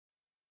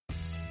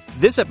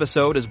This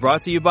episode is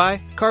brought to you by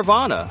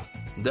Carvana.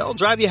 They'll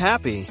drive you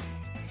happy.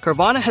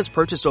 Carvana has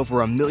purchased over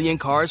 1 million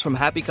cars from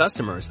happy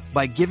customers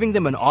by giving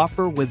them an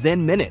offer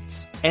within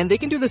minutes. And they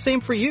can do the same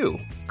for you.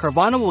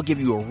 Carvana will give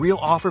you a real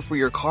offer for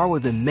your car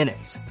within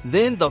minutes.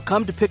 Then they'll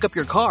come to pick up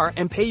your car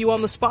and pay you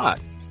on the spot.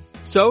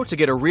 So to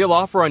get a real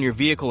offer on your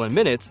vehicle in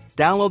minutes,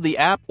 download the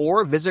app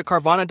or visit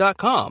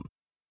Carvana.com.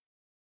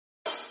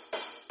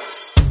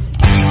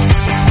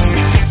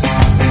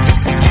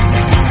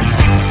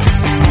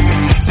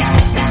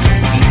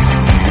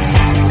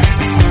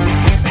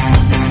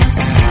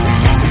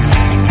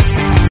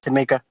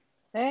 Tamika.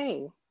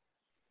 Hey.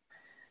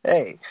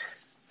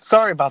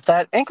 Sorry about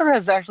that. Anchor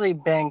has actually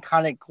been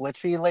kind of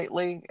glitchy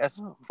lately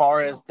as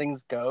far as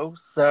things go,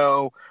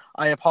 so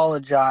I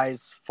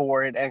apologize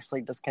for it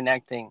actually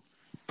disconnecting.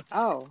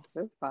 Oh,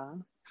 that's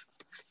fine.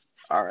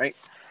 All right.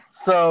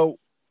 So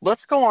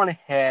let's go on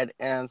ahead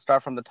and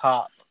start from the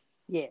top.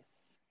 Yes.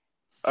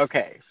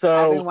 Okay,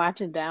 so I've been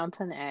watching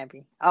Downton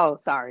Abbey. Oh,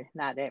 sorry,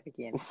 not that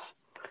beginning.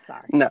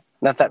 Sorry. No,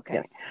 not that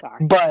beginning.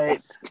 Sorry.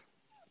 But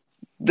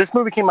this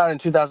movie came out in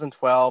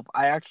 2012.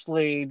 I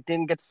actually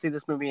didn't get to see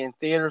this movie in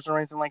theaters or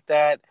anything like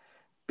that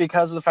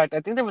because of the fact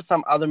I think there was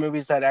some other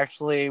movies that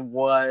actually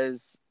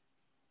was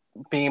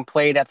being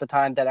played at the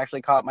time that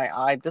actually caught my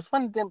eye. This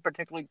one didn't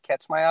particularly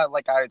catch my eye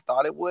like I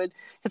thought it would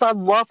because I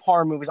love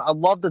horror movies. I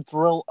love the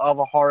thrill of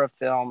a horror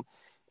film.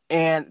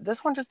 And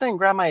this one just didn't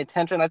grab my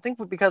attention. I think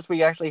because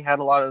we actually had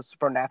a lot of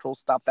supernatural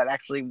stuff that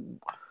actually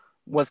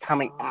was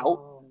coming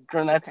out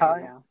during that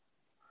time. Yeah.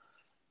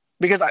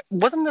 Because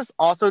wasn't this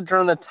also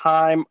during the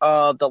time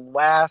of the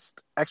last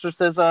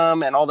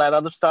exorcism and all that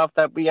other stuff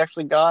that we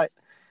actually got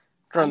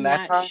during that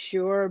time? I'm not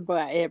sure,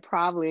 but it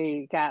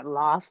probably got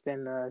lost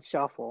in the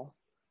shuffle.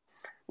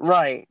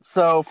 Right.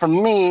 So for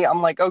me,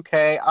 I'm like,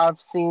 okay, I've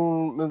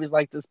seen movies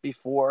like this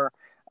before.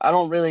 I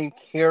don't really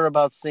care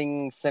about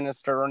seeing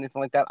Sinister or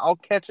anything like that. I'll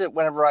catch it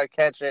whenever I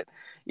catch it,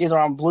 either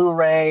on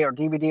Blu-ray or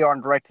DVD or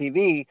on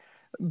DirecTV.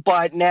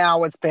 But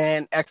now it's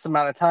been X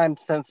amount of time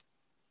since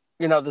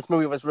this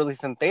movie was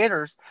released in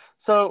theaters.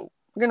 So,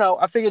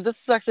 I figured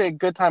this is actually a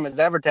good time as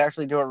ever to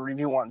actually do a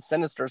review on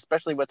Sinister,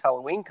 especially with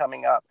Halloween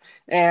coming up.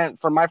 And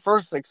for my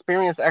first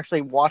experience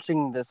actually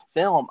watching this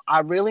film,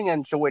 I really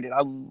enjoyed it. I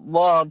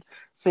loved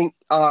seeing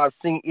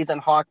Ethan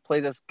Hawke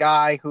play this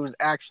guy who's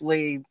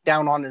actually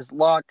down on his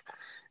luck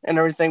and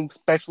everything,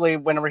 especially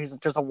whenever he's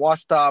just a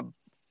washed up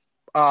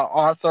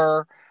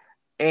author.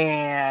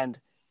 And,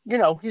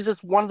 he's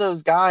just one of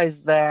those guys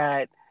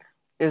that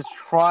is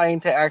trying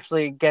to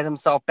actually get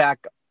himself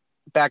back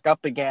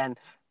up again,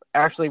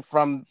 actually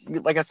from,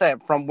 like I said,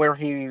 from where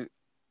he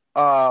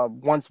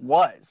once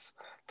was.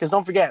 Because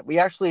don't forget, we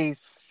actually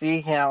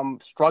see him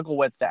struggle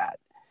with that.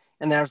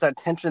 And there's that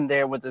tension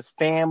there with his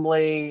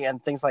family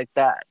and things like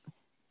that.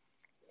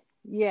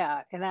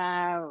 Yeah, and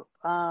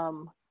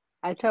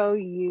I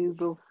told you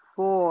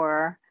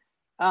before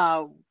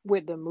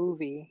with the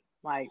movie,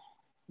 like,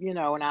 when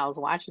I was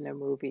watching the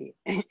movie,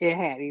 it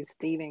had these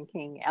Stephen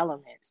King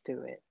elements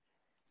to it.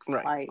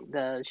 Right. Like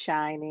The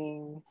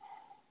Shining,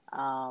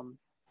 and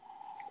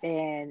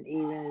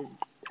even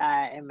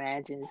I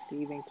imagine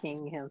Stephen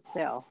King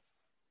himself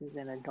is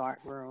in a dark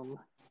room,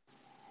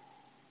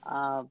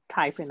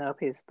 typing up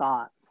his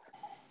thoughts.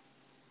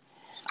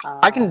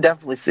 I can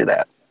definitely see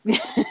that.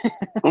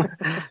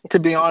 To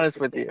be honest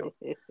with you,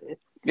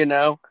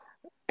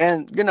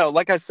 and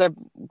like I said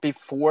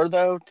before,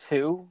 though,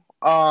 too,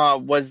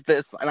 was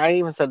this, and I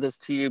even said this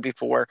to you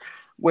before,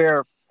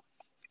 where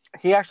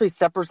he actually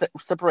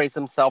separates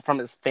himself from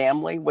his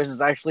family, which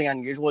is actually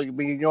unusual.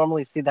 We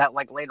normally see that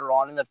like later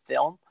on in the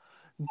film,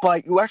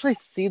 but you actually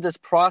see this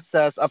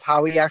process of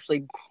how he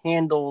actually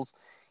handles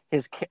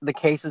the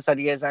cases that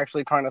he is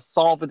actually trying to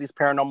solve with these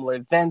paranormal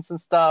events and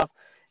stuff.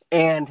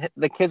 And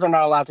the kids are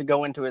not allowed to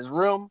go into his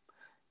room.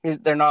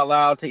 They're not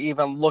allowed to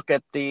even look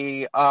at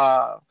the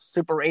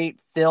Super 8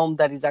 film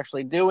that he's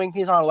actually doing.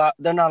 He's not allowed.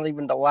 They're not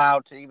even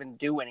allowed to even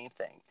do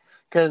anything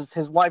because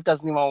his wife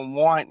doesn't even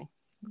want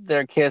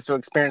their kids to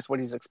experience what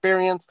he's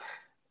experienced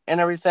and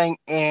everything.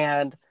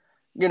 And,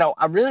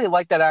 I really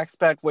like that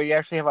aspect where you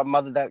actually have a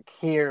mother that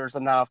cares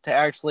enough to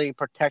actually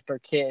protect her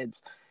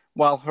kids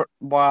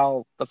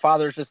while the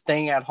father's just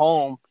staying at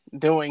home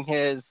doing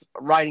his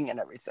writing and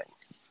everything.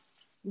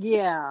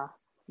 Yeah.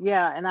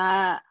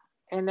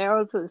 And there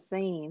was a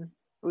scene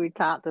we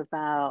talked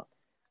about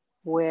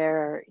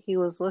where he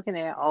was looking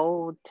at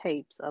old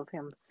tapes of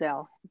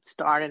himself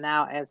starting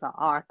out as an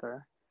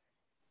author.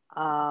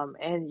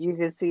 And you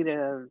can see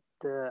the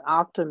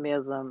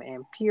optimism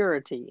and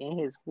purity in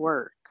his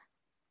work.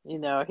 He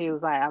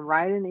was like, I'm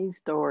writing these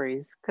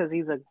stories because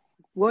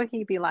would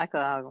he be like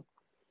a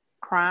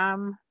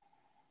crime,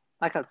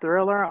 like a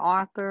thriller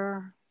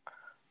author?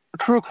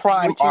 True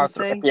crime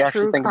author, if you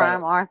actually think about it. True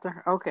crime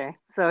author. Okay.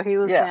 So he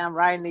was saying, I'm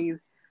writing these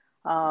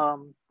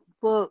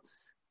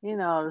books,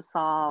 to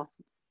solve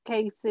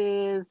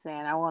cases,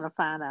 and I want to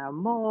find out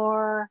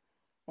more.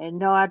 And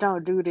no, I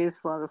don't do this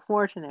for the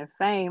fortune and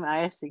fame. I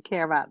actually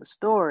care about the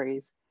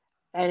stories.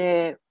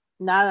 And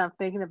now that I'm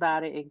thinking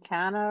about it, it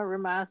kind of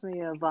reminds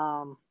me of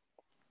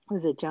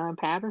Was it John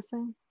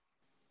Patterson?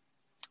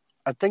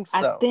 I think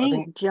I so. I think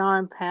think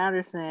John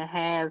Patterson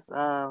has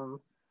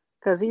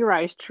because he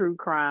writes true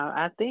crime.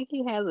 I think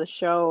he has a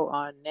show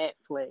on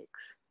Netflix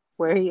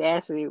where he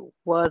actually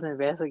was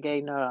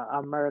investigating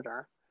a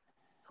murder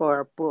for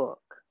a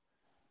book.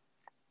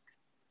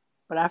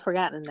 But I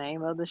forgot the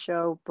name of the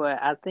show,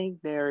 but I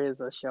think there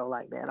is a show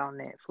like that on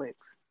Netflix.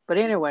 But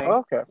anyway,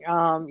 okay.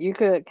 you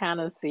could kind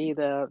of see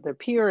the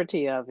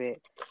purity of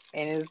it,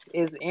 and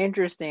it's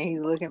interesting.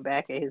 He's looking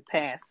back at his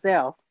past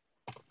self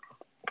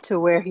to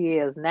where he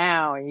is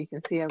now, and you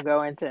can see him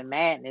go into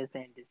madness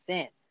and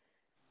dissent,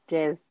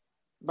 just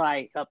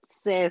like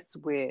obsessed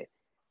with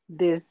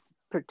this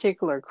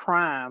particular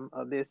crime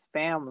of this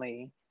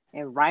family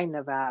and writing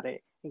about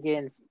it and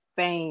getting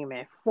fame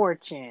and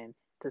fortune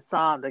to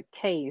solve the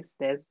case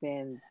that's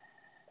been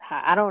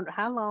I don't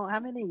how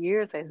many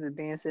years has it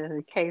been since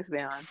the case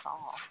been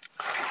unsolved?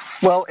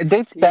 Well, it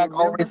dates Do you back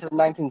all the way remember? to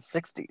the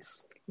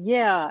 1960s.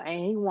 Yeah,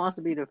 and he wants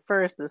to be the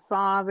first to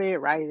solve it,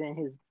 write it in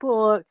his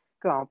book,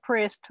 go on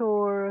press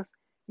tours,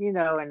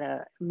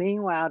 and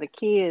meanwhile the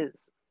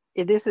kids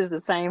this is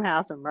the same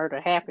house the murder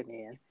happened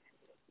in.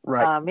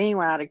 Right.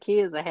 Meanwhile the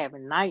kids are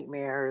having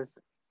nightmares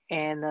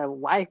and the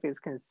wife is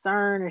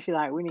concerned and she's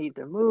like, we need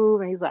to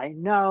move, and he's like,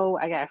 no,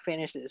 I gotta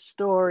finish this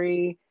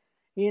story,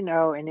 and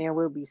then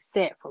we'll be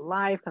set for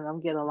life because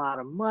I'm getting a lot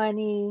of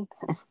money.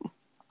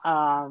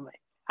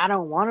 I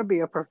don't want to be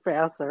a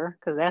professor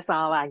because that's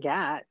all I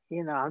got.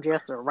 I'm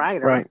just a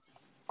writer. Right.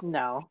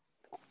 No.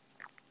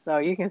 So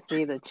you can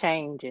see the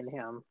change in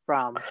him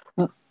from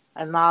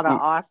a lot of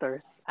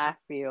authors. I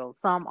feel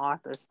some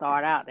authors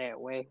start out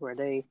that way where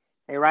they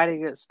write a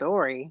good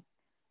story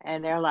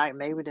and they're like,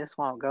 maybe this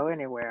won't go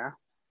anywhere.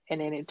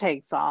 And then it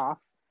takes off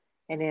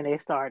and then they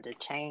start to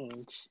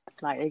change.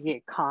 Like they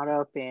get caught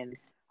up in,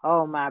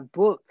 oh, my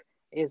book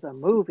is a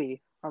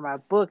movie or my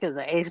book is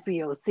an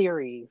HBO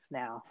series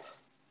now.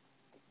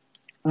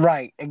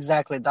 Right,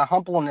 exactly. The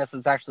humbleness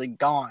is actually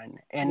gone,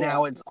 and Yeah.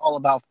 now it's all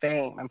about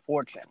fame and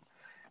fortune.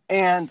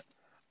 And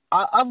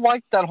I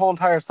like that whole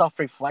entire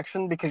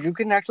self-reflection because you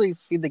can actually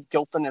see the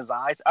guilt in his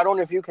eyes. I don't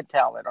know if you could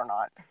tell it or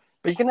not,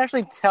 but you can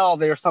actually tell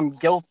there's some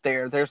guilt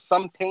there. There's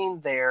some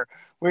pain there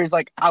where he's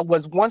like, I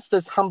was once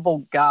this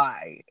humble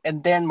guy,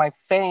 and then my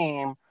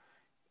fame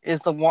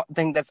is the one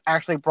thing that's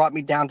actually brought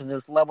me down to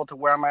this level to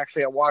where I'm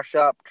actually a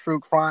wash-up true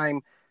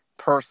crime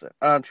person,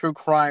 true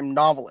crime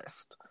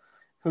novelist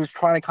who's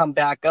trying to come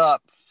back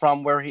up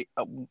from where he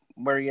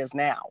is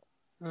now.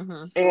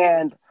 Mm-hmm.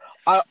 And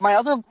my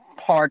other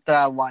part that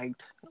I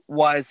liked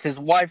was his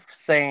wife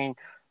saying,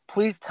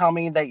 "Please tell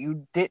me that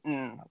you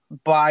didn't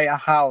buy a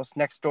house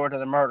next door to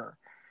the murder."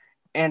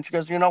 And she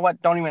goes, "You know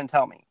what? Don't even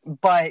tell me."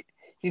 But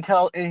he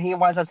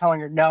winds up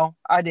telling her, "No,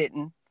 I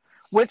didn't,"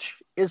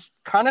 which is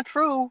kind of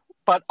true,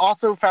 but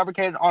also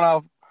fabricated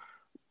on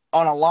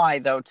a lie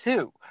though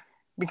too,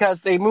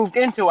 because they moved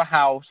into a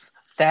house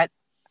that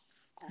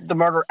the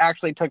murder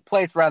actually took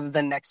place rather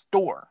than next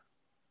door.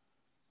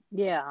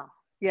 Yeah.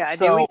 Yeah.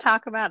 Did we So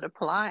talk about the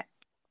plot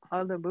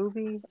of the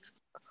movie?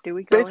 Did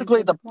we go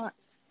basically, into the plot?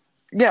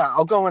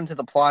 I'll go into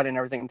the plot and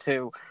everything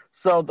too.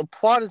 So the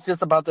plot is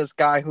just about this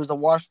guy who's a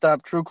washed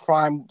up true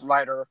crime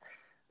writer,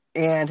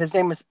 and his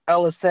name is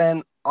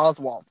Ellison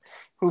Oswald,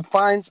 who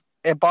finds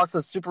a box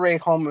of Super 8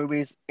 home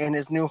movies in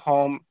his new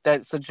home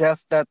that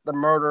suggests that the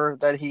murder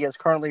that he is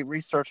currently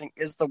researching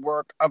is the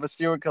work of a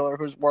serial killer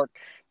whose work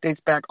dates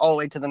back all the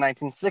way to the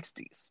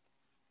 1960s.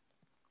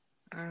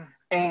 Mm.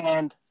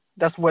 And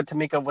that's what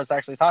Tamika was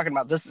actually talking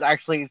about. This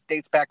actually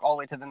dates back all the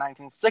way to the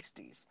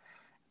 1960s.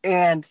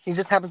 And he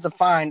just happens to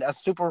find a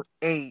Super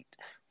 8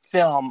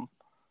 film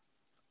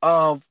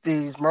of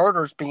these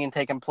murders being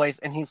taken place,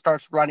 and he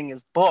starts writing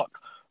his book.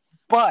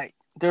 But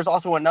there's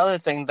also another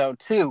thing, though,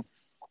 too,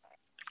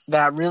 that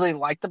I really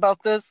liked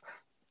about this.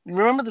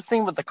 Remember the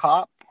scene with the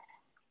cop?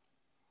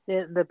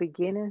 The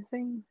beginning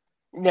scene?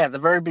 Yeah, the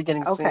very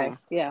beginning Okay. scene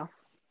Yeah.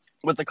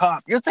 with the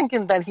cop. You're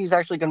thinking that he's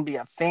actually going to be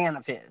a fan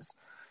of his,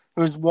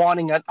 who's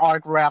wanting an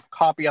autographed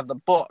copy of the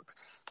book.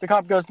 The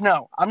cop goes,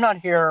 "No, I'm not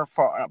here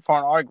for an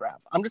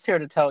autograph. I'm just here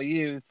to tell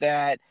you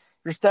that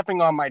you're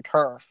stepping on my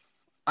turf.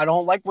 I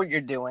don't like what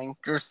you're doing.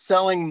 You're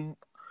selling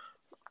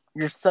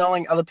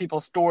other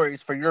people's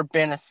stories for your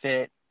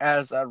benefit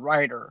as a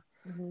writer,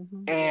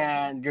 Mm-hmm.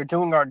 and you're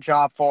doing our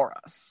job for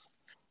us."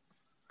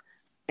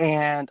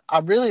 And I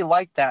really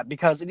like that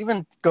because it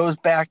even goes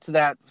back to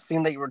that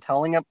scene that you were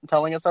telling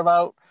us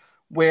about,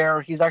 where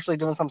he's actually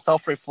doing some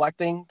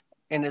self-reflecting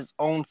in his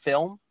own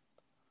film.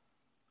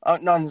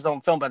 Not in his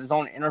own film, but his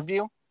own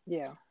interview,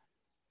 Yeah.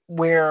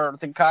 where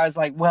the guy's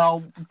like,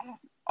 "Well,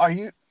 are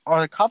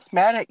the cops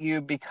mad at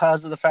you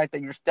because of the fact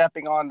that you're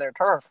stepping on their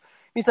turf?"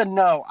 He said,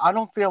 "No, I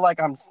don't feel like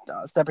I'm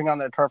stepping on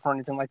their turf or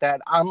anything like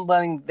that. I'm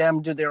letting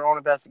them do their own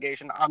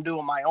investigation. I'm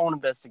doing my own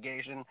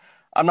investigation.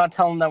 I'm not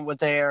telling them what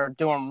they're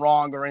doing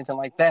wrong or anything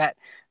like that."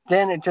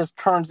 Then it just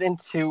turns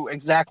into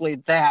exactly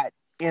that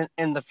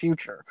in the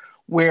future,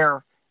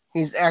 where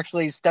he's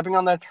actually stepping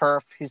on their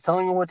turf. He's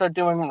telling them what they're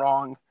doing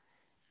wrong,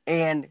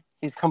 and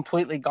he's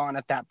completely gone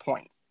at that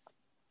point.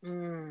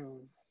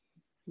 Mm.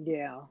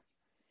 Yeah.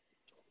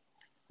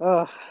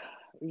 Oh,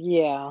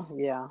 yeah,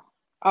 yeah.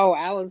 Oh,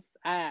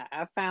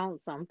 I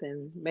found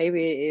something.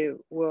 Maybe it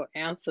will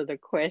answer the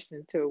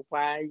question to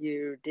why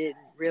you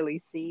didn't really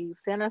see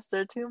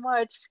Sinister too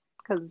much.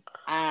 Because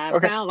I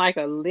Okay. found like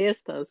a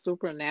list of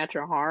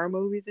supernatural horror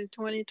movies in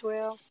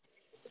 2012.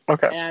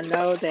 Okay. And I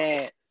know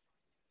that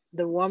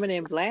The Woman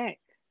in Black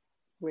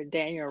with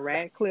Daniel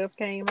Radcliffe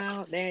came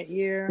out that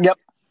year. Yep.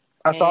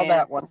 I saw And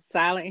that one.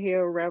 Silent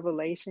Hill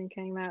Revelation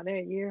came out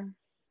that year.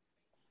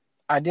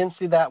 I didn't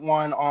see that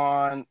one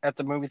on at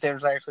the movie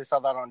theaters. I actually saw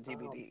that on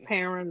DVD.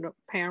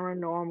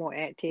 Paranormal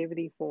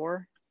Activity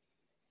 4.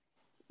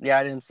 Yeah,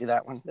 I didn't see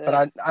that one, but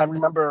The I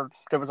remember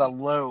there was a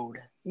load.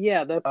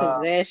 Yeah, The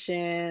Uh,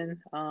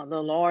 Possession,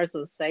 The Lords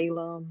of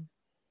Salem,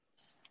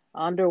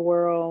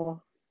 Underworld,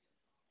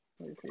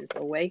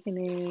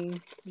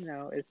 Awakening,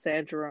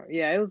 etc.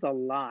 Yeah, it was a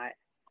lot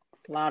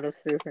of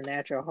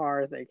supernatural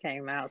horrors that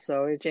came out.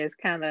 So it just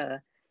kind of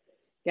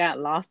got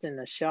lost in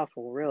the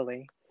shuffle,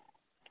 really.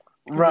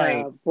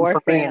 right. The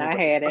For me, boyfriend I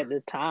anyways. had at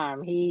the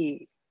time,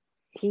 he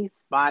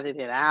spotted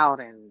it out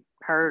and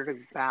heard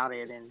about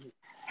it, and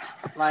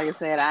like I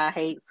said, I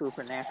hate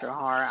supernatural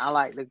horror. I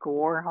like the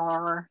gore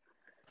horror,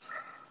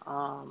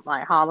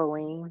 like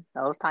Halloween,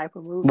 those type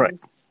of Right. movies.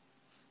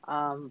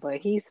 But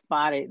he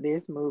spotted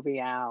this movie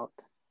out,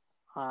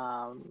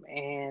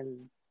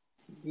 and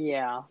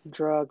yeah,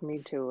 drugged me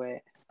to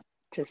it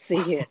to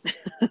see it.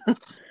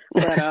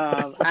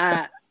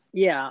 But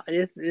yeah,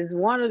 it's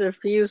one of the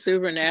few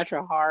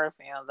supernatural horror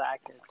films I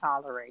can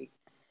tolerate.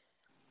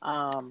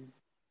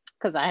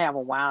 Because I have a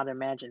wild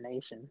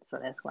imagination, so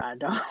that's why I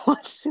don't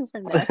watch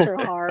supernatural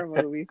horror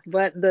movies.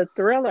 But the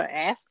thriller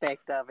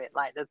aspect of it,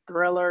 like the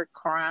thriller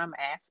crime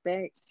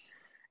aspect,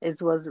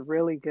 is what's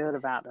really good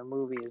about the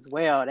movie as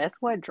well.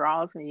 That's what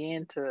draws me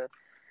into.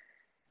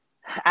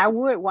 I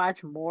would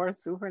watch more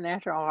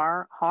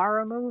supernatural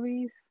horror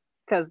movies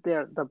because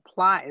the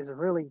plot is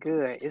really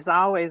good. It's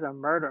always a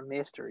murder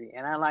mystery,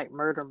 and I like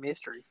murder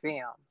mystery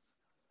films.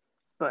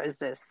 But it's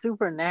that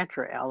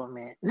supernatural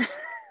element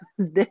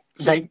that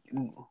They,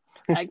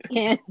 I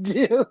can't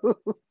do.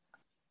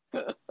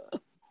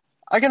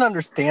 I can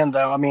understand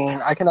though. I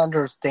mean, I can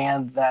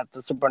understand that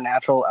the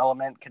supernatural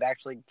element could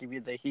actually give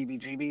you the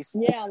heebie-jeebies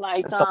Yeah,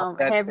 like and stuff like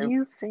that have too.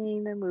 you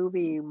seen the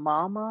movie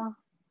Mama?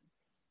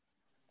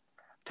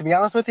 To be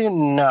honest with you,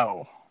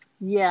 no,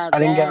 Yeah, I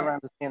didn't get that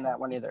around to seeing that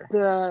one either.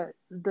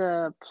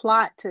 the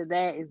plot to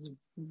that is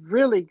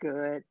really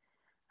good.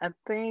 I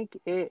think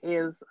it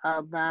is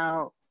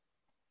about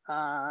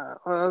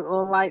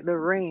or like The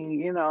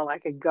Ring,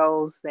 like a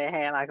ghost that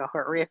had like a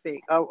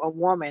horrific a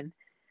woman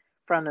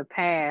from the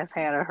past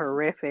had a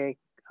horrific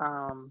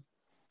um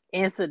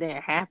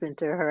incident happen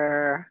to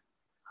her.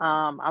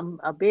 I'm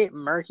a bit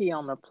murky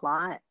on the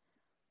plot,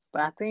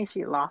 but I think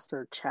she lost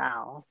her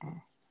child.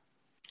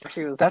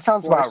 She was That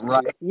sounds about forced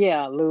right. to,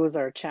 yeah, lose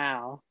her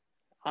child.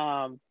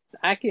 Um,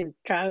 I can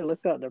try to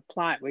look up the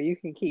plot, but you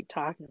can keep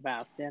talking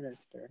about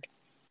Sinister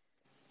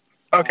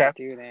while I Okay,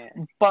 do that.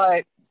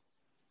 but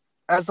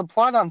as the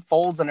plot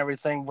unfolds and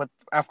everything, with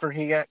after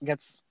he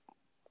gets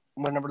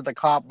whenever the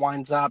cop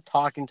winds up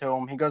talking to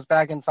him, he goes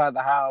back inside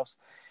the house,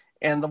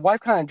 and the wife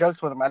kind of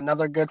jokes with him.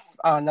 Another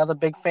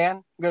big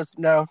fan. He goes,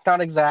 "No,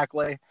 not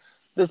exactly.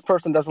 This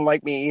person doesn't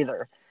like me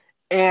either."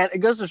 And it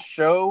goes to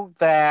show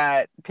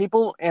that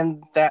people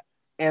in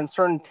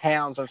certain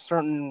towns or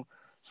certain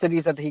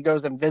cities that he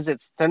goes and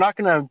visits, they're not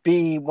going to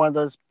be one of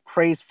those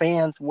crazed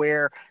fans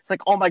where it's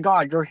like, "Oh my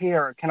God, you're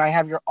here. Can I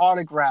have your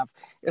autograph?"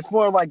 It's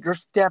more like you're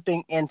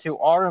stepping into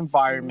our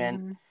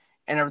environment Mm-hmm.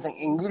 and everything,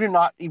 and you do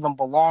not even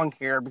belong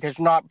here because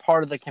you're not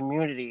part of the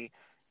community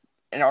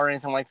or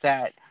anything like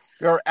that.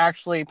 You're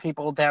actually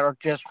people that are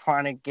just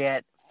trying to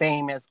get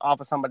famous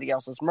off of somebody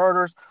else's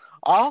murders.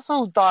 I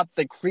also thought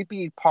the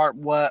creepy part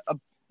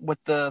with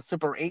the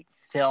Super 8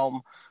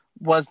 film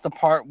was the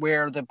part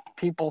where the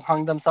people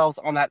hung themselves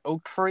on that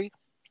oak tree.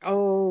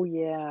 Oh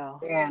yeah.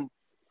 And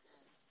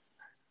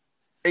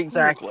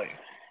Ooh. exactly.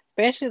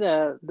 Especially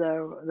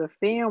the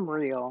film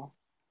reel.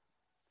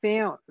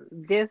 Film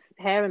Just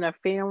having a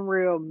film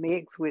reel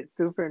mixed with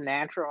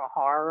supernatural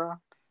horror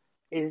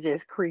is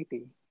just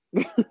creepy.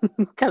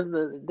 Because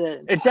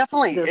It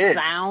definitely the is.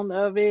 sound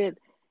of it,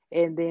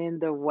 and then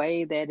the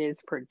way that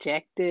it's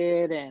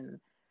projected, and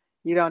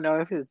you don't know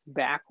if it's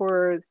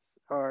backwards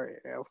or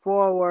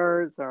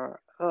forwards or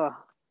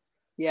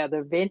yeah,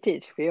 the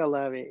vintage feel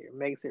of it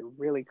makes it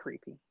really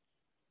creepy.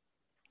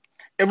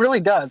 It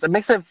really does. It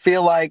makes it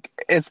feel like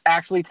it's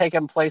actually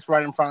taking place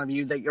right in front of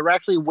you, that you're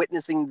actually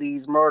witnessing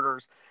these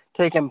murders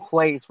taking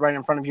place right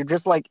in front of you,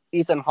 just like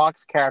Ethan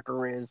Hawke's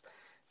character is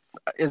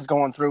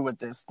going through with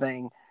this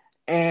thing.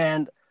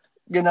 And,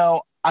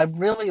 I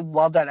really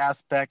love that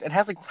aspect. It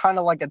has a kind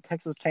of like a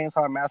Texas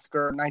Chainsaw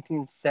Massacre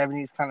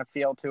 1970s kind of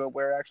feel to it,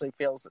 where it actually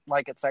feels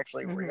like it's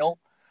actually Hmm. real.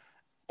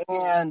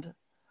 And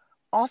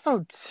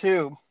also,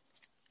 too,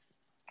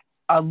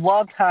 I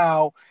loved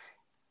how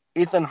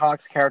Ethan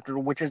Hawke's character,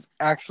 which is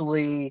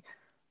actually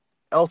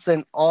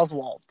Elson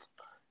Oswald,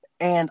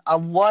 and I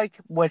like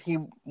what he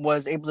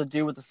was able to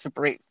do with the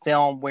Super 8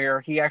 film, where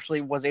he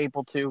actually was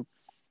able to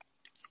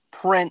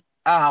print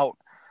out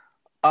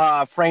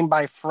frame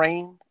by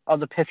frame of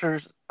the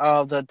pictures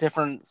of the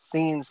different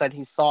scenes that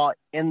he saw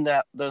in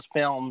those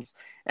films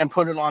and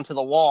put it onto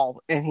the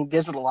wall, and he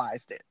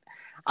digitalized it.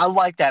 I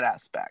like that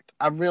aspect.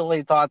 I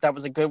really thought that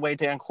was a good way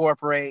to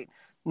incorporate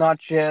not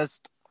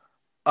just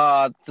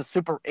the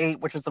Super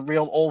 8, which is a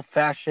real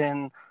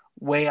old-fashioned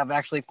way of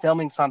actually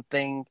filming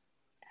something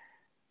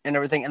and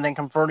everything, and then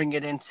converting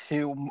it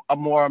into a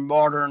more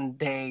modern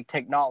day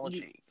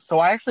technology. So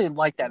I actually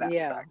like that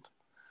Yeah, aspect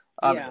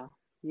of it.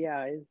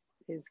 yeah.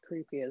 It's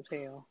creepy as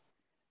hell.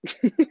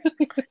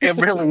 It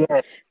really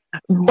is.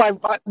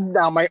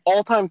 Now, my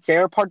all-time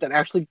favorite part that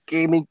actually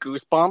gave me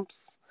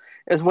goosebumps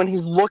is when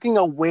he's looking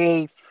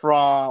away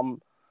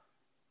from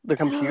the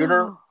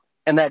computer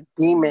and that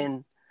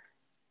demon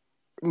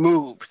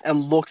moves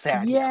and looks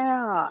at him.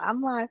 Yeah,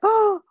 I'm like,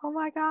 oh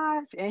my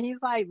gosh. And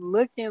he's like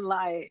looking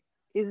like,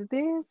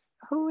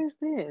 who is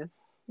this?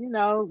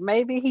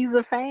 Maybe he's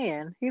a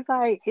fan. He's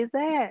like, is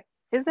that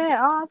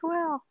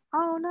Oswell?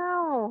 Oh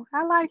no,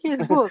 I like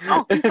his books.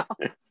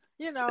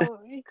 Oh,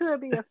 he could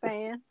be a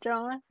fan,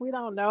 John. We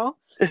don't know.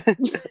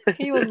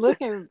 He was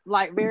looking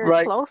like very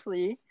Right.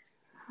 closely.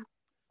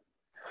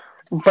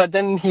 But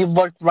then he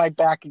looked right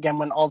back again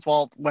when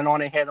Oswald went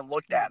on ahead and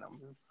looked at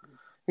him.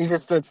 He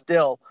just stood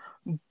still.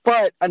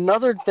 But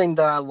another thing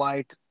that I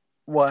liked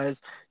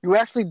was you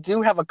actually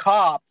do have a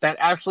cop that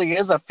actually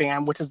is a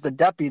fan, which is the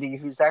deputy,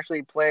 who's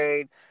actually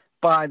played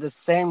by the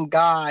same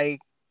guy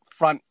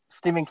from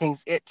Stephen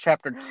King's It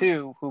Chapter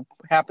 2, who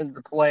happened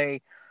to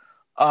play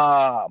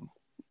Oh,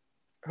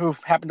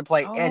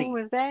 Eddie.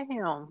 is that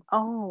him?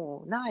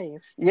 Oh,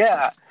 nice.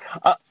 Yeah.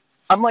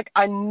 I'm like,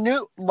 I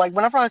knew, like,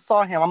 whenever I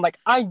saw him, I'm like,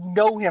 I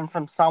know him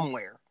from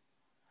somewhere.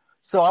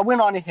 So I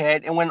went on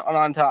ahead and went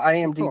on to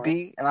Of course.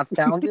 IMDb and I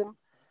found him.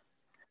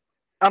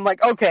 I'm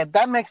like, okay,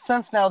 that makes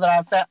sense now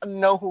that I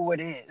know who it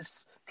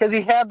is. Because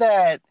he had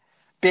that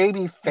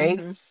baby Hmm.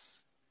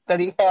 face that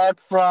he had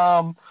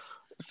from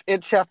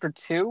It Chapter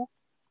 2.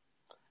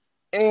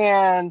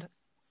 And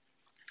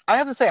I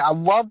have to say, I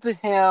loved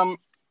him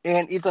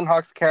and Ethan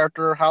Hawke's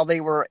character, how they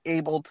were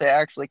able to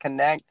actually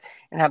connect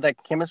and have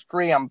that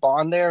chemistry and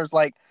bond there. It's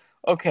like,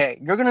 okay,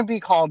 you're going to be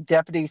called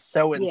Deputy Yeah.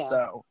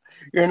 So-and-so.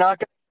 You're not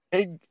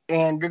going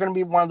and you're going to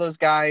be one of those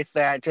guys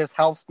that just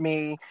helps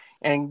me,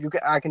 and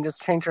I can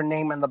just change your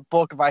name in the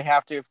book if I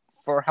have to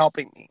for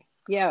helping me.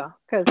 Yeah,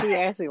 because he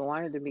actually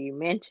wanted to be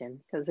mentioned.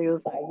 Because he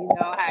was like,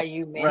 how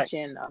you Right,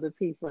 mention other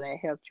people that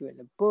helped you in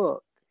the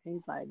book.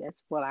 He's like,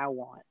 that's what I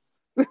want.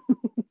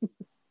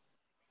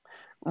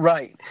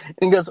 right. And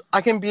he goes,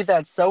 I can be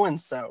that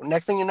so-and-so.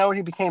 Next thing you know,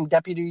 he became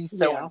Deputy Yeah,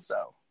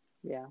 so-and-so.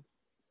 yeah.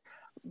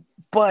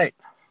 But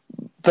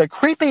the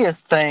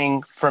creepiest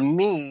thing for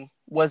me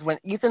was when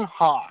Ethan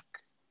Hawke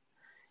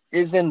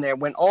is in there,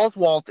 when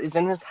Oswald is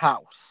in his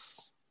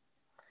house,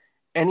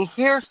 and he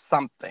hears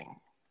something,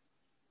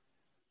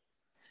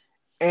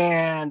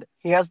 and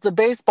he has the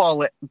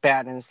baseball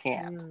bat in his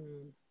hand,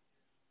 Mm.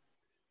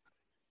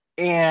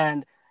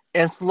 and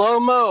in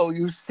slow-mo,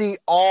 you see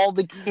all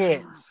the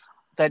kids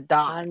that I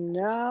died.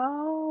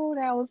 know.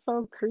 That was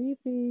so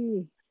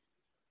creepy.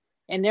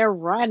 And they're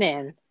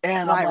running.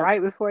 And I'm Like like,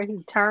 right before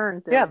he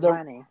turns, they're yeah, they're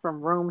running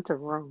from room to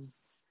room.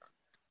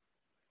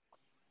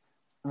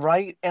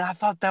 right. And I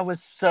thought that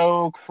was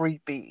so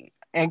creepy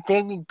and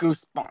gave me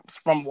goosebumps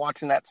from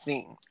watching that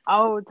scene.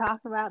 Oh,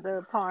 talk about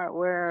the part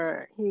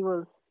where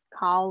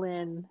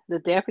the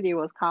deputy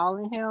was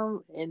calling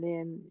him, and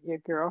then your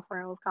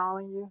girlfriend was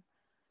calling you.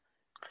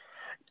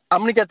 I'm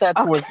gonna get that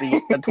Okay. towards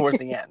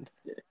the end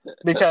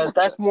because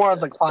that's more of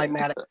the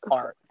climatic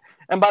part.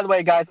 And by the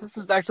way, guys, this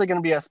is actually going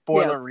to be a Yeah,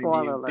 spoiler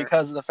spoiler review alert.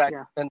 because of the fact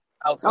Yeah. it's been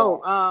out so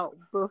Oh, long.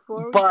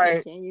 before we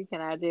But continue,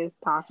 can I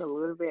just talk a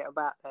little bit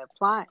about the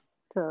plot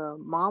to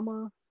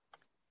Mama?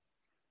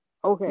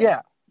 Okay.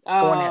 yeah,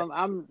 go on ahead.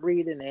 I'm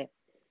reading it.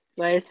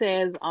 But it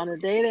says on the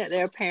day that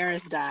their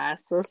parents die,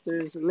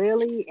 sisters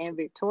Lily and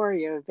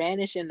Victoria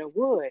vanish in the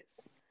woods,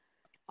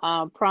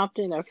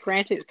 prompting a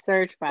frantic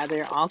search by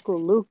their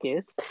uncle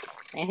Lucas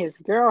and his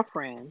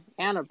girlfriend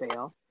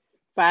Annabelle.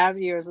 5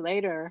 years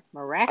later,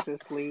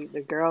 miraculously,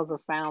 the girls are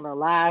found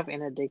alive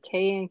in a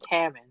decaying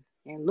cabin,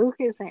 and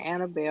Lucas and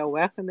Annabelle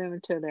welcome them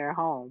into their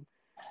home.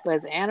 But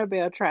as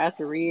Annabelle tries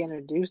to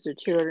reintroduce the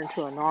children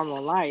to a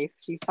normal life,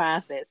 she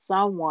finds that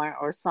someone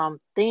or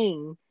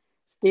something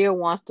still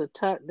wants to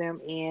tuck them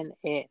in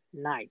at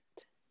night,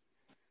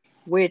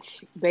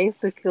 which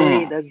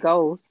basically Mm. the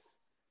ghost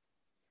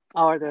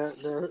or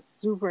the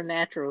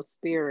supernatural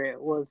spirit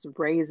was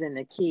raising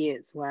the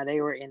kids while they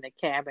were in the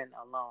cabin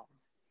alone.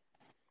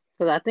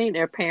 Because I think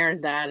their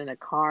parents died in a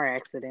car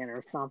accident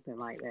or something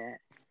like that.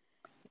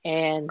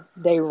 And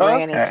they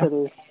ran Okay, into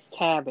this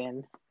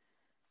cabin,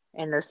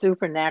 and the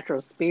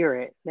supernatural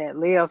spirit that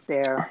lived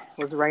there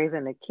was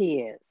raising the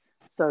kids.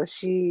 So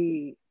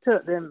she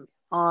took them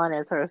on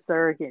as her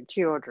surrogate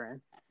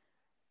children,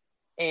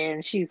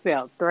 and she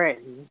felt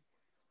threatened.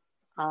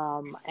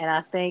 And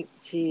I think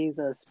she's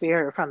a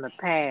spirit from the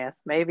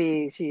past. I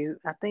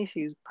think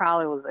she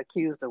probably was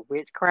accused of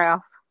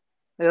witchcraft.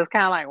 It was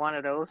kind of like one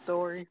of those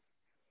stories.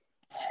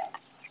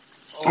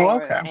 Oh,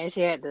 for, okay. and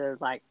she had to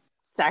like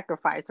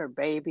sacrifice her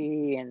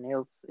baby, and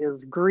it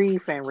was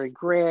grief and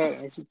regret,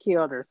 and she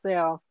killed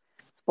herself.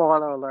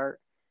 Spoiler alert.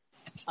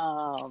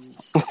 Um,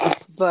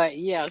 but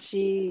yeah,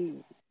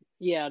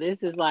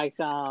 this is like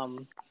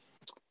some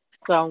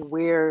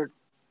weird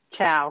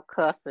child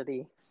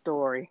custody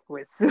story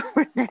with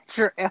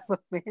supernatural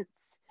elements.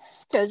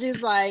 Cause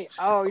she's like,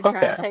 "Oh, you're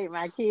trying Okay. to take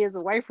my kids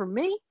away from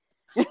me?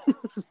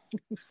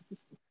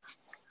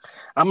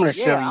 I'm gonna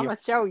show Yeah, I'm you. gonna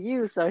show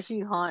you." So she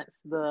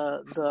haunts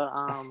their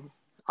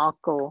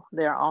uncle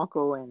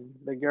and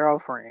the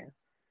girlfriend,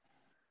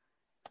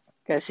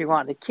 because she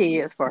wants the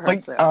kids for But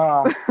herself.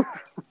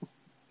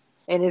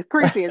 And it's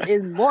creepy.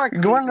 It's more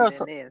you want to creepy know?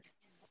 than this.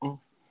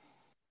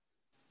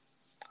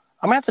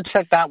 I'm gonna have to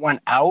check that one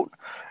out.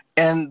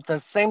 And the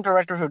same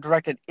director who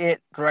directed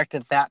it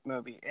directed that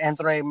movie.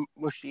 Andre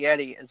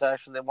Muschietti is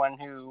actually the one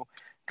who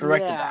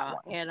directed that Yeah,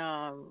 one. and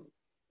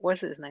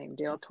what's his name?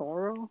 Del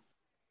Toro.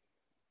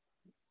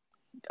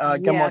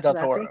 Guillermo Yeah, del because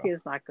I think Toro.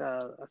 it's like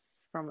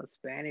from a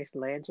Spanish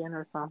legend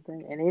or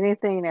something. And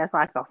anything that's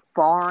like a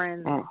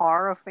foreign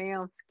horror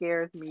film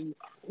scares me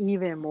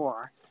even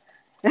more.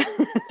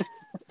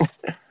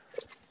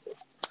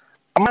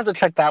 I'm gonna have to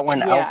check that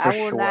one Yeah, out for I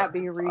will not sure.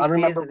 be I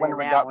remember when revisiting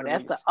it that got one.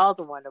 That's the released.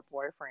 other one the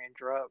boyfriend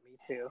drugged me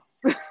to.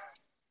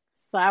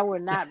 So I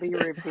would not be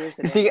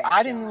You revisiting see, that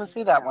I didn't even film.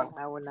 see that one. No,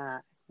 I would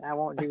not. I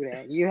won't do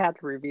that. You have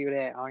to review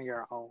that on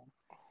your own.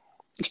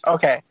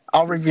 Okay,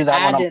 I'll review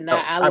that I one on did my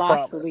not. own. I I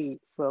lost promise.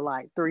 sleep for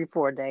like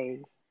 3-4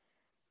 days,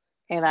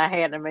 and I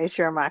had to make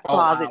sure my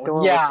Oh closet wow,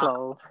 door was yeah.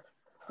 closed.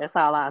 That's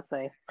all I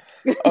say.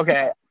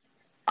 Okay,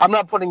 I'm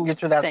not putting you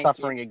through that Thank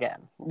you. suffering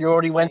again. You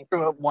already went Thank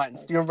through you. it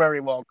once. Thank You're you. very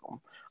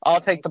welcome.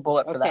 I'll take Thank the you.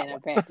 bullet for Okay, that now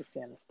one. back to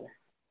Sinister.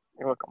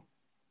 You're welcome.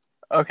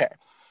 Okay,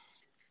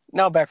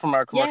 now back from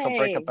our commercial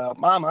break Yay! about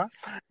Mama.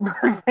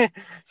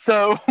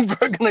 So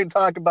we're going to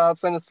talk about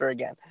Sinister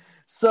again.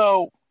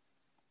 So,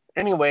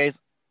 anyways,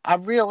 I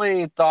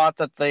really thought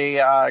that the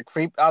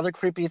other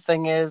creepy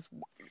thing is,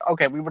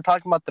 okay, we were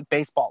talking about the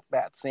baseball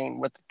bat scene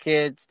with the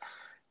kids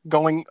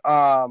going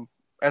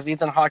as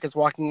Ethan Hawke is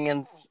walking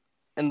in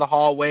the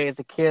hallway.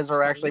 The kids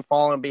are actually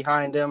following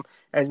behind him.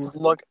 As he's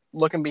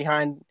looking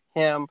behind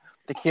him,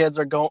 the kids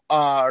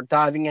are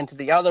diving into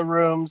the other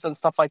rooms and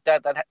stuff like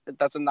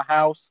that's in the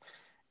house.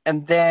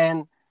 And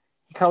then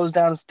he goes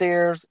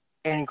downstairs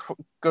and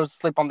goes to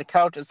sleep on the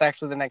couch. It's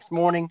actually the next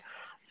morning.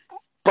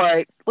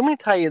 But let me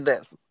tell you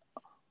this: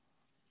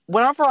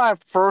 whenever I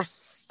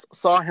first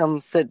saw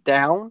him sit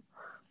down,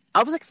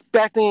 I was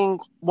expecting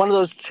one of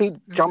those cheap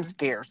jump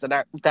scares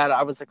that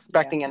I was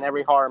expecting in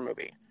every horror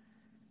movie.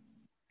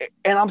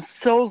 And I'm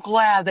so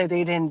glad that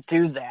they didn't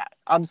do that.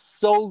 I'm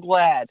so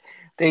glad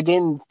they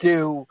didn't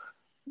do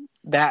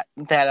that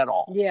at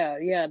all. Yeah.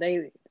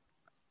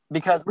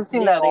 Because we've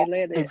seen that They all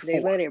let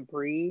before. it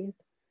breathe,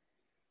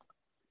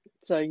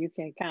 so you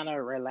can kind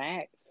of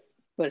relax,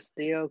 but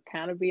still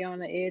kind of be on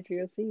the edge of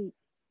your seat.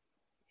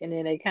 And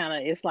then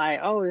it's like,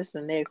 oh, it's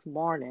the next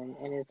morning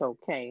and it's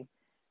okay.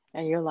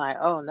 And you're like,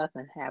 oh,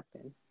 nothing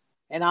happened.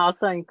 And all of a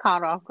sudden you're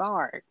caught off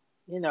guard,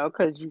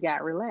 because you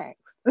got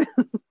relaxed.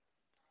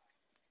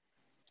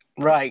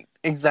 Right,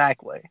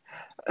 exactly.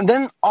 And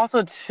then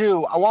also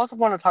too, I also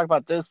want to talk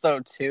about this though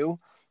too,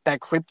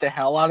 that creeped the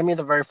hell out of me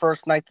the very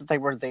first night that they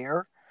were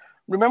there.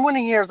 Remember when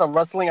he hears a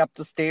rustling up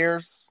the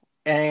stairs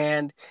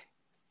and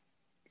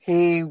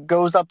he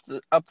goes up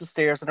the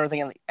stairs and everything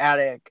in the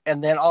attic,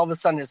 and then all of a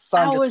sudden his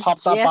I son just was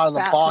pops up out just of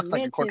the about to box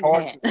like a mention cartoon.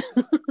 that.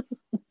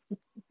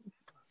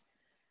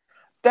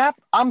 That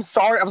I'm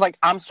sorry. I was like,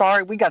 I'm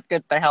sorry. We got to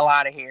get the hell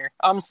out of here.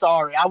 I'm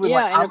sorry. I was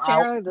Yeah, like, and I'm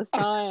out. apparently the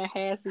son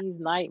has these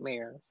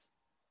nightmares.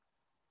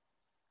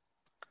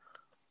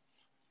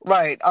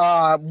 Right.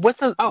 Oh,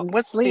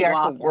 What's the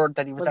actual sleepwalking. word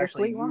that he was Was it actually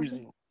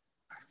sleepwalking? using?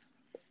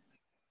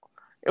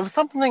 It was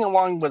something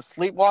along with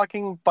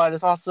sleepwalking, but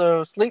it's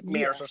also sleep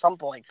Yeah, mirrors or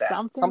something like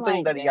that. something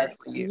Something like that he that.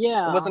 actually used.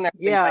 It Yeah, wasn't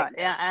actually yeah.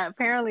 nightmares.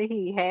 Apparently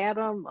he had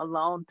them a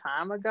long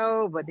time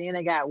ago, but then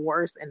it got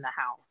worse in the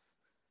house.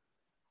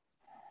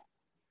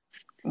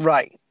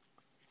 Right.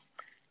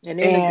 And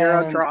then the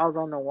girl And draws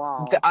on the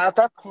wall. at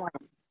that point,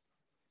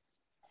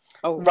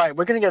 Oh, right,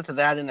 we're gonna get to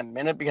that in a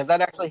minute because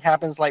that actually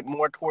happens like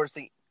more towards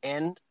the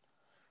end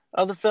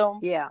of the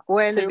film yeah.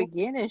 Well, in the too.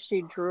 beginning,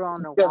 she drew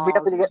on the Because we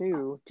have walls to get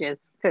too,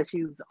 just because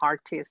she was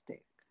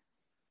artistic.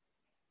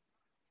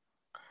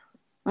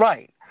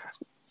 right.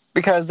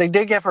 Because they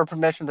did give her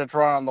permission to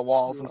draw on the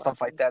walls You're and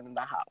stuff like welcome. that in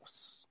the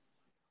house.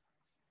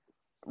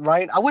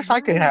 Right? I wish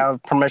I could Right.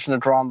 have permission to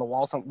draw on the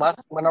walls.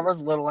 Unless when I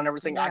was little and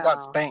everything, I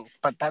got Yeah, spanked.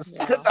 But that's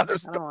yeah. another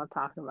I story. don't want to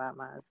talk about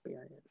my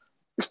experience.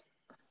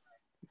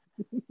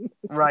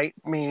 Right?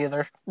 Me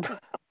either.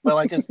 Well,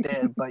 I just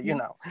did, but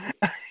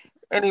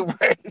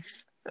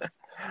Anyways,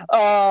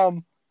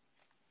 um,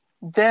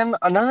 then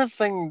another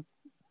thing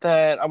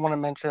that I want to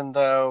mention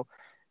though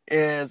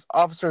is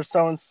Officer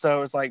So and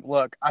So is like,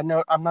 look, I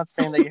know I'm not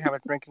saying that you have a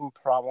drinking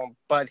problem,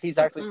 but he's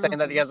actually saying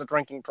that he Mm-hmm. has a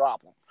drinking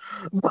problem.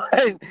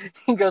 But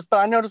he goes, but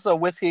I noticed a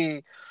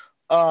whiskey.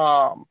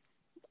 Um,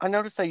 I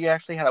noticed that you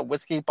actually had a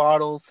whiskey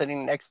bottle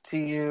sitting next to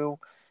you,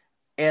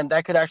 and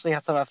that could actually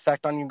have some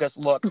effect on you. Because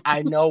look,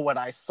 I know what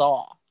I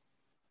saw.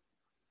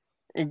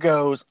 It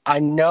goes, I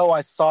know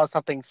I saw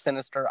something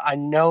sinister. I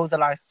know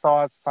that I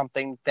saw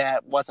something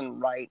that wasn't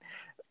right.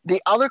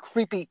 The other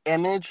creepy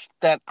image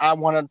that I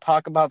want to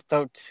talk about,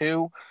 though,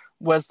 too,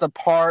 was the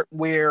part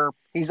where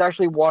he's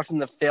actually watching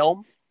the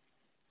film,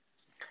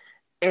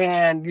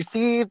 and you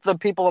see the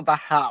people at the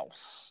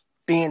house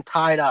being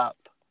tied up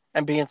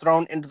and being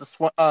thrown into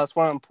the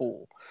swimming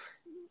pool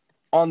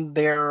on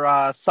their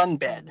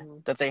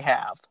sunbed that they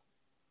have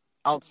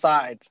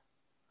outside.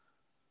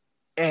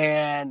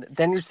 And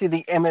then you see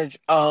the image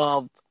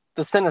of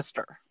the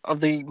Sinister,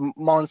 of the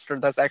monster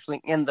that's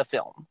actually in the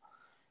film.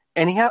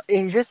 And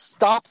he just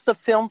stops the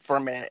film for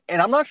a minute. And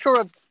I'm not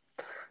sure if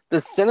the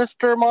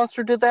Sinister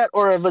monster did that,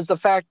 or if it was the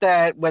fact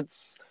that with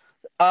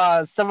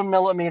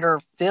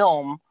 7mm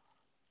film,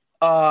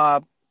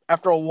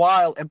 after a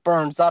while it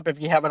burns up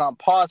if you have it on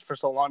pause for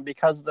so long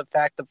because of the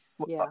fact that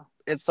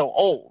it's so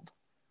old.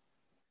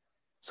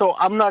 So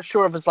I'm not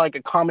sure if it's like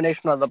a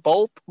combination of the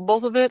both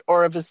of it,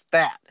 or if it's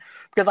that.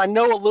 Because I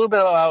know a little bit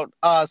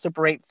about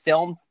Super 8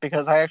 film,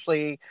 because I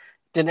actually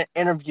did an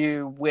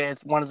interview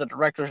with one of the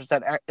directors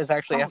that is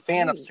actually a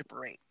fan of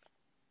Super 8.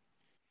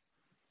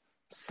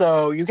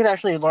 So you can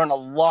actually learn a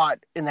lot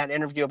in that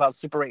interview about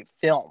Super 8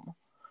 film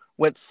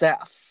with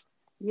Seth.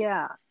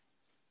 Yeah.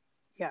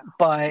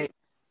 But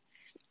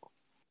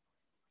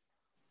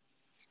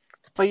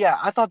yeah,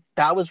 I thought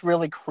that was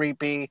really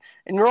creepy.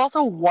 And you're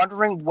also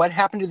wondering what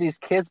happened to these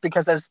kids,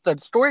 because as the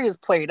story is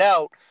played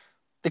out,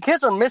 the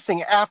kids are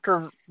missing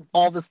after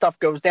all this stuff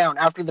goes down,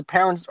 after the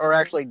parents are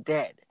actually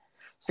dead.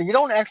 So you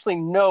don't actually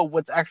know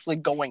what's actually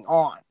going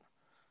on.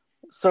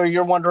 So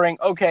you're wondering,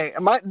 okay,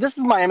 this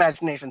is my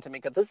imagination to me,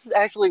 because this is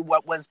actually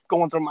what was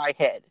going through my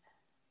head.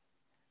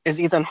 Is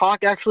Ethan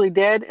Hawke actually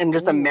dead and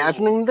just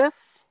imagining this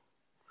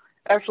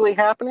actually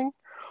happening?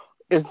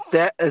 Is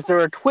there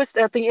a twist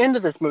at the end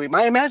of this movie?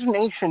 My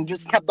imagination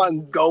just kept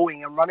on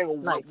going and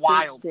running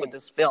wild with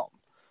this film.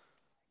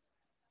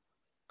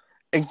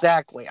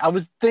 Exactly. I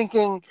was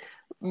thinking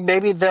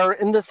maybe they're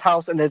in this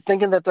house and they're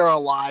thinking that they're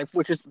alive,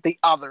 which is the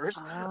others,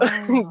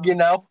 you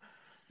know?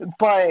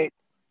 But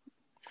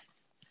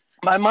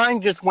my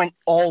mind just went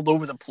all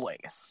over the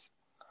place,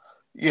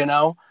 you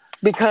know?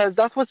 Because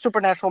that's what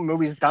supernatural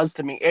movies does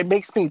to me. It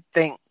makes me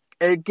think.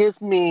 It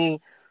gives me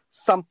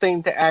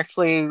something to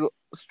actually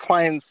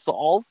try and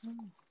solve.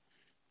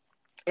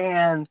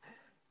 And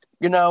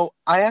you know,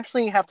 I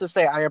actually have to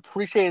say I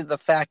appreciated the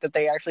fact that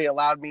they actually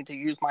allowed me to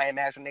use my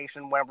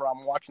imagination whenever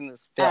I'm watching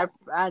this film.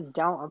 I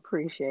don't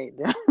appreciate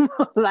them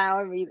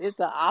allowing me. It's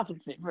the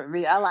opposite for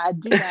me. I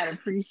do not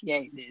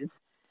appreciate this.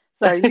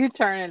 So you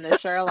turn into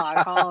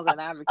Sherlock Holmes and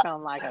I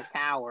become like a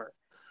coward,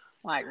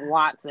 like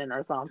Watson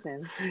or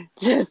something.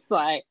 Just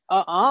like,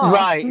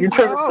 Right, you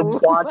turn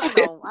into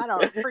Watson. I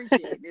don't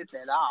appreciate this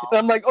at all. And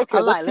I'm like, okay,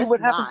 let's see what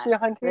happens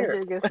behind here. Let's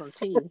just get some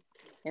tea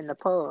in the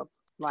pub.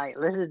 Like,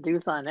 let's just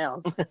do something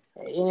else.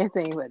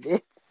 Anything but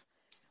this.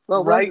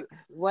 Well, right.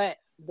 What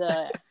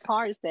the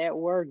parts that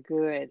were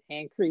good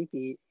and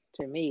creepy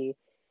to me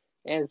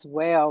as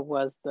well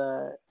was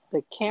the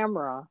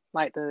camera,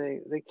 like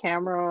the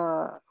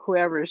camera,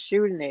 whoever is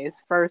shooting it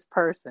is first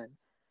person.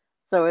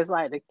 So it's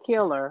like the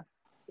killer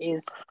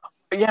is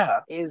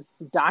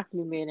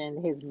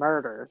documenting his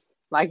murders.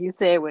 Like you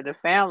said with the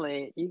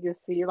family, you can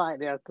see like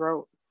their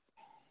throats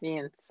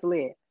being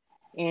slit.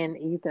 In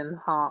Ethan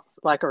Hawke's,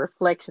 like a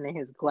reflection in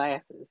his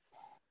glasses.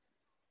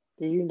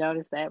 Do you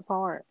notice that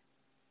part?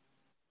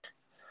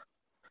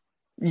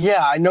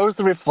 Yeah, I noticed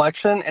the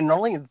reflection, and not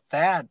only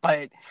that,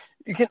 but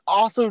you can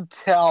also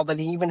tell that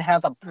he even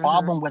has a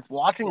problem with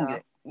watching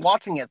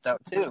it though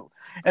too.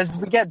 As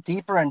we get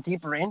deeper and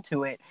deeper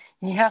into it,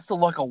 he has to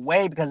look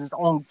away because his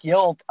own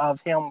guilt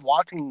of him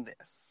watching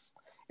this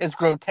is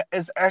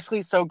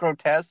actually so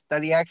grotesque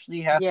that he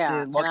actually has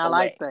to look away. I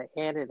like the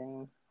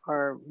editing,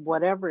 or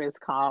whatever it's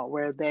called,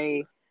 where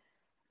they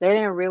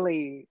didn't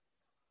really,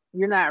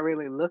 you're not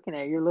really looking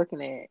at, you're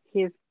looking at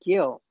his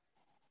guilt,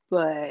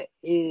 but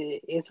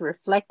it's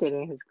reflected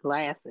in his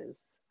glasses.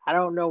 I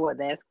don't know what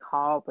that's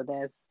called, but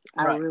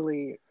I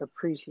really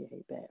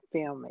appreciate that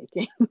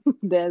filmmaking.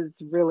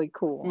 That's really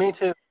cool. Me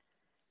too.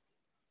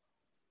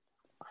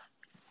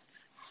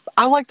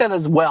 I like that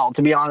as well,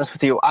 to be honest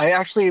with you. I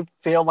actually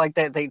feel like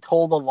that they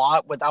told a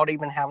lot without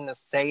even having to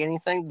say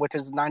anything, which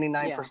is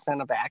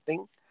 99% of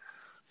acting.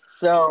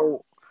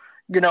 So,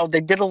 you know,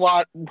 they did a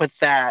lot with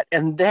that.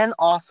 And then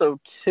also,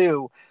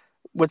 too,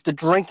 with the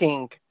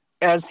drinking,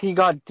 as he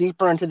got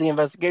deeper into the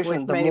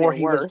investigation, the more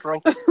he was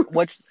drinking,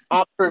 which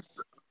Officer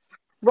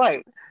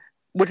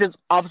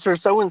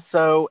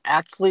So-and-so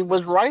actually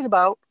was right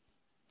about,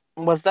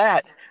 was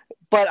that.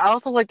 But I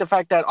also like the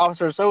fact that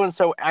Officer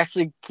So-and-so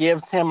actually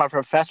gives him a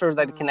professor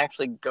that he can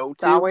actually go to.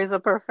 It's always a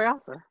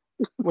professor.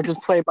 Which is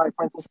played by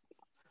Francis.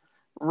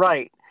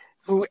 Right.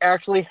 Who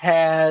actually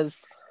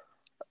has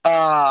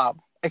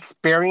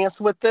experience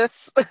with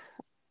this.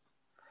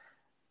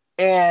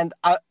 And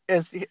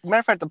as a matter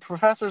of fact, the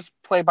professor's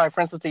played by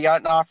Francis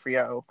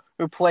D'Onofrio,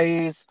 who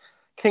plays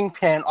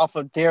Kingpin off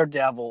of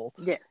Daredevil.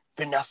 Yeah.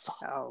 Vanessa.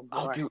 Oh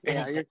I'll boy, do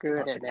yeah, anything you're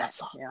good for at that.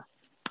 Vanessa. Yeah,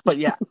 But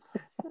yeah,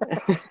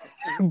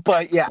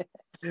 but yeah,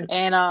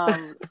 and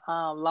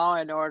Law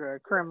and Order,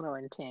 Criminal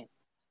Intent.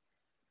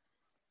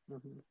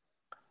 Hmm.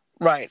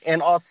 right.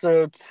 And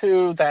also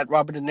too that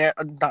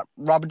not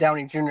Robert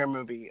Downey Jr.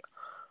 movie,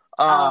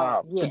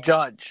 Oh The yes,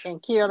 Judge,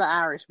 and Kill the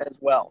Irishman, as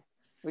well.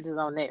 which is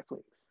on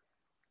Netflix.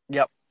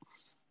 Yep.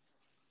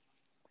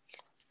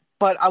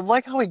 But I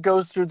like how he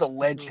goes through the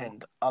Hmm.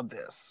 legend of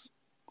this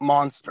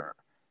monster,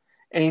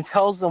 and he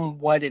tells them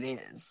what it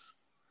is.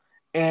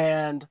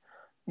 And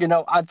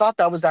I thought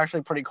that was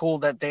actually pretty cool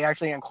that they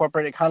actually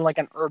incorporated kind of like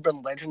an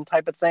urban legend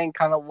type of thing,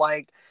 kind of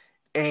like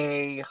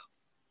a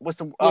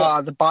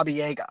Yes. the Baba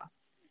Yaga,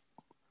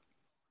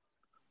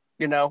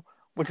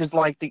 which is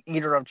like the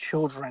eater of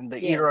children, the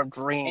Yes. eater of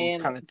dreams And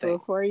kind of thing.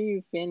 before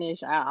you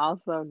finish, I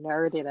also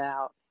nerded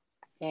out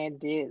and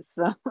did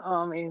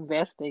some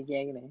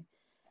investigating.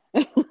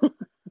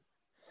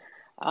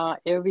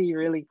 It'll be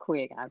really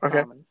quick, I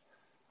Okay. promise.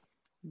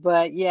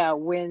 But yeah,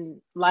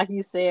 like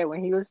you said,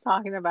 when he was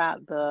talking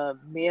about the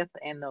myth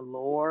and the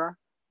lore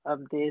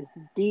of this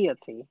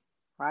deity,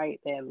 right,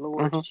 that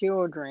lures Hmm.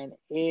 children,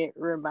 it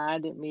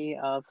reminded me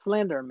of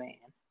Slender Man.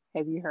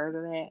 Have you heard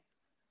of that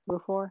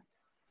before?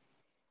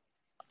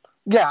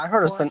 Yeah, I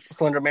heard of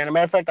Slender Man. As a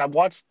matter of fact, I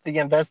watched the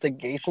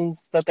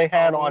investigations that they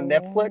had on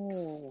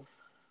Netflix Oh,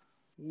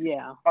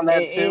 yeah. on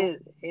that too.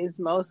 It's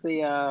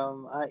mostly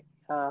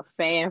a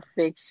fan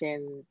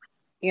fiction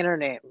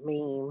internet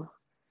meme.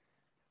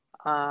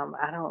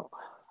 I don't.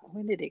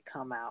 When did it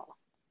come out?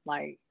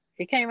 Like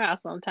it came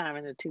out sometime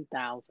in the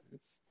 2000s.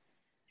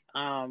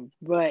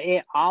 But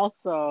it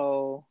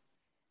also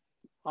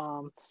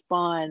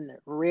spun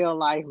real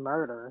life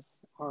murders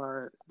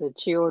or the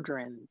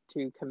children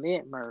to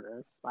commit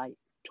murders, like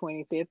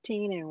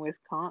 2015 in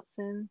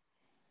Wisconsin.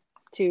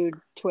 Two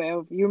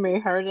 12, you may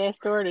have heard that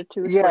story, the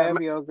two Yeah.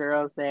 12-year-old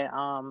girls that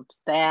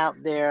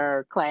stabbed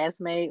their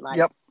classmate like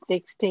Yep.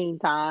 16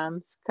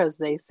 times because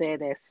they said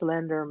that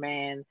Slender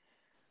Man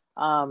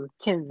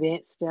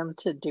convinced them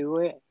to do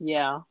it.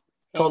 Yeah.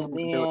 Told And them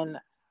to do it. then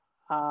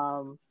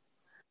um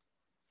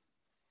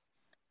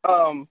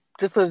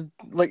Just to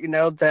let you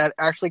know, that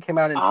actually came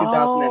out in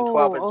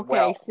 2012 oh, as okay.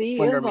 well.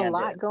 See, it Slender was a Man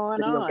lot did.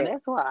 going Video on. game.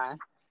 That's why.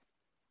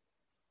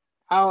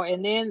 Oh,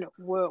 and then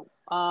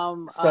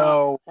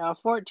So, a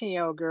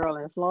 14-year-old girl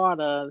in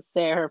Florida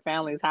set her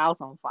family's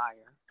house on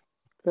fire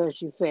because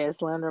she said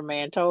Slender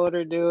Man told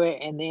her to do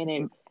it, and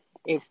then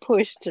it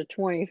pushed to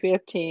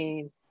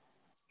 2015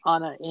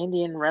 on an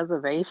Indian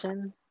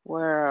reservation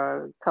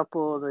where a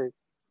couple of the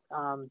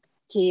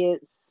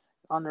kids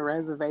on the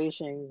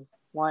reservation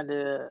wanted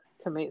to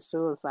commit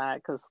suicide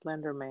because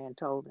Slender Man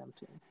told them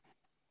to.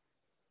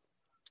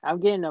 I'm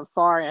getting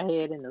far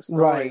ahead in the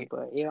story, right.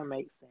 but it'll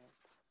make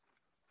sense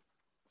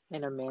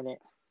in a minute.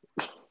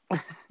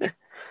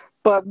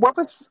 But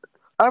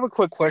I have a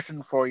quick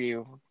question for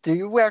you. Do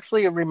you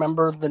actually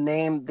remember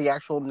the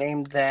actual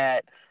name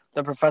that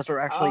the professor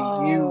actually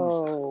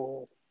used?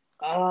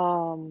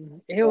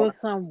 Oh, it was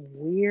some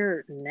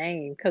weird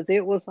name because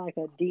it was like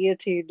a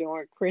deity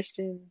during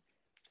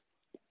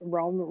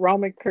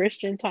Roman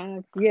Christian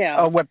time.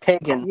 Yeah, What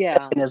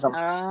yeah. paganism?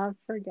 I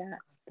forgot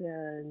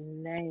the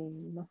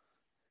name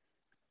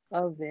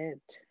of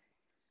it.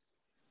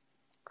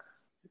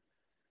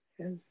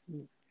 It,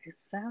 it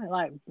sounded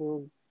like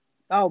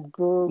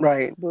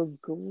Right.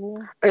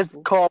 Bugul, It's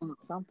called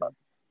something.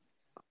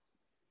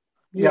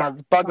 yeah, Yeah,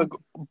 something.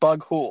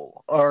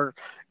 Bughul, or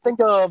think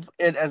of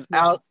it as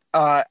Yeah.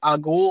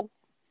 Agul.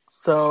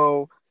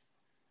 So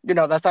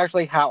that's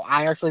actually how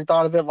I actually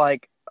thought of it.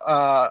 Like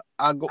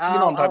Agul, you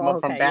know what I'm talking about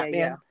from Okay. Yeah,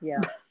 yeah, Batman.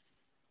 yeah.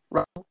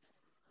 Right.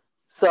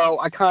 So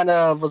I kind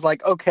of was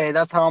like, okay,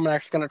 that's how I'm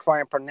actually going to try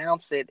and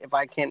pronounce it if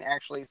I can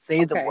actually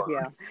say the Okay, word.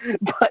 yeah.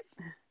 but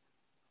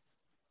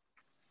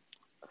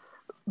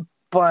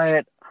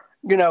but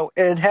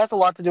it has a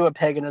lot to do with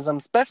paganism,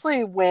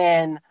 especially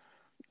when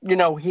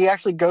he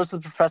actually goes to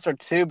the professor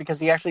too, because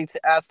he actually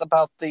asked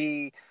about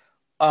the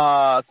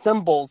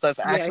symbols that's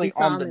Yeah, he actually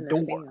saw on him the in the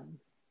door film.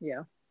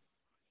 Yeah.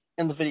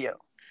 in the video.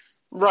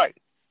 Right.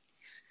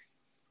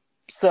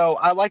 So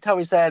I liked how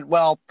he said,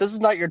 well, this is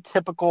not your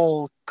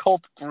typical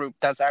cult group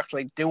that's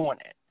actually doing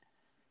it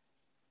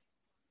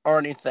or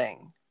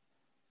anything.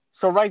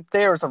 So right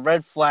there is a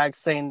red flag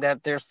saying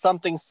that there's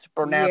something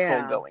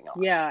supernatural Yeah, going on.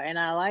 yeah, and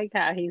I like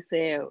how he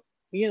said,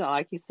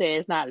 like you said,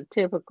 it's not a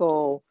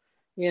typical,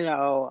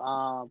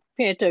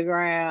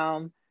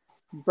 pentagram,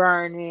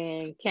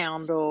 burning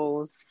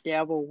candles,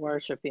 devil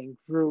worshiping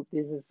group.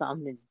 This is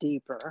something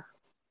deeper.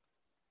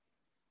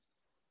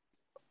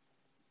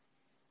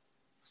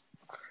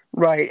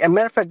 Right. And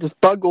matter of fact, this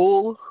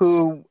Bugul,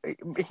 who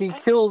he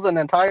kills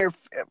entire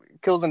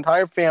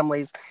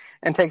families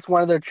and takes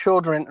one of their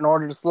children in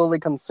order to slowly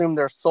consume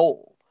their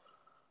soul.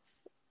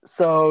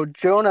 So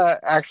Jonah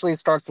actually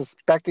starts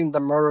suspecting the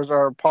murders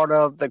are part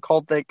of the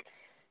cultic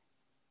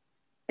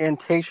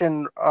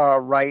incantation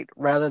rite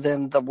rather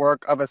than the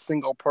work of a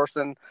single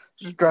person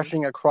Hmm.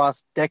 stretching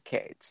across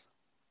decades.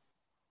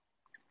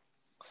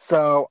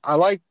 So I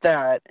like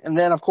that. And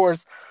then, of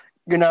course,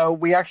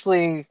 We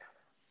actually,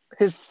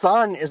 his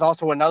son is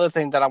also another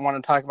thing that I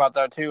want to talk about,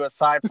 though, too,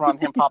 aside from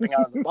him popping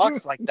out of the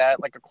box like that,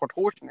 like a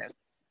contortionist.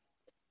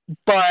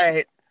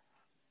 But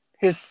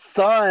his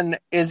son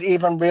is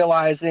even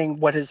realizing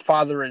what his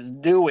father is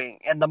doing,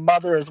 and the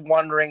mother is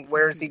wondering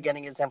where is he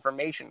getting his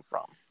information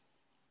from.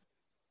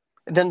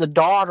 And then the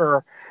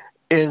daughter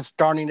is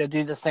starting to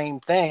do the same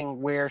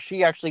thing, where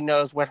she actually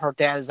knows what her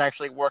dad is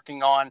actually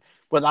working on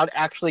without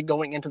actually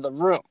going into the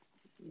room.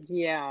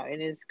 Yeah,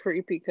 and it's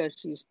creepy because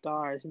she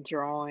starts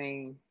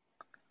drawing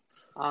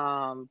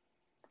um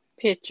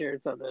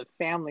pictures of the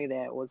family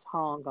that was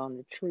hung on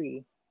the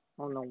tree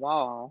on the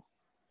wall.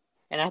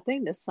 And I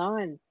think the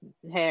son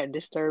had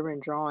disturbing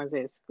drawings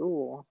at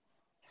school,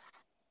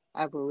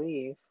 I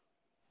believe.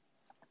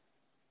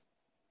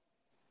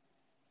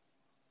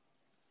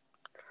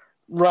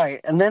 Right.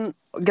 And then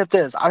get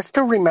this. I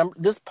still remember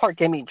this part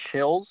gave me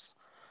chills.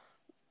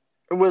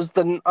 It was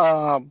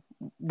the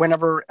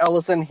whenever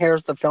Ellison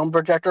hears the film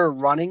projector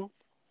running,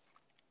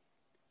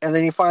 and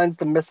then he finds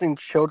the missing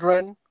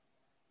children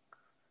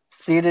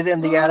seated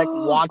in the attic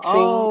watching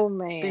Oh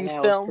man, these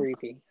that was films.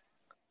 creepy.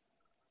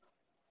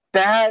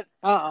 That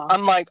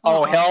I'm like,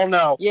 oh hell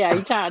no. Yeah,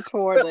 he kind of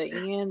toward the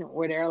end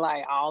where they're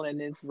like all in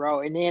this row,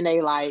 and then they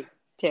like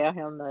tell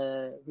him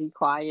to be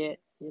quiet,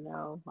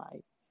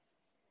 like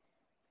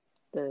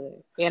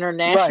the Right.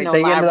 international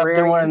They ended up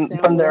librarian doing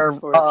from their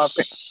symbol for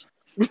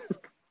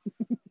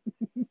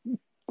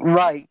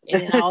right.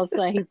 and then all of a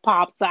sudden he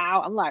pops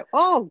out. I'm like,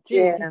 oh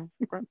geez. Yeah.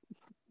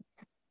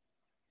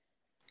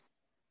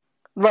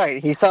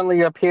 Right. He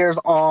suddenly appears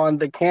on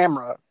the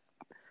camera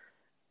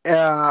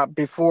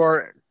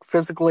before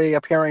physically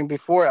appearing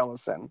before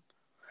Ellison.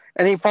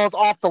 And he falls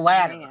off the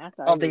ladder Man, I of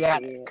thought he the was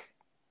attic. dead.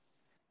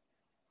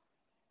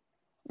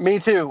 Me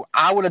too.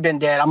 I would have been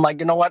dead. I'm like,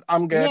 you know what?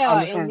 I'm good. Yeah,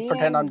 I'm just and going to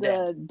pretend I'm then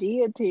dead. the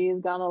deity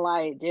is gonna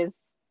like just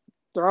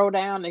throw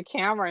down the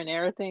camera and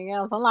everything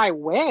else. I'm like,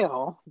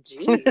 well,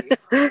 geez.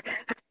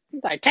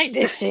 He's like, take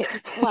this shit.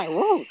 I'm like,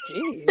 whoa,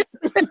 jeez.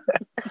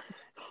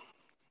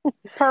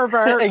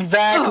 Pervert.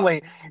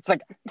 Exactly. It's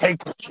like,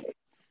 take this shit.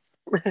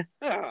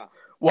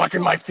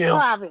 Watching my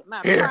films.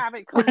 My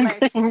private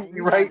collection.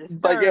 You right?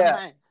 But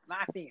yeah.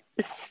 My film.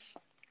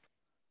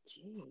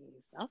 Jeez.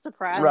 I'm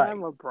surprised Right.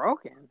 none were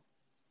broken.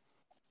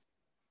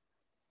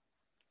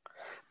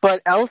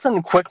 But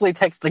Ellison quickly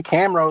takes the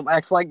camera,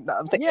 acts like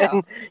nothing. Yeah.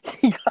 And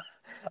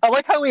I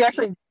like how he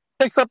actually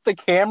picks up the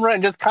camera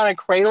and just kind of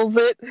cradles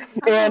it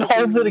and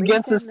holds it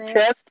against his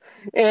chest,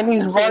 and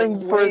he's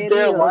running for his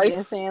dear life.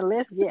 And saying,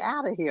 let's get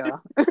out of here.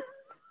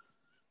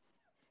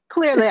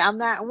 Clearly, I'm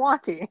not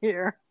wanted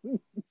here.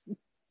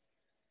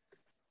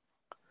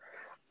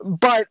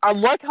 But I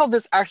like how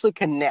this actually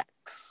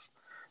connects.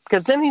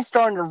 Because then he's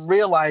starting to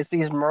realize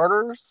these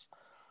murders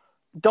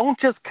don't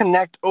just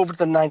connect over to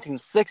the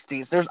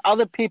 1960s. There's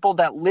other people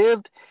that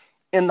lived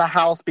in the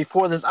house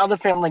before this other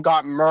family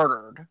got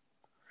murdered.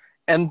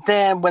 And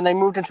then when they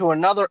moved into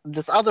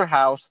this other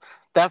house,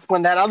 that's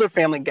when that other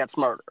family gets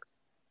murdered.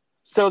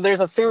 So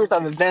there's a series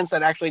of events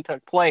that actually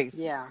took place.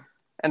 Yeah.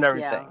 And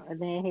everything. Yeah. And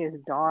then his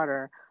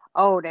daughter.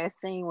 Oh, that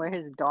scene where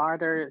his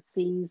daughter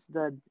sees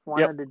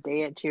one of the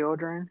dead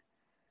children,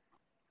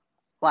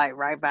 like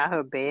right by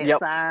her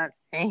bedside. Yep.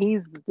 And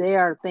he's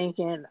there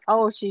thinking,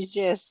 oh, she's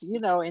just,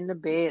 in the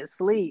bed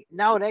sleep.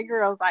 No, that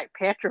girl's like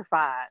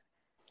petrified,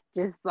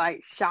 just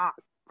like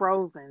shocked,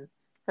 frozen,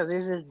 because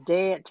it's this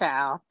dead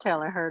child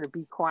telling her to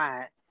be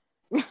quiet.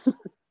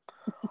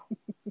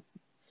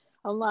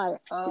 I'm like,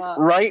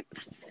 right?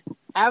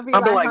 I'll be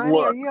like, honey,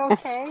 look. Are you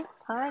okay?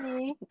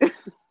 Honey.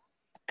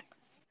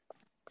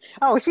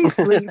 Oh, she's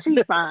asleep.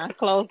 She's fine.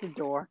 Close the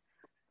door.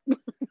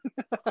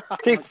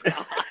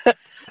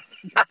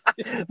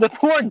 The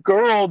poor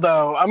girl,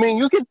 though. I mean,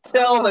 you could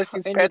tell that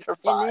she's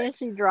petrified. And then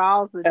she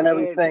draws the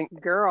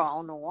dead girl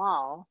on the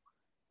wall.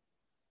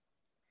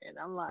 And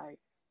I'm like...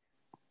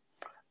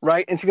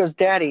 Right? And she goes,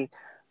 Daddy,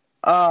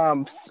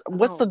 what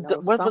was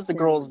the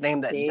girl's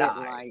name that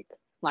died?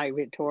 Like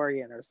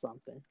Victorian or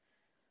something.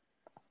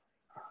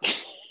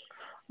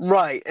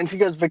 Right. And she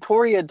goes,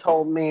 Victoria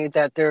told me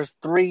that there's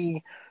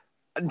 3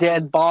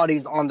 dead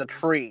bodies on the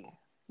tree.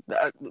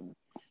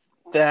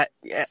 That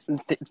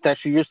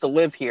she used to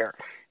live here,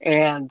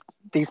 and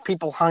these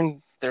people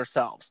hung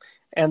themselves.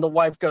 And the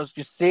wife goes,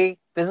 you see,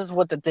 this is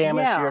what the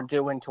damage you're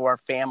doing to our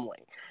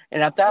family.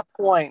 And at that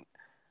point,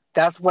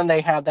 that's when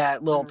they have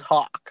that little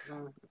talk.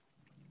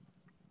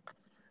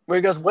 Where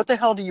he goes, what the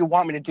hell do you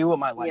want me to do with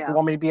my life? You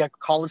want me to be a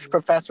college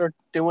professor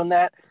doing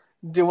that?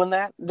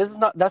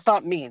 That's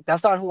not me.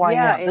 That's not who I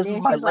am. This is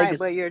my legacy. Like,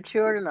 but your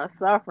children are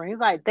suffering. He's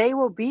like, they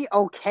will be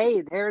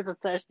okay. There's a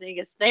such thing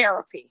as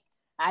therapy.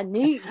 I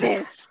need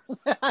this.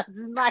 This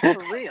is my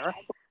career.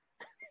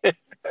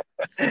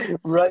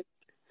 Right.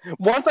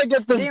 Once I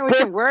get this, then we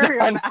can worry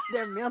about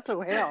their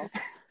mental health.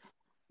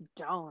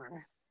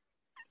 Darn.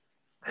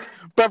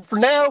 But for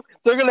now,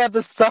 they're gonna have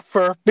to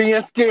suffer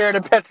being scared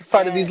and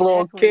petrified of these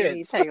little kids.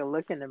 You take a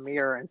look in the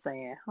mirror and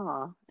saying,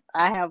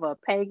 I have a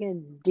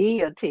pagan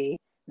deity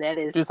that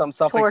is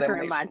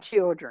torturing my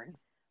children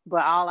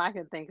But all I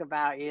can think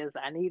about is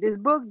I need this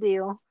book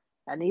deal.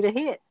 I need a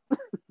hit.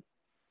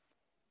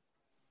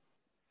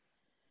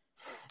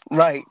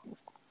 Right.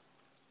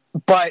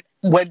 But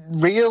what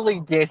really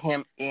did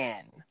him in,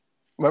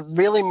 what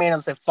really made him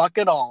say, fuck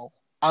it all,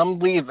 I'm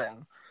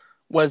leaving,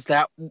 was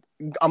that I'm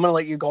going to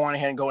let you go on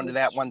ahead and go into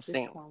that one Which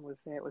scene. one was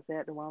that? Was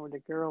that the one where the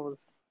girl was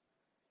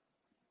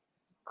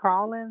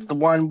crawling The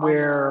one on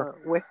where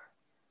the with?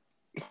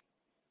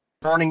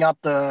 burning up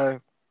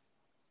the.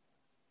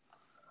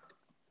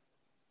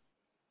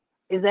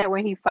 Is that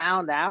when he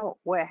found out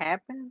what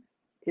happened?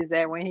 Is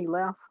that when he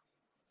left?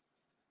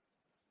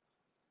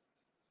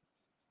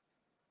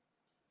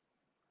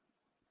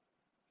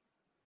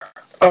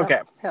 Oh,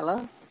 Okay.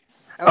 hello.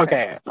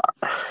 Okay.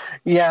 Okay.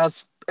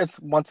 Yes, it's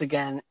once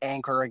again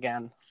Anchor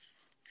again.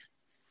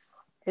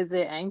 Is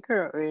it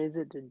Anchor or is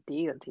it the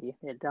deity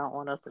that don't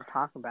want us to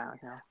talk about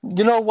him?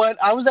 You know what?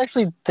 I was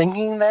actually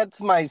thinking that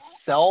to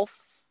myself.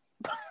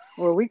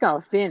 Well, we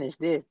gonna finish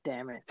this,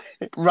 damn it.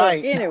 But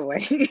Right. anyway,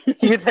 He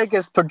could take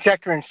his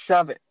projector and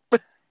shove it.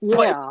 But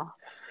yeah.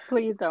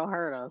 Please don't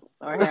hurt us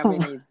or have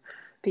any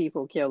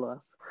people kill us.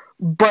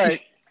 but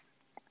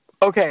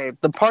okay,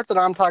 the part that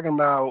I'm talking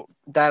about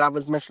that I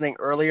was mentioning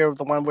earlier,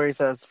 the one where he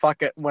says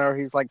fuck it, where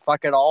he's like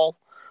fuck it all,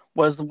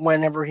 was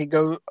whenever he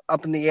go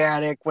up in the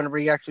attic, whenever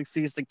he actually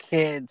sees the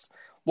kids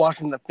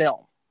watching the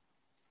film.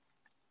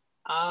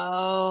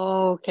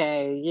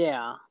 Okay,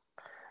 yeah.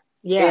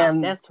 Yeah,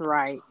 And that's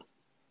right.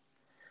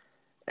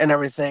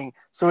 everything.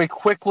 So he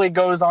quickly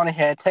goes on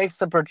ahead, takes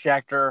the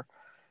projector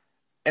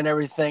and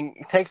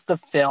everything, takes the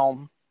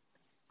film,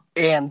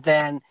 and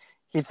then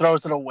he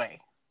throws it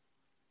away.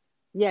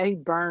 Yeah, he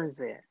burns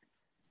it.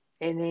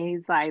 And then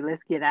he's like,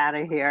 let's get out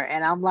of here.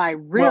 And I'm like,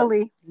 Well,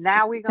 really?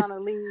 Now we're going to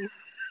leave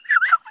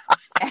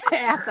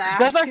after our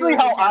that's actually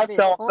how children have I been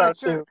felt though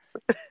tortured?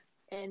 too.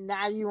 And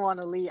now you want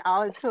to leave.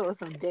 All it took was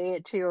some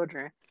dead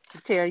children to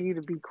tell you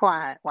to be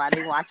quiet while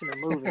they watching a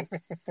movie.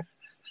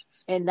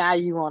 And now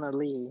you want to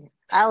leave.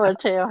 I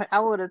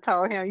would have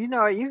told him, you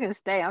know what, you can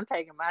stay. I'm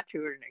taking my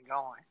children and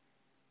going.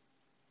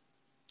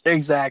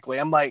 Exactly.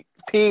 I'm like,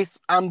 peace,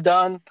 I'm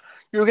done.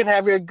 You can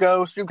have your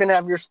ghost, you can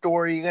have your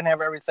story, you can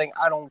have everything.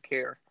 I don't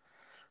care.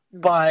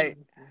 But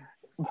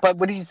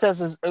what he says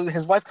is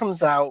his wife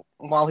comes out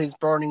while he's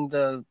burning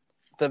the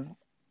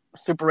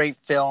Super 8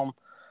 film,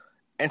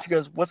 and she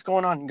goes, "What's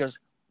going on?" He goes,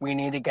 "We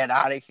need to get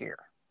out of here."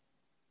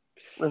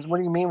 He goes, "What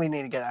do you mean we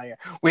need to get out of here?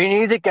 We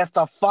need to get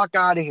the fuck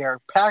out of here.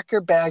 Pack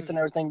your bags and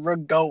everything. We're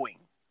going."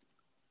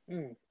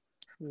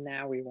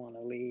 Now we want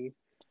to leave.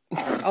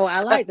 Oh,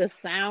 I like the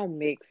sound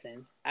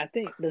mixing. I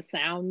think the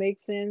sound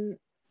mixing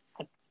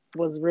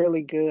was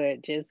really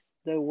good. Just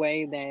the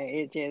way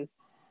that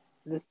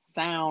the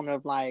sound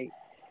of like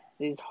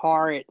this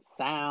horrid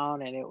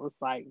sound, and it was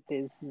like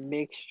this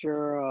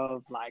mixture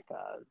of like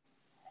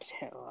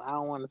I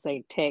don't want to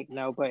say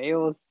techno, but it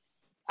was,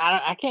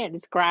 I can't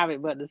describe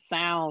it, but the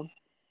sound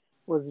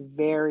was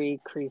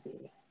very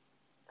creepy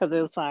because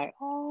it was like,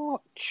 oh,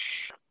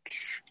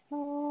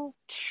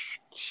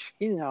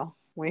 you know,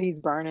 when he's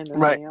burning the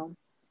Right. film.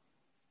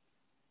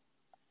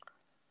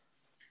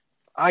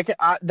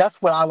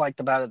 That's what I liked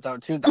about it though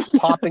too. The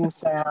popping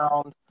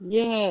sound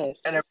Yes.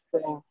 and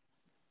everything.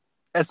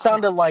 It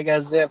sounded like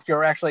as if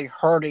you're actually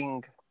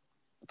hurting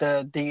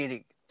the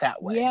deity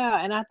that way. Yeah,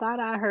 and I thought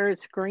I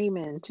heard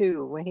screaming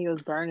too when he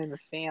was burning the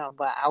film,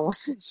 but I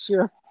wasn't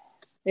sure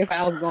if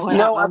I was going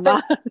out No, my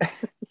mind.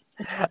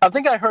 I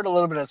think I heard a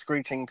little bit of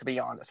screeching, to be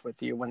honest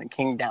with you, when it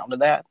came down to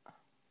that.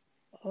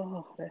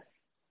 Oh,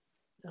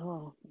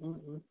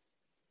 mm-mm.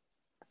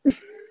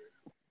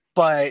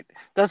 But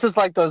this is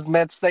like those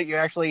myths that you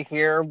actually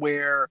hear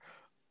where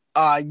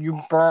you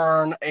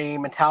burn a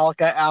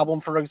Metallica album,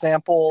 for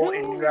example,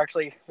 and you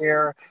actually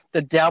hear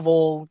the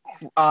devil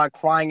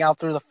crying out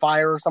through the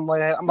fire or something like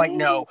that. I'm like,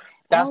 no,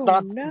 that's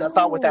not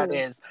what that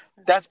is.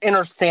 That's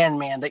Inner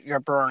Sandman that you're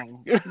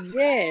burning.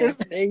 Yes,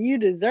 and you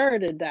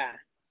deserve to die.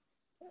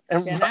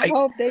 And right. I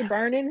hope they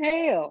burn in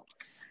hell.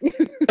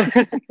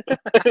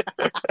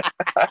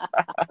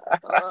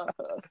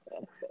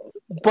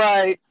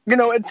 But,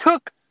 it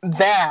took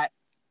that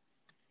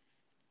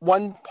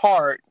one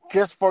part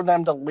just for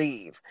them to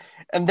leave.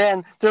 And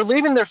then they're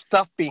leaving their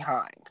stuff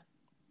behind.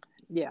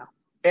 Yeah.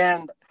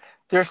 And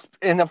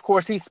of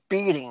course he's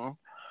speeding.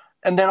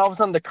 And then all of a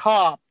sudden the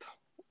cop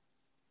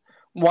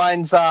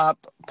winds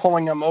up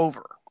pulling him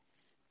over.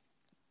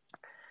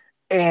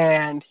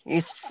 And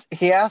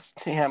he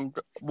asked him,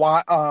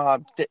 why,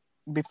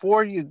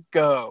 before you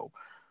go,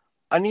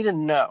 I need to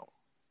know,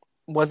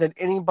 was it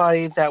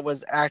anybody that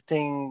was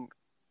acting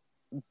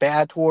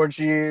bad towards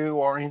you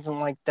or anything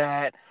like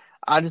that?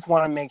 I just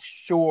want to make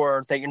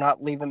sure that you're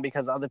not leaving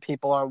because other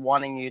people are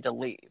wanting you to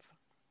leave.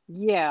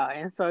 Yeah,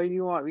 and so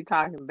you won't be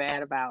talking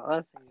bad about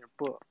us in your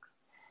book.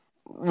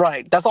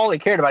 Right. That's all he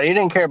cared about. He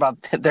didn't care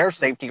about their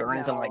safety or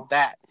anything like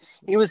that.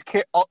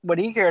 What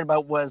he cared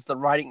about was the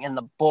writing in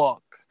the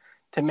book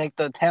to make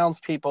the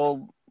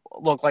townspeople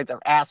look like they're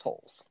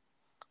assholes.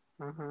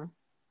 Mm-hmm.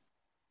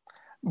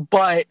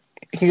 But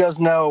he goes,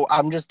 no,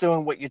 I'm just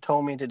doing what you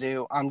told me to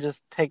do. I'm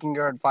just taking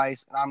your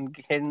advice, and I'm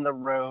hitting the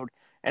road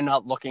and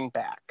not looking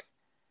back.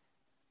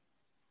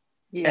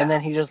 And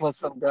then Yeah. he just lets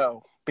them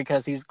go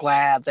because he's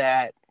glad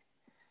that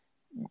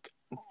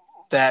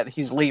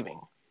he's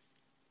leaving.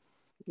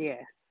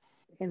 Yes.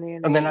 And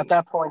then And then at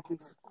that point,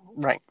 he's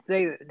right.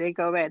 they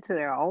go back to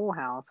their old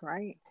house,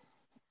 right?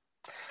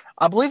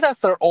 I believe that's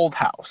their old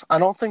house. I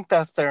don't think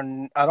that's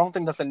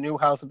a new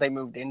house that they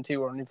moved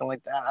into or anything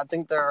like that. I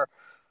think they're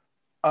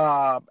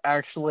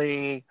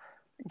actually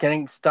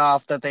getting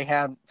stuff that they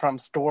had from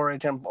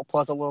storage and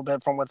plus a little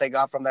bit from what they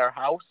got from their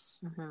house,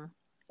 Mm-hmm.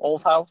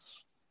 old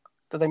house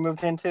that they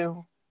moved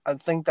into. I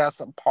think that's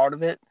a part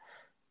of it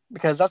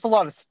because that's a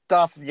lot of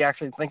stuff if you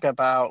actually think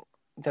about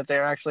that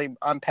they're actually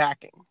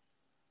unpacking.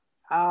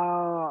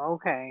 Oh,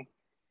 okay.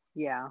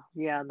 Yeah,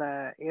 yeah.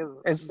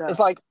 It's The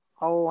like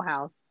old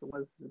house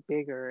was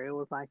bigger. It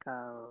was like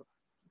a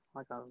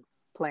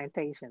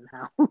plantation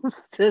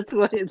house. That's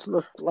what it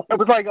looked it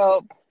was like. like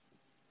a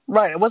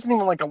right. It wasn't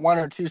even like a 1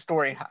 or 2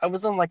 story. It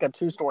wasn't like a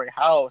 2-story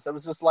house. It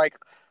was just like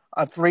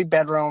a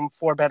 3-bedroom,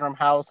 4-bedroom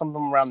house,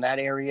 something around that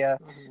area.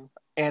 Hmm.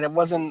 And it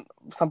wasn't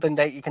something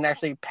that you can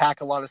actually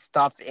pack a lot of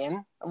stuff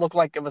in. It looked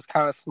like it was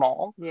kind of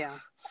small. Yeah.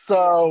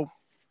 So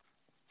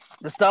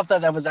the stuff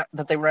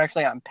that they were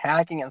actually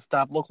unpacking and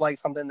stuff looked like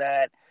something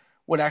that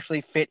would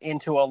actually fit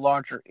into a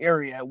larger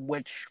area,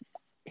 which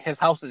his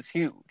house is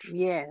huge.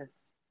 Yes.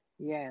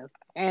 Yes.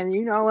 And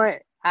you know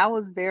what? I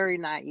was very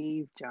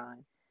naive,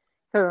 John.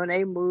 So when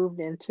they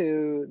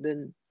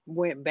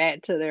went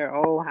back to their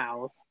old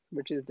house,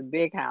 which is the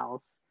big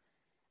house,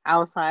 I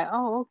was like,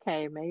 oh,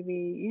 okay,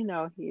 maybe,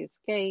 he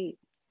escaped.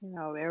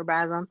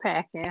 Everybody's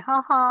unpacking.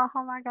 Ha ha,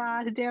 oh my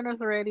God,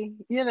 dinner's ready.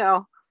 I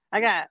got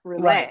Right.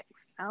 relaxed.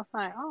 I was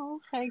like, oh,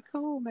 okay,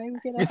 cool. Maybe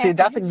get a You see, happy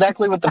that's ending.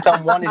 exactly what the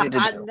film wanted you to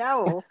I do.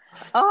 know.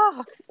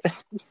 Oh,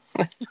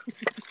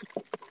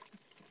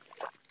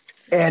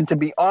 And to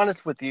be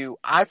honest with you,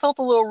 I felt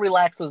a little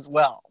relaxed as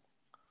well.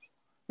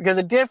 Because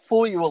it did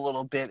fool you a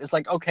little bit. It's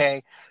like,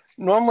 okay,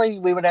 normally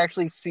we would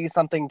actually see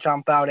something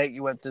jump out at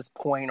you at this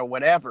point or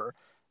whatever.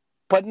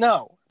 But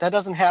no, that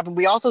doesn't happen.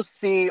 We also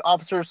see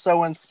Officer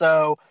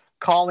So-and-so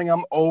calling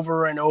him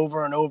over and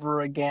over and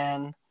over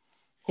again.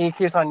 He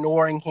keeps on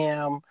ignoring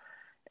him.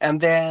 And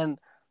then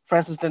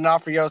Francis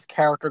D'Onofrio's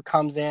character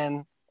comes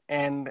in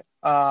and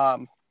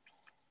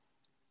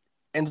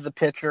into the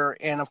picture.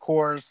 And, of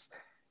course,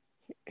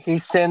 he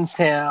sends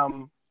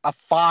him a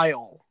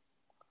file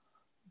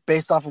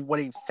based off of what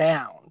he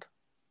found.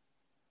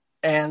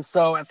 And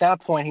so at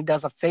that point, he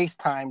does a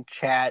FaceTime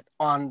chat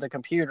on the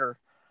computer.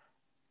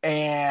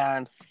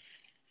 And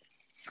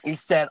he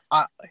said,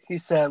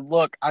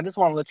 look, I just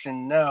want to let you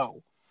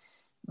know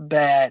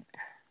that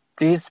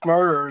these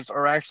murders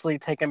are actually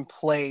taking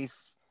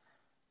place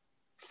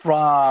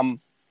from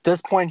this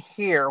point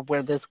here,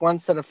 where this one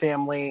set of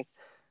family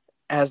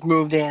has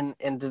moved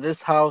into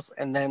this house,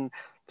 and then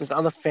this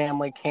other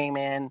family came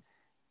in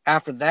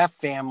after that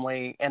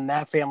family, and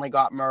that family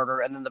got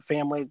murdered, and then the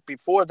family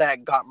before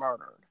that got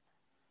murdered.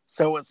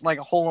 So it's like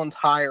a whole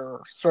entire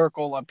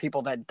circle of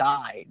people that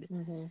died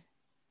hmm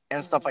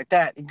and stuff like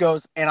that. He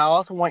goes, and I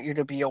also want you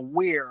to be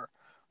aware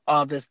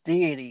of this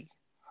deity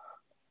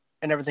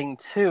and everything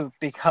too,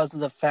 because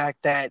of the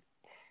fact that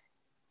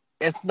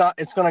it's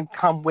going to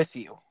come with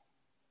you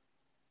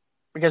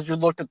because you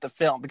looked at the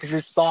film, because you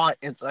saw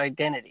its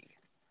identity.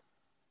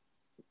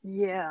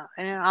 Yeah,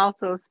 and it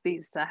also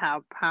speaks to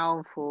how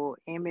powerful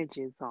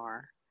images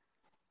are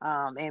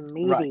in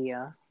Right.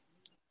 media.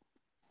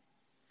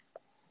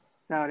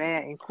 So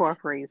that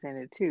incorporates in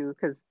it too.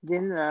 Because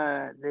didn't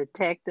the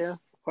detective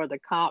or the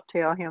cop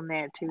tell him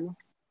that too?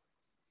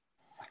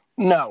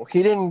 No,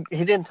 he didn't.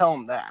 He didn't tell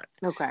him that.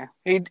 Okay.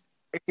 He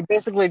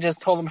basically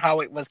just told him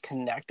how it was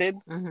connected.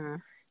 Mm-hmm.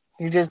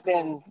 He just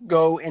didn't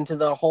go into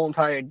the whole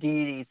entire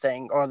deity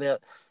thing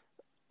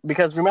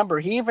because remember,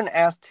 he even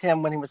asked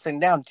him when he was sitting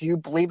down, do you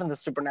believe in the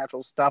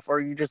supernatural stuff, or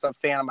are you just a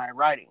fan of my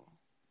writing?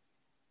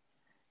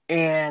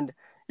 And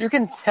you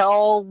can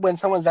tell when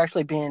someone's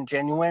actually being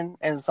genuine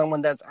and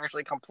someone that's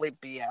actually complete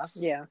BS.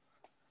 Yeah. And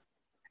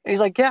he's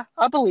like, yeah,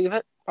 I believe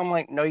it. I'm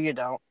like, no, you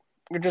don't.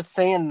 You're just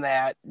saying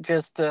that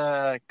just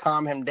to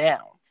calm him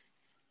down.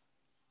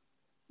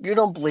 You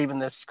don't believe in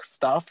this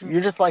stuff. Mm-hmm.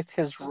 You just liked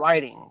his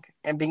writing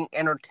and being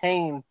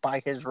entertained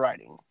by his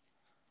writing.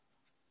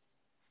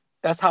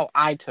 That's how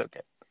I took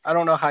it. I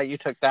don't know how you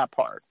took that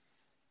part.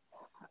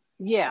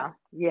 Yeah.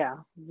 Yeah.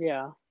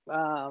 Yeah.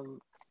 I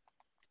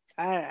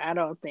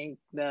don't think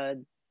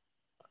the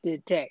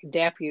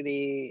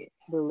deputy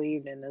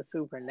believed in the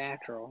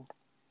supernatural.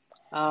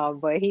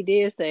 But he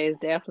did say it's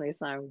definitely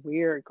something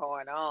weird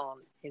going on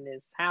in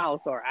this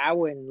house, or I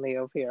wouldn't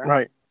live here.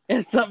 Right.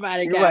 If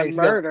somebody You're got right.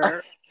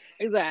 murdered,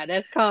 he's like,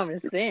 that's common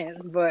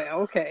sense, but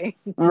okay.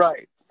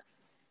 Right.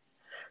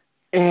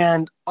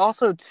 And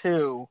also,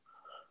 too,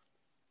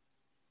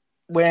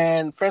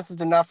 when Francis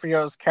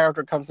D'Onofrio's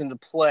character comes into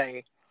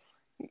play,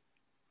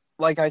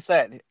 like I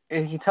said,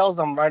 he tells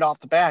them right off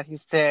the bat, he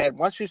said,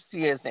 once you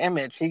see his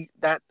image,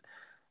 that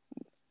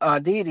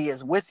deity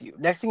is with you.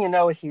 Next thing you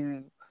know,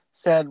 he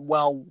said,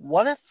 well,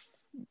 what if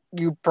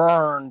you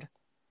burned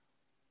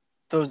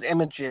those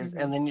images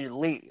Mm-hmm. and then you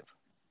leave?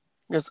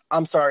 He goes,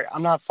 I'm sorry,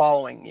 I'm not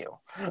following you.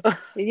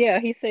 Yeah,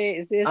 he said,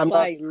 "Is this I'm not.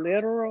 like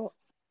literal?"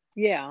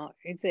 Yeah,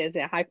 it says, "Is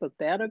it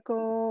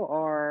hypothetical,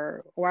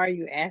 or why are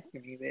you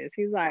asking me this?"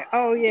 He's like,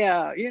 "Oh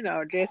yeah,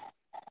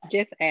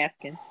 just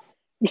asking.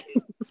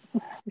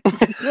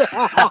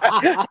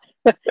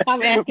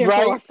 I'm asking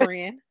for Right? a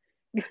friend."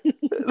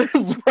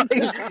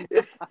 Right?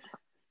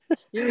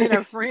 You mean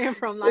a friend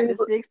from like the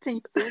He's-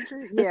 16th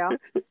century? Yeah.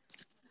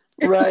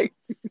 right.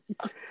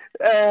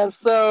 And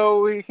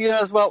so he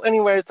goes, well,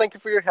 anyways, thank you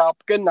for your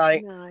help. Good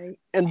night. Night.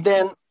 And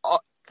then,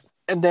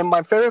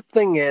 my favorite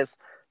thing is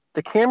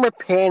the camera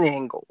pan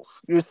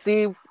angles. You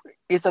see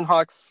Ethan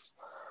Hawke's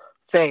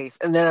face,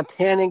 and then a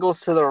pan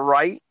angles to the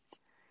right,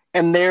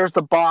 and there's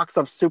the box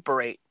of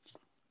Super 8.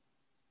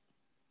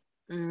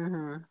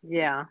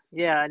 Yeah,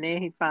 yeah. And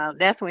then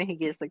that's when he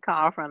gets the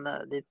call from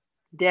the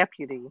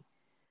deputy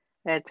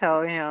that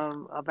told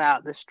him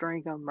about the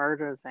string of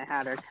murders and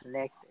how they're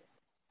connected.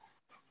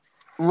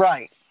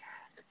 Right.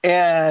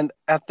 And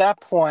at that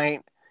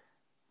point,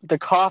 the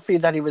coffee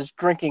that he was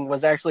drinking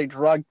was actually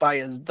drugged by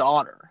his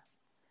daughter.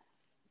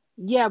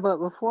 Yeah, but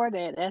before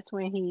that, that's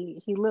when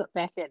he looked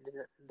back at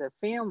the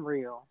film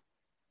reel,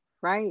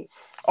 right?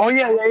 Oh,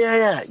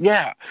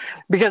 yeah.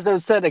 Because it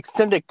said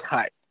extended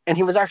cut. And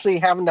he was actually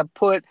having to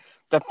put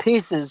the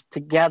pieces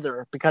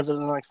together because it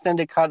was an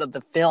extended cut of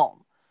the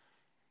film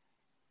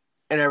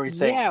and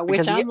everything. Yeah,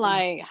 which Because I'm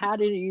like, how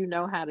did you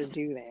know how to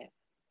do that?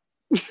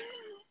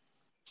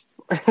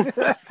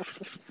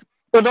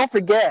 but don't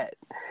forget,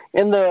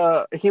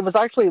 he was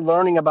actually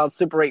learning about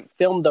Super 8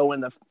 film though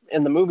in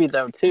the movie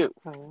though too.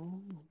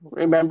 Oh,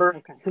 Remember,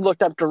 okay, he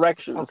looked up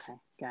directions okay,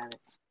 got it.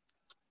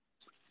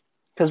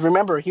 because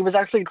remember he was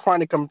actually trying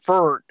to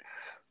convert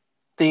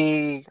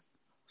the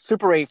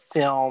Super 8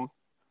 film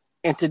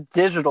into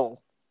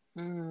digital.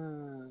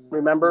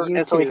 Remember,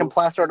 and so he can YouTube.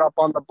 plaster it up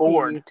on the He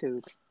board.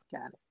 YouTube.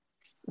 Got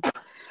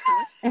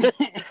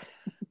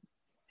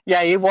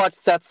Yeah, you watched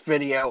Seth's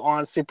video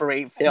on Super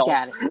 8 it. film.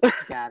 Got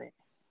it.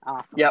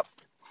 Awesome. Yep.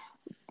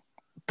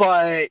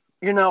 But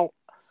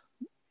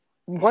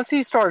once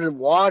he started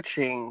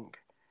watching,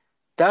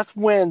 that's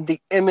when the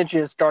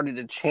images started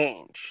to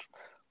change.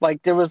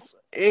 Like there was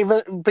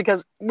even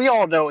because we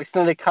all know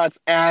extended cuts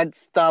add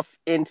stuff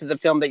into the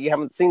film that you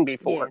haven't seen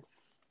before. Yes.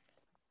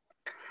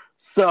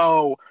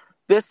 So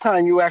this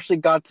time you actually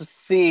got to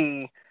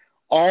see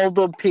all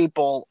the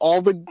people,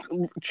 all the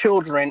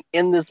children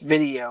in this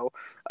video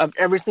of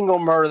every single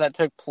murder that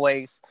took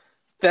place,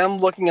 them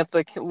looking at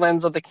the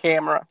lens of the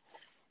camera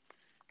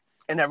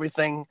and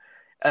everything.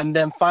 And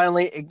then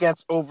finally it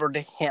gets over to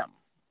him.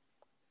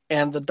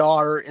 And the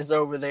daughter is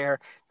over there.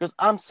 Goes,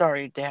 I'm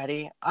sorry,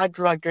 Daddy. I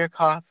drugged your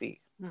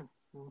coffee. Mm,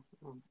 mm,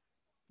 mm.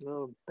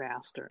 Little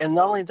bastard. And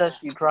not only does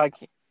she drug,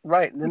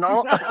 right? Then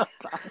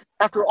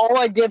after all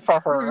I did for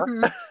her,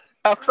 Mm-hmm.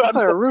 after Put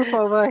a roof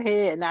over her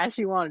head, now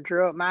she want to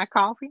drug my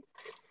coffee.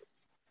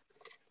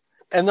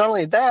 and not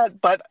only that,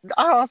 but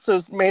I also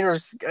made her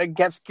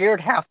get scared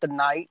half the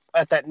night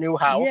at that new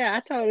house. Yeah, I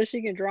told her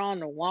she can draw on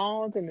the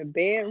walls in the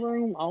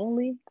bedroom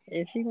only,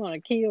 and she want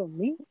to kill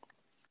me.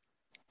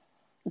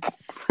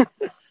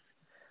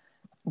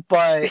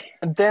 But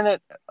then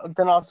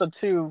also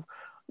too,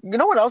 you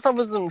know what else I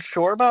wasn't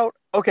sure about?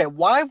 Okay,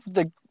 why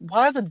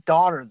the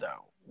daughter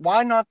though?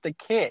 Why not the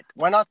kid?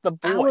 Why not the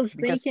boy? I was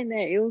Because thinking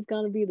that it was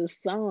gonna be the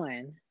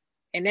son,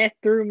 and that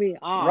threw me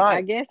off.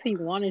 I right, guess he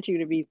wanted you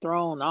to be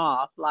thrown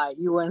off, like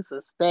you wouldn't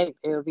suspect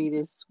it would be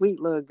this sweet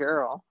little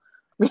girl.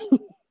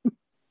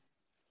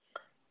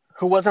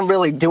 who wasn't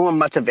really doing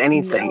much of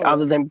anything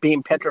other No, than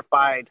being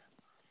petrified.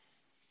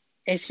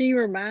 and she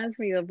reminds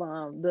me of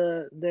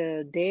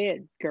the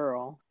dead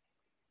girl.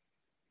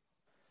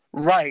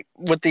 Right,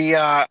 with the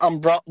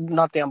umbrella,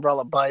 not the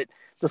umbrella, but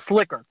the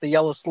slicker, the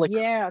yellow slicker.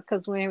 Yeah,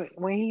 because when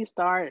he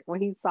saw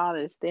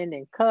the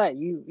extended cut,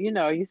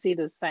 you see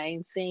the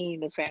same scene.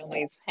 The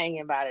family's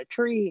hanging by the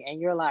tree, and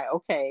you're like,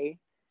 okay,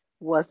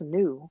 what's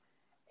new?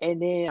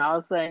 And then all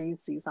of a sudden, you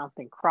see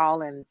something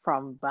crawling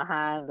from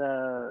behind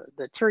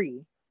the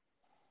tree,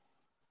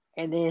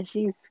 and then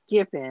she's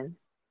skipping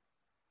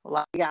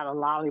like she got a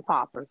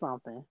lollipop or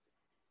something,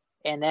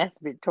 and that's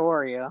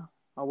Victoria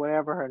or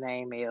whatever her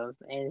name is,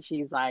 and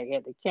she's like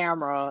at the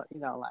camera,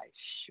 like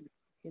shoot,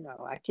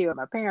 I killed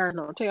my parents,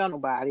 don't tell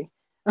nobody.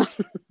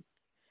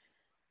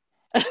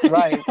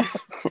 Right.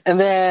 And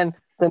then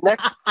the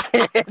next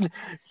kid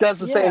does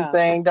the same Yeah,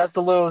 thing, does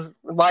the little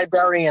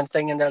librarian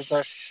thing, and does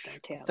the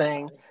don't tell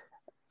thing. nobody.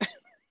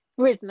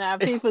 Which now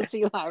people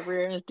see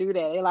librarians do that.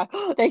 They're like,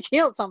 oh, they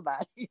killed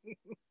somebody.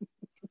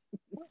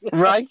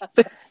 Right?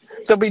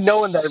 They'll be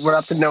knowing that we're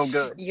up to no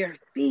good. Your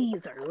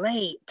fees are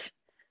late.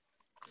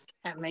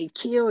 That may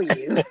kill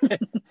you.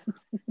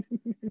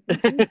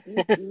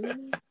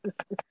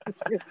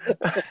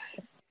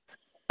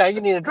 Now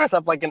you need to dress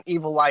up like an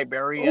evil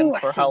librarian Oh, I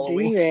for should do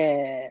Halloween.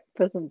 that.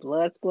 Put some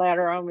blood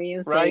splatter on me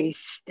and Right? say,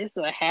 this is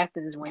what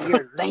happens when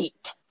you're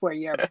late for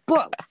your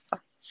books.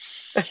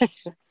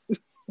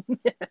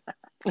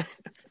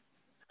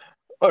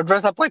 Or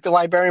dress up like the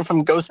librarian from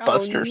Oh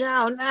Ghostbusters.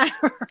 no, not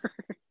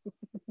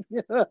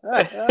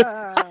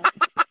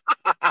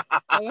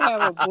they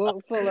have a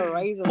book full of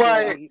razor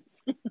But blades.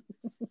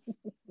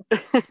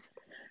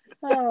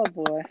 Oh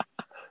boy.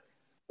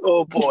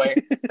 oh boy,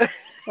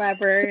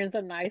 Librarians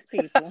are nice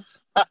people.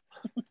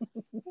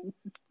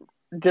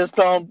 just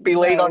don't be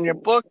late on your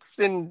No. books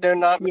and they're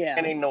not making Yeah.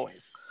 any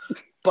noise.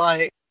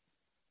 But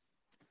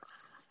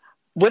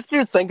what do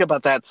you think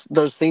about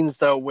those scenes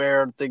though,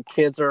 where the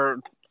kids are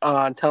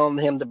telling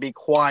him to be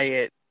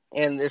quiet,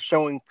 and they're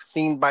showing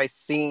scene by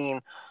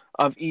scene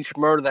of each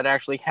murder that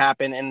actually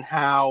happened, and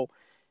how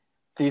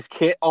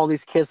all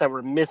these kids that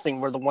were missing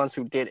were the ones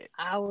who did it.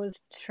 I was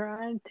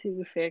trying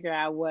to figure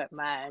out what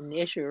my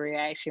initial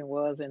reaction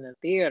was in the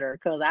theater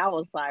because I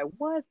was like,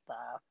 what the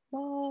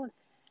fuck?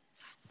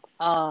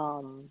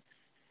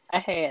 I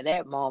had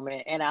that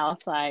moment and I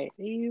was like,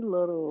 these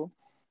little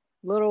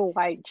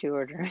white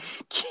children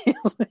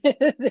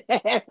killing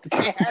their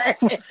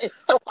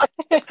parents.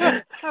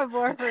 My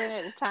boyfriend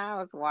at the time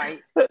was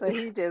white, so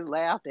he just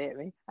laughed at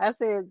me. I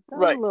said, those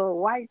Right. little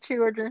white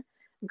children,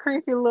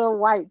 creepy little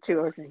white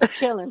children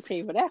killing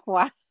people. That's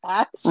why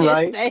I should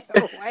Right. stay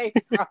away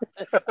from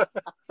it.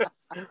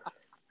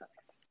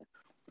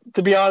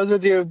 To be honest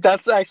with you,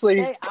 that's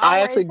actually They I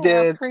always actually have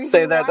did creepy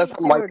say that. white That's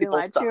some white children, people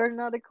like stuff. children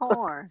of the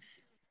corn.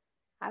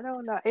 I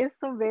don't know. It's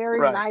some very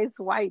Right. nice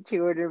white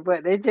children,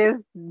 but they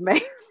just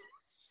make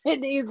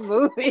in these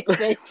movies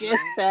they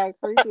just have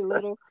creepy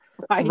little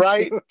white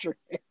Right. children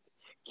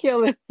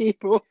killing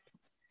people.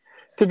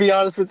 To be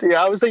honest with you,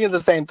 I was thinking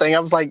the same thing. I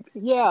was like,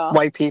 Yeah,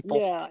 white people.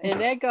 yeah, and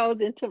that goes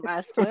into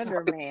my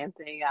Slender Man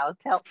thing. I was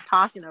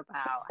talking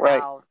about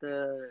Right. how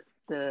the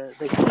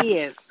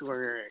kids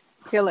were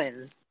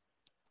killing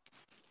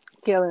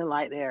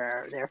like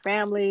their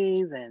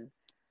families and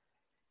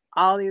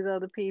all these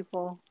other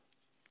people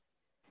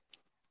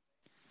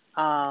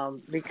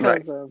because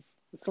Right. of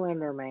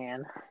Slender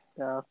Man,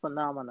 the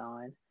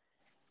phenomenon.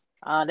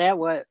 That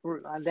was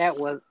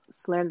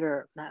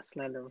Slender, not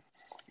Slender,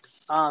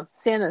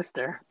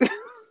 Sinister.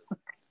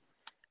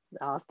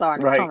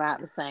 Starting to Right. come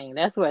out the same.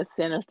 That's what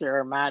Sinister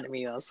reminded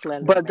me of,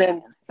 Slender But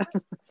then,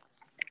 Man.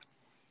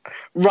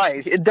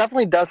 right, it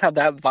definitely does have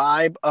that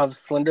vibe of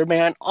Slender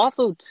Man.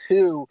 Also,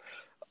 too,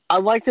 I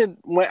liked it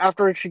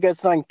after she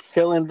gets done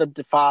killing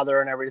the father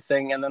and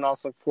everything, and then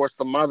also, of course,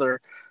 the mother.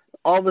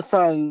 All of a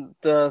sudden,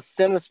 the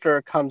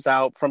Sinister comes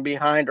out from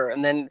behind her,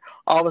 and then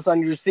all of a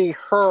sudden, you see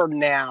her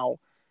now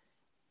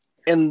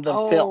in the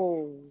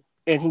film,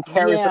 and he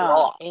carries her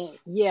off.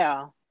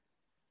 Yeah,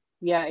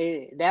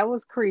 that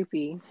was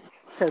creepy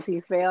because he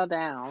fell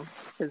down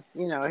because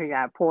he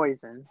got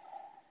poisoned.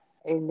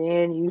 And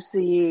then you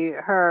see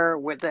her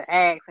with the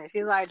axe, and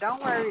she's like,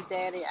 "Don't worry,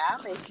 Daddy,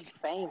 I'll make you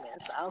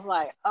famous." I was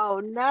like, "Oh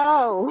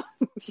no!"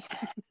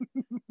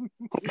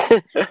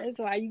 That's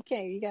why you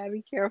gotta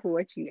be careful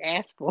what you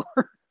ask for.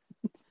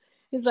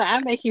 It's like,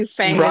 "I'll make you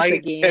famous Right,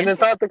 again." and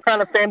it's not the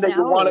kind of fame that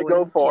you want to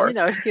go for.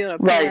 Kill her Right.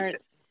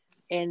 parents,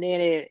 and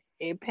then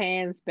it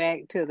pans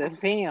back to the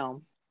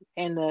film,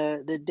 and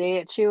the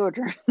dead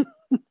children.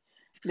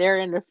 They're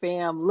in the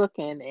film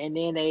looking, and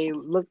then they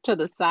look to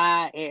the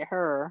side at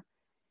her.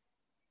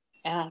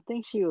 And I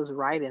think she was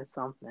writing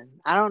something.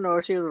 I don't know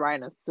if she was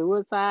writing a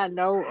suicide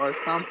note or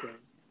something.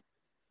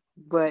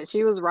 But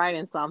she was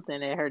writing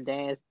something at her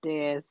dad's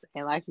desk.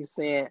 And like you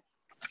said...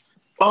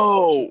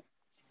 Oh,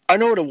 I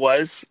know what it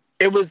was.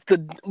 It was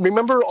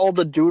remember all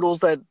the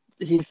doodles that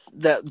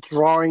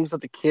drawings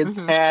that the kids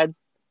had?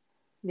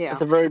 Yeah. At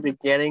the very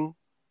beginning?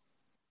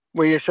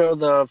 Where you show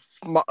the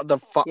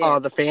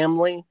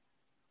family?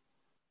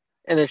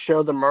 And they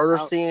show the murder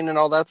scene and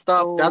all that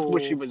stuff? That's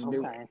what she was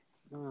doing.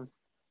 Mm.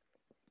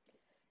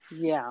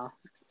 Yeah.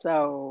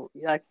 So,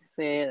 like you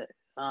said,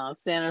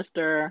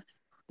 Sinister,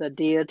 the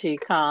deity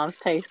comes,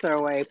 takes her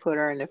away, put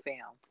her in the film.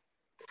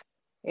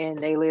 And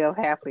they live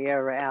happily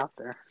ever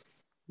after.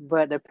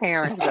 But the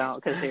parents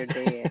don't because they're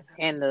dead.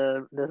 And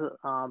the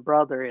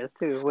brother is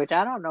too, which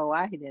I don't know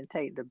why he didn't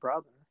take the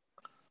brother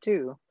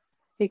too.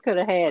 He could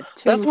have had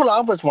two. That's what I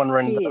was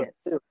wondering.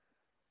 Though.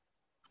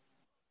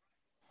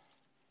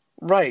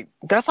 Right.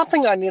 That's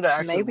something I need to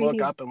actually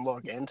look up and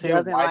look into.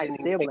 Doesn't Why like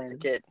didn't siblings. he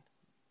take the kid?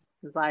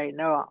 It's like,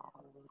 no.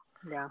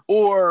 Yeah.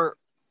 Or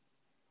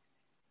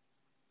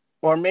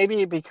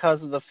maybe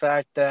because of the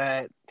fact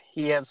that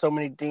he had so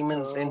many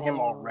demons in him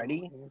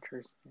already.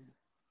 Interesting.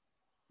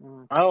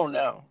 I don't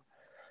know.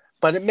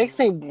 But it makes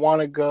me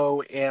want to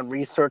go and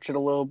research it a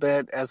little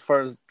bit as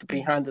far as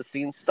behind the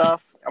scenes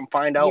stuff and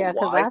find out why. Yeah,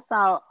 because I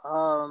saw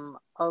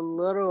a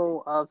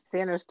little of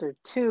Sinister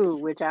 2,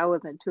 which I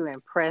wasn't too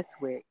impressed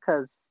with.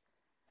 Because,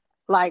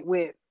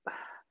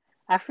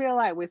 I feel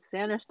like with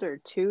Sinister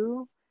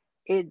 2,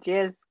 it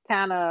just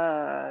kind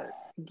of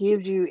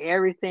gives you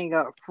everything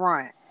up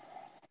front.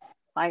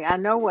 Like, I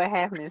know what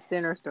happened in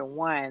Sinister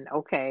 1.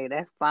 Okay,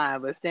 that's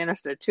fine. But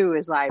Sinister 2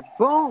 is like,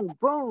 boom,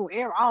 boom,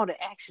 all the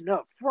action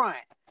up front.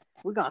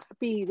 We're going to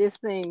speed this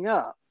thing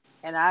up.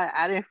 And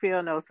I didn't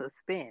feel no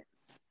suspense.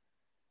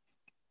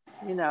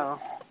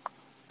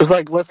 It's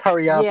like, let's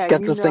hurry up,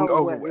 get this thing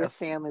over with. This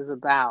film is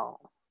about.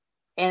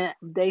 And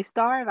they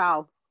started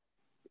off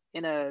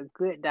in a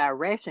good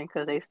direction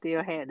because they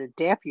still had the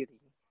deputy.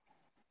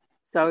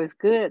 So it's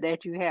good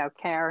that you have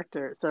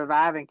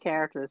surviving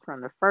characters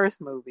from the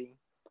first movie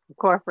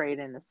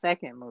incorporated in the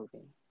second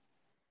movie,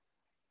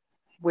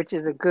 which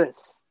is a good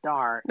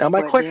start. Now,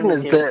 my But then question it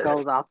is just this.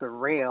 goes off the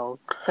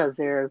rails because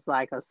there's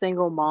like a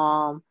single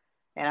mom,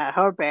 and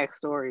her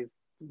backstory is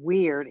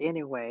weird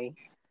anyway.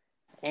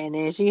 And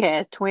then she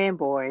has twin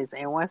boys,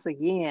 and once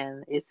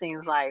again, it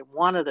seems like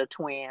one of the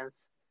twins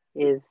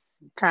is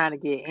trying to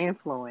get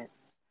influenced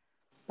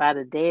by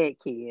the dead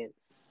kids.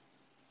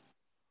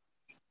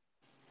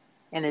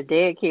 And the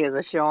dead kids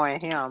are showing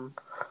him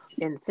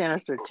in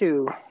Sinister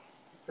 2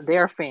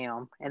 their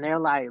film, and they're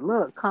like,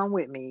 look, come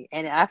with me.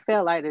 And I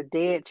felt like the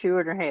dead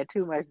children had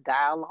too much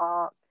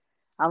dialogue.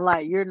 I'm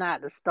like, you're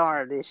not the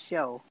star of this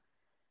show.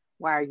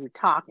 Why are you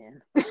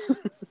talking?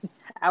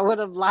 I would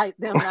have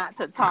liked them not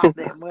to talk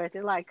that much.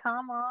 They're like,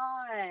 come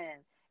on,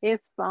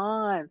 it's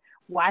fun.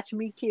 Watch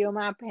me kill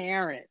my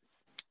parents.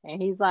 And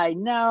he's like,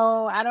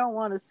 no, I don't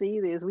want to see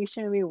this. We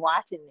shouldn't be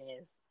watching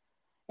this.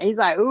 And he's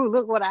like, ooh,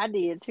 look what I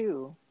did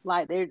too.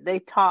 Like they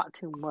talk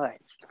too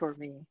much for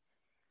me.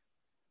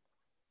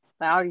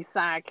 Like all these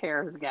side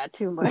characters got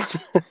too much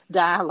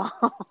dialogue.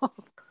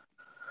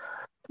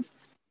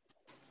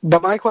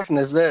 But my question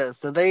is this.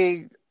 Did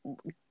they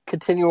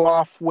continue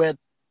off with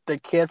the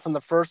kid from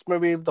the first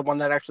movie, the one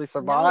that actually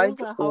No, it was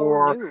survived? a whole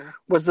Or new.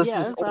 was this Yeah,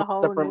 this it's whole a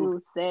whole different...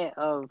 new set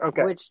of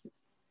Okay.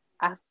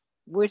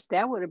 which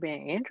that would have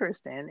been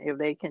interesting if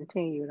they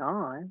continued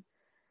on.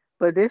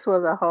 But this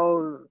was a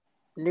whole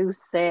new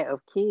set of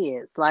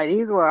kids. Like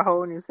these were a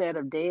whole new set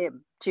of dead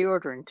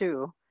children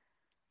too.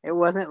 It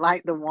wasn't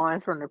like the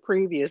ones from the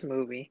previous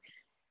movie.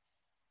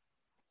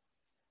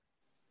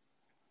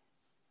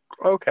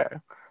 Okay.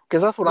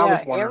 Because that's what I was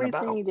Yeah, wondering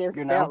about, everything just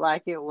you felt know?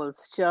 like it was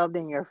shoved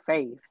in your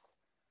face.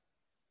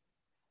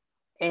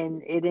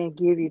 And it didn't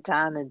give you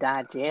time to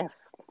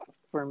digest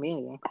for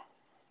me.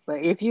 But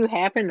if you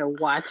happen to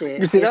watch it,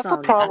 You see, it's that's the on,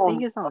 I think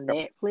problem. it's on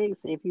Netflix.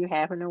 If you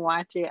happen to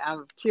watch it,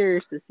 I'm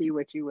curious to see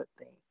what you would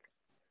think.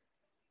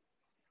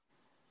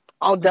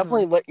 I'll Mm-hmm.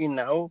 definitely let you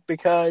know,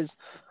 because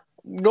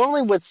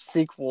normally with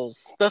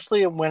sequels,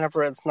 especially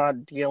whenever it's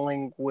not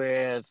dealing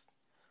with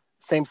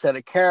same set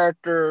of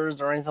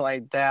characters or anything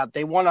like that,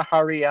 they want to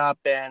hurry up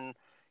and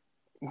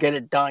get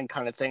it done,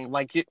 kind of thing.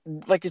 Like you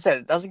said,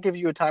 it doesn't give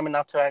you time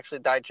enough to actually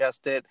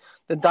digest it.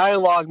 The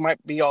dialogue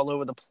might be all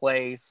over the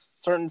place.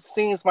 Certain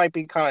scenes might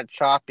be kind of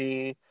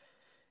choppy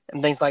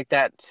and things like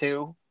that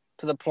too,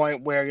 to the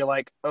point where you're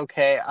like,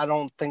 okay, I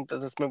don't think that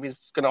this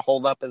movie's going to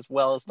hold up as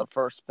well as the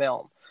first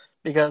film.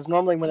 Because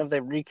normally whenever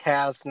they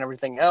recast and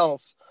everything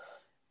else,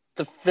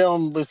 the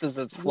film loses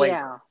its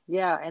flavor.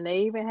 Yeah. And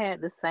they even had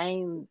the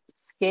same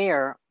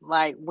scare,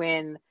 like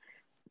when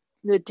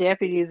the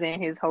deputy's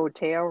in his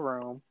hotel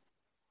room.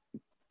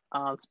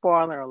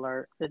 Spoiler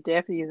alert, the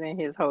deputy's in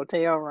his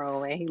hotel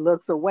room and he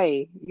looks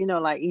away. You know,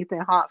 like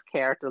Ethan Hawke's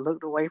character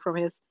looked away from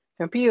his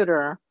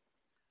computer.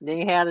 Then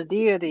you had a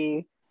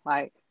deity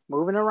like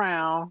moving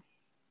around,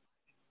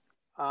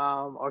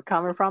 or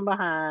coming from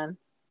behind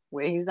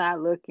where he's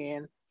not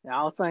looking. And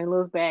all of a sudden he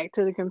looks back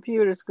to the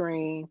computer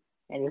screen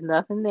and there's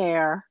nothing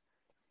there.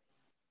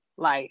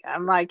 Like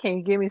I'm like, can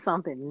you give me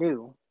something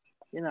new?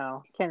 You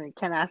know, can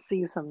I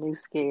see some new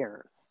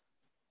scares?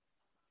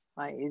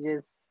 Like it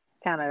just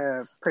kind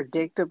of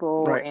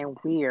predictable Right. and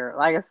weird.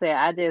 Like I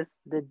said,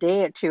 the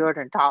dead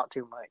children talk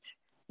too much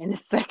in the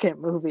second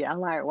movie. I'm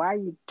like, why are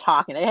you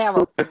talking? They have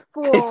a They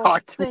full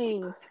talk to me.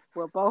 scene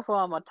where both of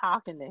them are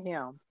talking to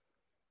him.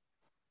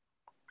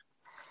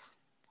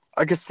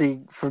 I can see,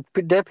 for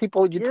dead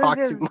people, you It was talk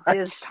too just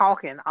much.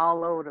 talking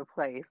all over the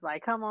place.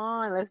 Like, come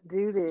on, let's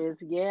do this.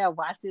 Yeah,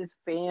 watch this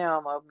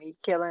film of me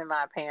killing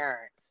my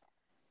parents.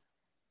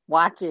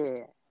 Watch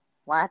it.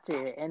 Watch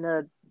it. And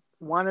the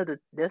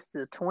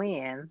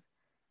twin,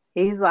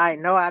 he's like,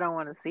 no, I don't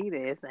want to see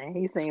this. And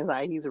he seems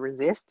like he's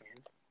resisting.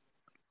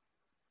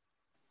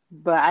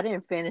 But I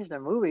didn't finish the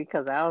movie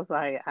because I was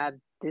like,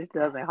 this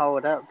doesn't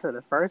hold up to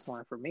the first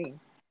one for me.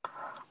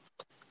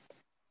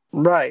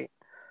 Right.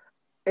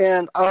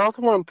 And I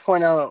also want to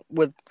point out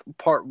with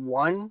part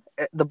one,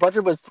 the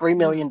budget was $3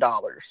 million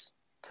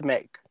to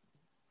make.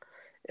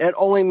 It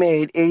only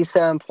made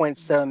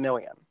 $87.7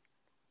 million,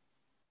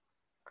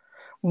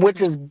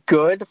 which is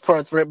good for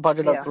a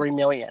budget of Yeah. $3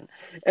 million.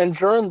 And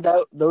during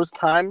those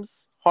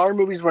times, horror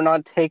movies were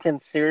not taken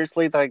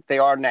seriously like they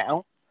are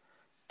now,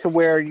 to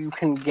where you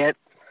can get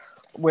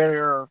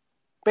where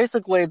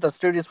basically the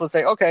studios would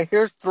say, okay,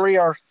 here's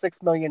 $3 or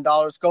 $6 million,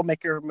 go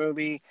make your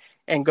movie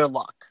and good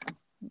luck.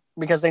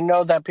 Because they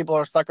know that people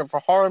are sucker for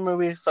horror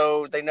movies,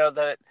 so they know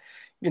that,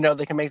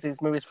 they can make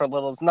these movies for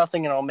little as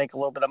nothing and it'll make a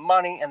little bit of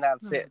money and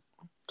that's it.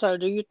 So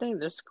do you think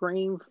the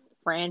Scream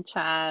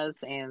franchise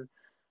and,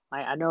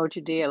 like, I Know What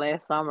You Did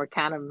Last Summer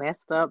kind of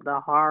messed up the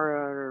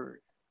horror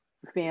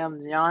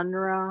film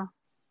genre?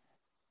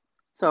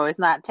 So it's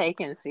not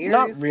taken Not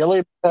serious?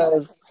 really,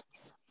 because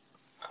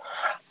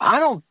I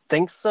don't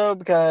think so,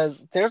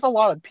 because there's a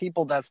lot of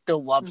people that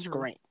still love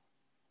Scream.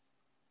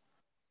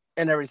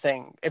 and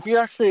everything. If you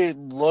actually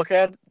look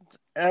at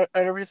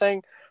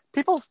everything,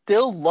 people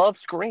still love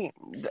Scream.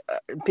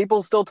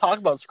 People still talk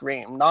about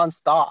Scream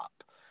nonstop.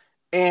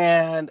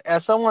 And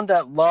as someone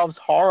that loves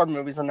horror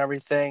movies and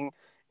everything,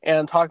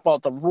 and talk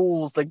about the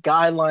rules, the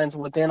guidelines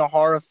within a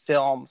horror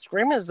film,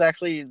 Scream is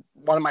actually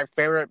one of my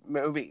favorite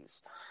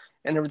movies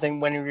and everything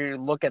when you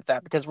look at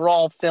that, because we're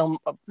all film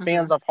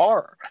fans of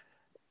horror,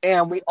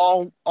 and we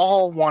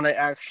all want to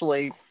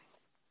actually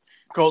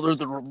go through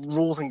the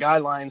rules and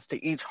guidelines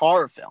to each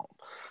horror film.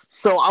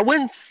 So I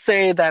wouldn't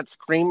say that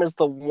Scream is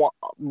the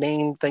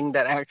main thing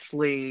that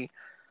actually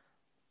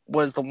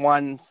was the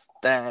ones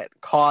that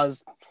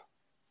caused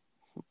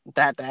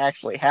that to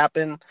actually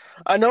happen.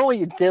 I know what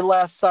you did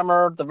last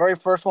summer. The very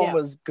first one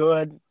was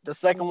good. The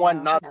second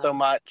one, not so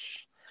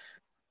much.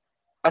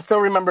 I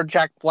still remember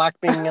Jack Black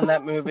being in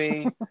that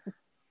movie.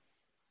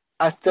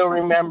 I still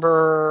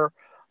remember.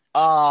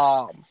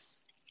 Matter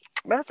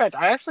of fact,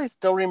 I actually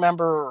still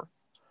remember.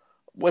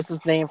 What's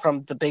his name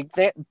from the Big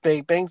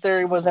Bang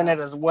Theory was in it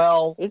as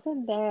well.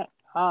 Isn't that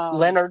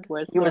Leonard?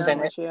 He was in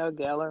it. Michelle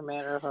Gellar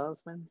met her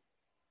husband,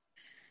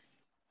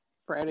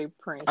 Freddie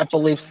Prinze. I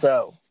believe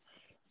so.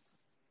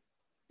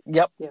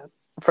 Yep. Yeah.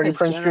 Freddie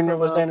Prinze Jr.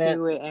 was in it.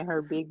 And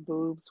her big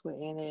boobs were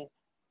in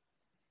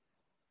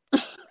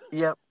it.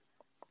 Yep.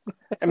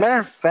 As a matter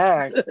of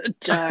fact,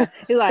 John,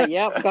 he's like,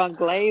 "Yep, gonna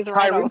glaze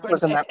right over." Tyrese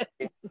was in that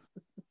movie.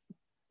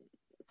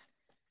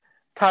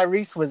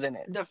 Tyrese was in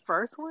it. The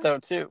first one, though,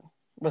 too.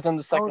 Was in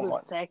the second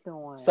one. Second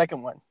one.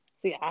 Second one.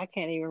 See, I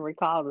can't even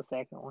recall the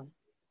second one.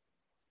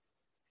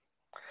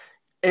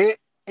 It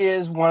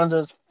is one of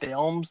those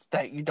films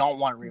that you don't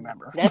want to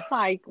remember. That's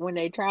like when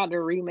they tried to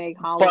remake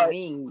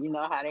Halloween. You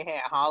know how they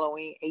had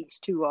Halloween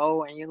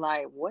H2O, and you're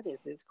like, "What is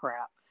this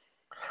crap?"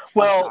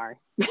 Well,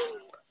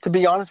 to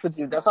be honest with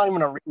you, that's not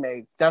even a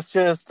remake. That's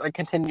just a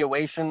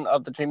continuation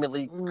of the Jamie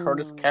Lee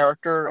Curtis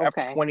character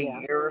after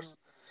 20 years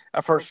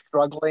of her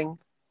struggling.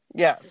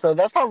 Yeah, so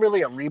that's not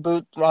really a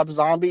reboot. Rob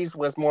Zombies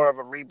was more of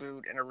a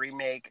reboot and a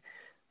remake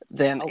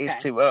than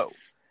H2O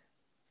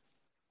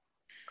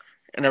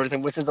and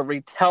everything, which is a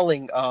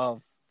retelling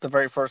of the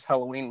very first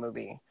Halloween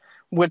movie,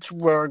 which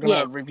we're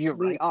going to review, right?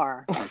 We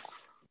are.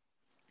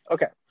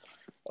 Okay.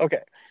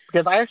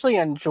 Because I actually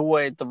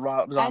enjoyed the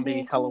Rob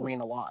Zombie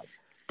Halloween a lot,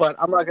 but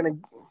I'm not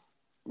going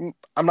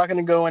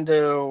to go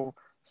into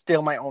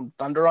steal my own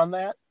thunder on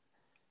that.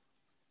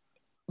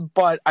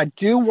 But I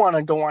do want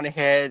to go on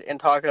ahead and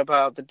talk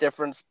about the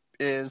difference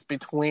is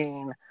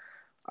between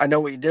I Know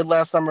What You Did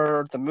Last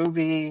Summer, the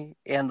movie,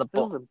 and the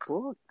book. It was a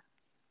book?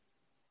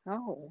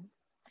 Oh.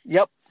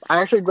 Yep.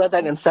 I actually read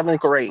that in 7th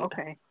grade.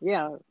 Okay.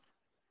 Yeah.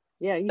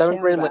 Yeah, you tell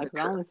me about it,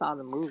 'cause I only saw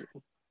the movie.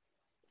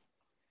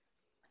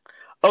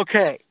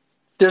 Okay.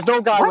 There's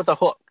no guy with a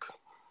hook.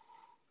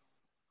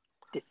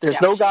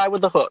 There's no guy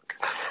with a hook.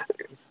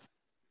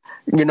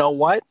 You know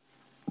what?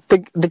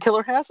 The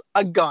killer has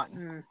a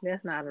gun.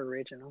 That's not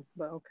original,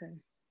 but okay.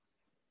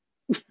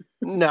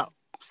 No.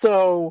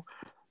 So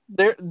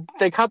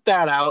they cut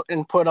that out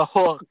and put a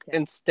hook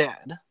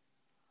instead.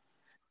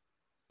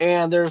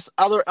 And there's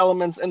other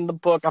elements in the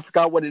book. I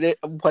forgot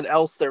what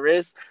else there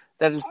is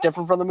that is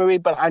different from the movie,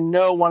 but I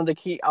know one of the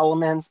key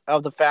elements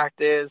of the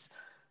fact is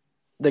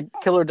the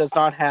killer does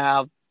not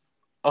have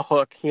a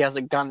hook. He has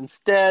a gun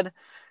instead.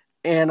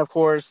 And of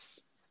course,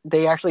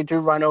 they actually do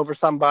run over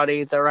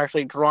somebody. They're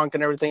actually drunk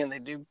and everything, and they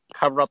do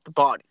cover up the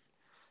body.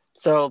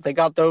 So they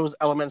got those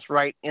elements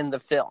right in the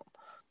film.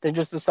 They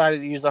just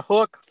decided to use a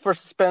hook for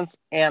suspense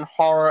and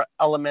horror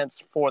elements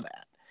for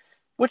that,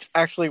 which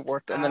actually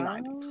worked in the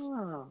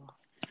 90s.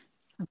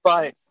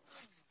 But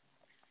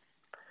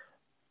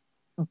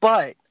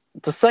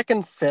the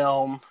second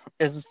film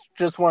is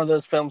just one of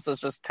those films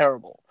that's just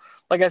terrible.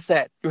 Like I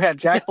said, you had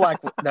Jack Black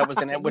that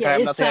was in it, which I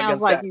have nothing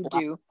against like Jack you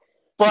Black. Do.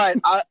 But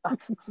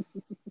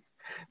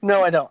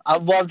no, I don't. I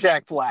love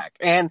Jack Black.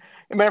 And as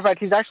a matter of fact,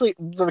 he's actually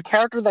the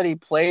character that he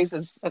plays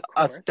is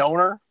a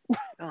stoner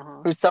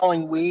who's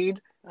selling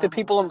weed to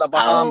people in the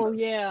Bahamas. Oh,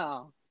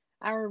 yeah.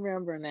 I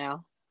remember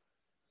now.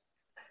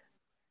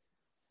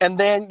 And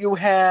then you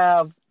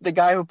have the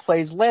guy who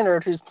plays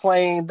Leonard, who's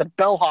playing the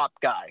bellhop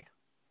guy.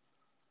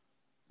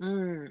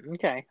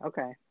 Okay.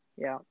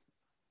 Yeah.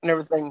 And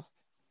everything.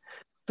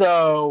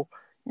 So,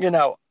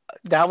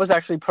 that was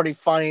actually pretty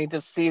funny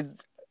to see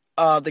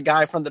the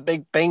guy from the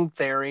Big Bang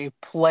Theory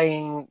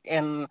playing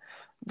in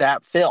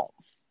that film.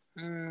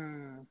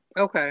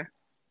 Okay.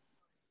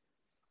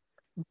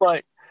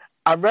 But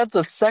I read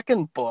the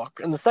second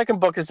book, and the second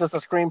book is just a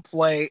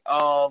screenplay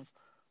of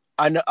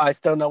I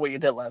Still Know What You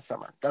Did Last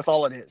Summer. That's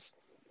all it is.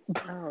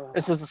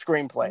 It's just a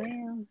screenplay.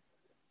 Man.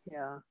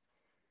 Yeah.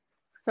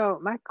 So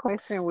my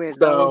question with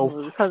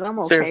those, because I'm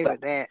okay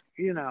with that,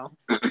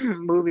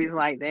 movies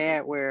like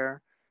that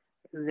where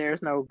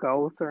there's no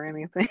ghosts or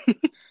anything,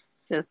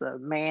 just a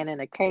man in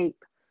a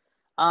cape.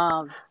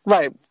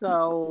 Right.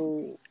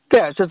 So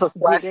yeah, it's just a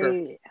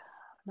slasher.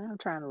 I'm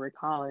trying to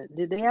recall it.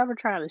 Did they ever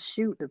try to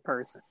shoot the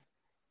person?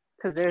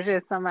 Because there's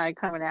just somebody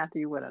coming after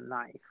you with a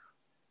knife.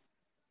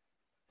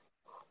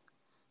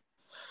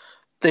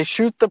 they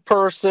shoot the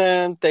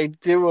person. They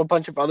do a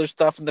bunch of other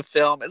stuff in the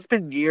film. It's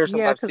been years since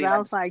Yeah, I've because seen. I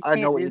was like, I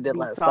know can't what you this did be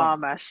last summer.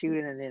 solved by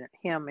shooting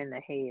him in the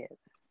head?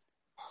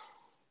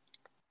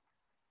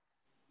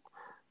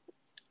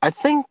 I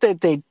think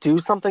that they do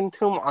something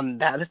to him on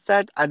that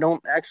effect. I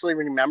don't actually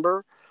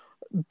remember,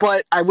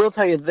 but I will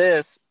tell you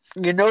this: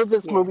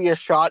 this Yeah. movie is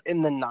shot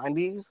in the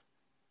 '90s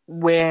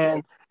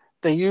when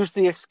they used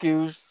the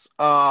excuse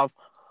of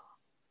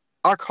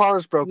our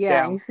cars broke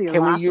Yeah, and you down. see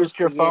Can we lots of use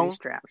your spaghetti phone?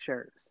 strap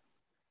shirts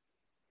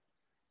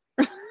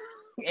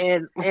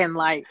and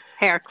like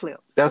hair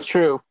clips. That's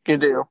true. You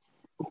do.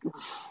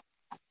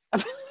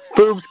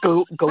 Boobs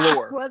I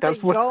galore.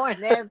 That's wasn't what.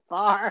 going that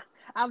far.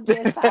 I'm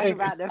just talking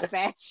about the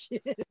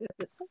fashion.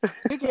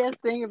 You just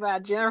think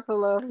about Jennifer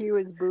Love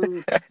Hewitt's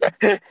boobs.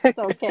 It's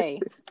okay.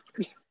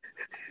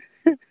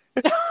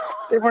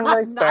 They were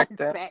nice back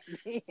then. Back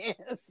then.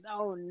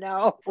 Oh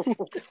no.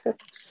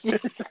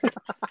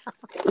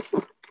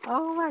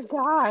 Oh my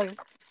God.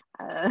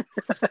 I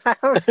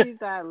hope she's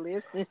not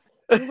listening.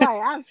 She's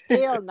like, I'm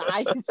still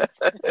nice.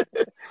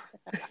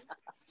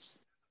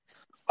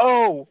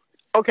 Oh,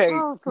 okay.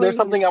 Oh, There's please.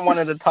 something I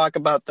wanted to talk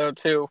about though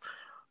too.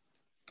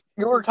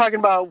 You were talking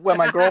about when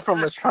my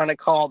girlfriend was trying to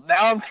call.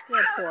 Now I'm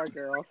Your poor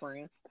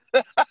girlfriend.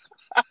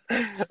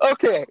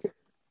 okay.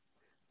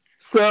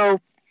 So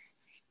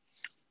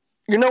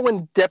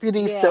when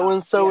Deputy so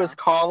and so is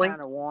calling,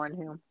 trying to warn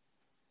him.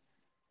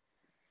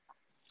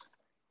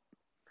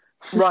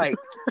 Right.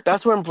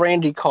 That's when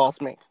Brandy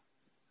calls me.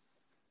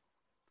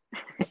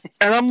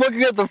 And I'm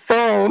looking at the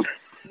phone.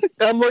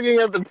 I'm looking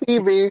at the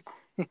TV.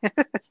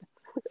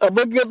 I'm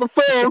looking at the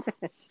phone.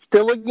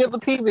 Still looking at the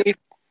TV.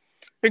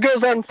 It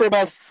goes on for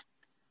about.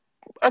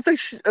 I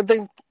think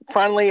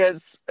finally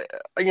it's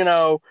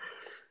I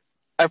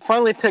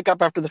finally pick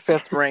up after the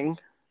 5th ring.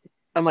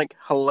 I'm like,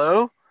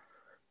 hello?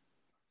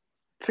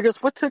 She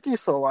goes, what took you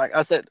so long?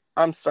 I said,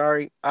 I'm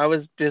sorry. I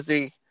was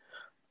busy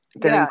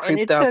getting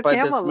creeped out by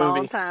this movie. And it took him a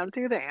long time,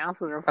 too, to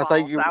answer the phone. I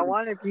thought you I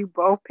wonder if you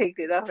both picked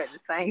it up at the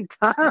same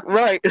time.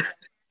 Right.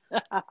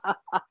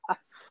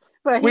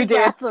 But we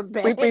did.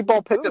 We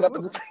both picked it up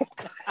at the same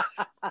time.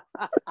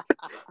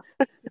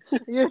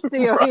 You're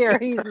still here.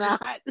 He's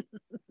not.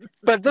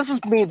 But this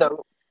is me,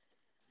 though.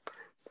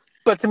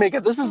 But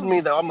Tamika, this is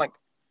me, though. I'm like,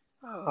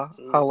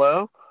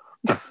 hello?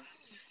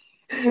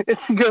 And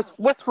she goes,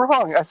 what's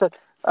wrong? I said,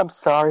 I'm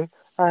sorry.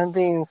 I'm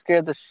being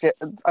scared the shit.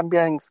 I'm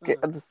being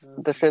scared.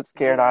 The shit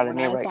scared out of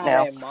me right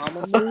now. When I saw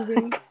that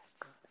Mama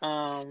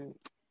movie,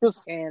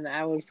 and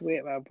I was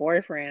with my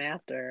boyfriend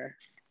after,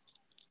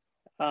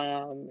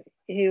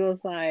 he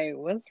was like,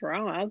 what's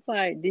wrong? I was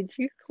like, did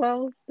you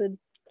close the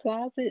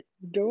closet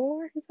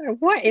door? He's like,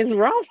 what is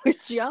wrong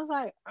with you? I was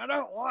like, I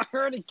don't want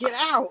her to get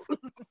out.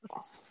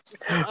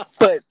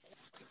 But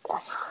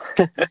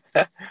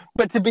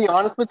to be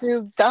honest with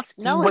you, that's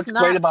what's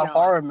great about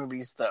horror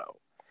movies, though,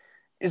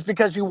 is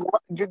because you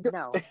want to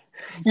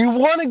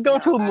go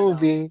to a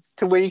movie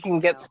to where you can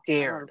get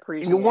scared.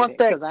 You want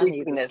that creepiness. I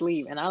need to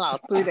sleep, and I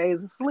lost 3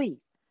 days of sleep.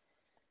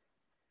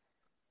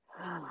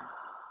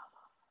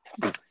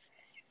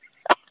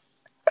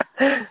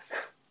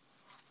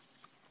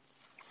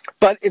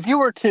 But if you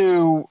were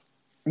to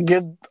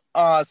give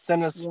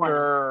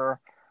Sinister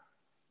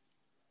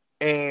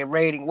a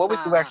rating, what would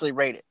you actually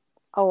rate it?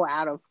 Oh,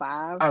 out of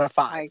 5? Out of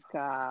 5. Like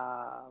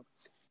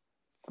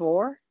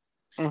 4?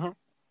 Mm-hmm.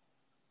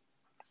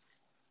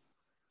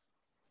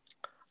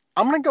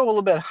 I'm going to go a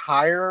little bit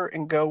higher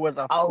and go with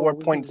a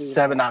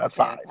 4.7 out of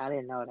 5. I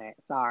didn't know that.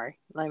 Sorry.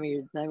 Let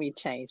me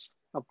change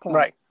a point.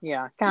 Right.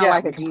 Yeah, kind of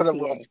like a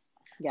GTA.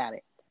 Got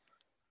it.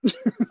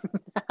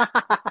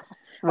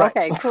 Right.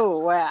 Okay,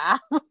 cool. Well, I'll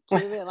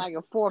give it like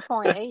a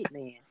 4.8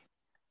 then.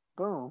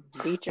 Boom.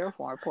 Beat your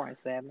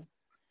 4.7.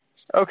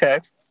 Okay.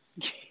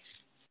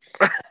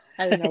 I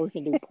didn't know we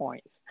can do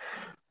points.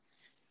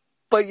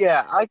 But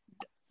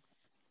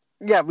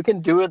we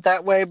can do it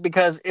that way,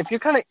 because if you're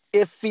kind of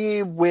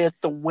iffy with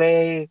the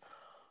way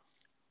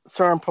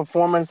certain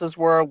performances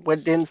were,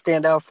 what didn't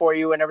stand out for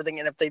you and everything,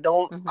 and if they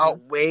don't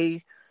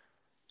outweigh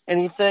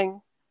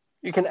anything,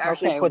 you can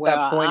actually put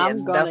that point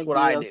in. That's what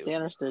I do.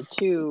 Sinister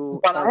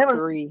 2 but I haven't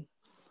 3.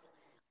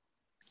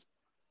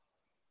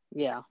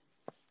 Yeah.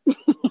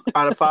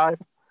 Out of 5?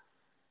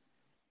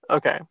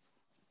 Okay.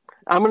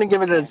 I'm going to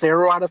give it a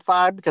 0 out of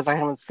 5 because I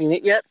haven't seen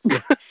it yet.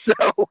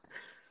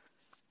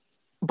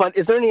 But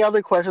is there any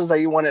other questions that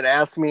you wanted to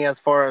ask me as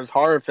far as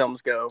horror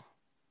films go?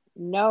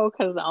 No,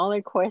 because the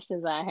only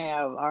questions I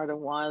have are the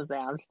ones that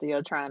I'm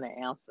still trying to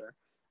answer.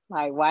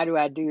 Like, why do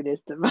I do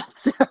this to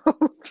myself?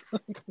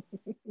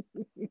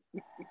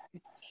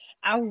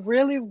 I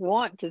really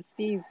want to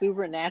see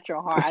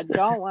supernatural horror. I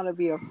don't want to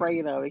be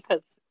afraid of it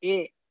because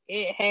it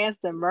has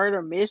the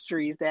murder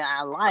mysteries that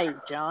I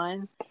like,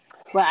 John.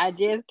 But I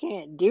just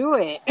can't do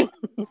it.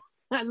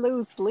 I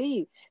lose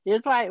sleep.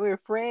 Just like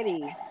with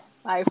Freddy.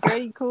 Like,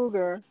 Freddy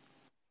Krueger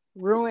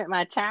ruined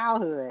my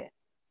childhood.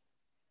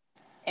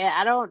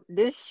 And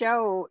this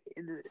show,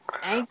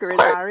 Anchor is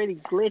already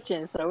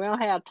glitching, so we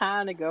don't have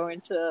time to go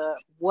into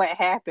what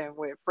happened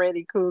with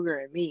Freddy Krueger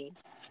and me.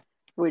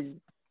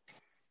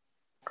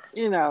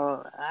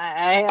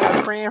 I had a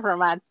friend from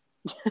my.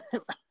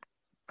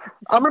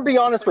 I'm gonna be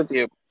honest with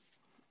you.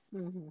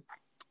 Mhm.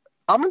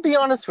 I'm gonna be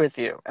honest with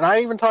you, and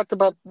I even talked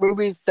about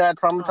movies that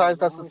Oh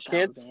traumatized man, us I as wish I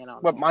was kids in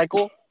on with that.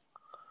 Michael,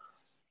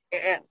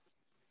 and,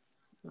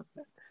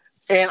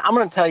 and I'm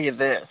gonna tell you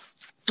this.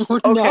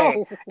 Okay,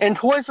 No. in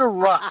Toys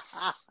R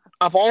Us,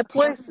 of all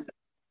places.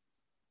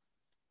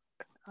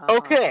 Uh-huh.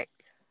 Okay,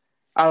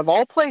 out of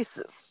all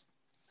places,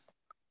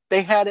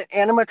 they had an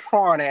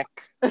animatronic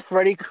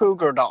Freddy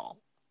Krueger doll.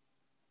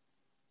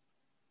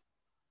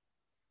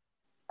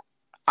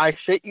 I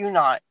shit you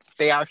not,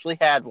 they actually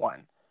had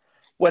one.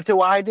 What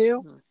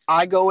do? Mm,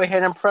 I go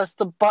ahead and press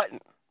the button.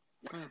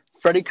 mm,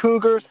 Freddy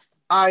Krueger's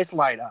eyes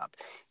light up.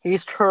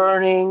 He's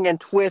turning and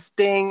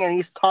twisting and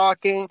he's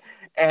talking,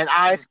 and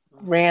I mm,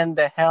 mm. ran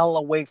the hell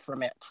away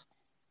from it.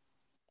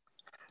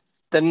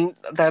 Then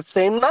that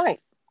same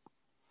night,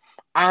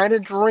 I had a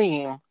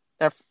dream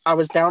that I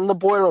was down in the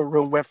boiler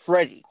room with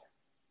Freddy,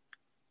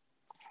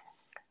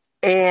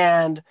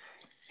 and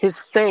his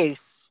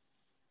face,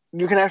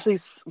 you can actually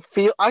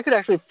feel. I could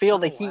actually feel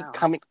the Oh heat wow.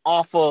 coming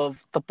off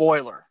of the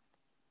boiler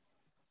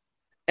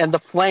and the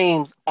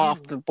flames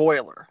off Mm, the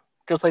boiler,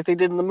 just like they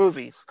did in the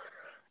movies.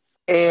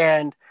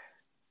 And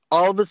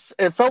all of this,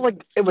 it felt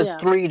like it was yeah.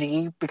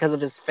 3D because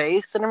of his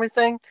face and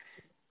everything.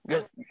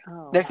 Because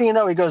next Oh. thing you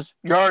know, he goes,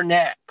 "You're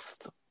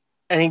next,"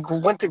 and he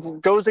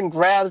goes and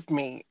grabs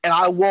me, and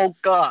I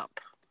woke up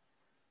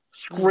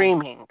Mm,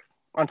 screaming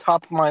on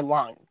top of my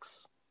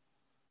lungs.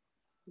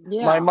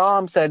 My yeah.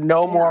 mom said,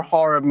 "No more Yeah.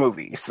 horror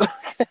movies."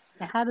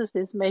 And how does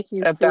this make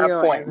you At that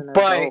feel as point, an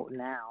but adult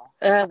now?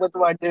 what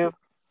do I do?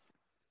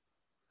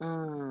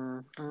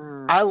 Mm,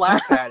 mm. I I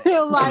laugh at it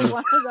feel like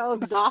one of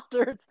those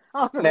doctors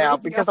on the now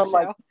radio because I'm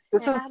like, show.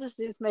 this And how is. does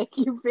this make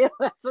you feel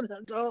as an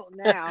adult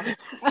now?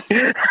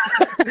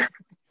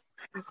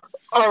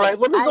 All right,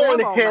 let me I go am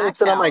on on ahead my and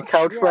sit on my couch.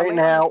 couch Yeah, right lay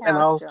on the now, and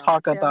couch, I'll John.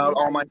 talk Tell about me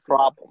all how my you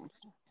feel. problems.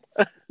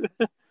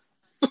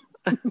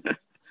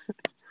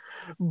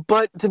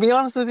 But to be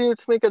honest with you,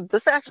 Tamika,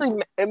 this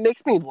actually it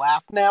makes me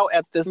laugh now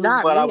at this is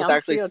Not what I me. was I'm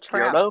actually still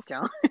scared trapped, of.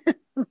 John.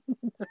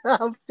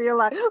 I'm still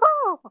like,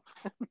 oh.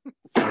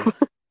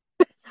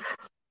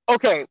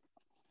 Okay,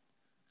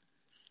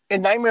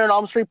 in Nightmare on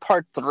Elm Street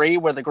Part 3,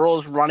 where the girl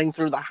is running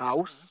through the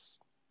house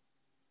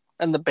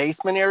in the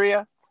basement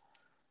area,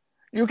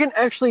 you can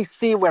actually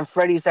see when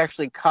Freddy's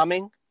actually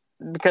coming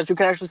because you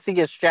can actually see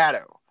his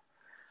shadow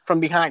from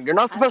behind. You're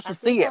not supposed I to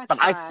see think it, I but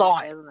I tried saw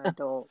it. as an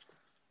adult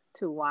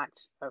to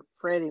watch a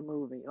Freddy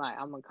movie. Like,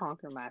 I'm gonna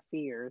conquer my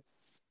fears.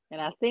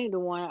 And I think the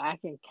one I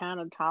can kind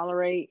of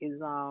tolerate is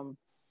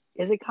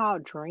it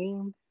called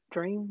Dream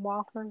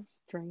Walkers?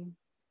 Dream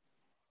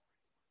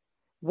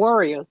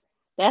Warriors.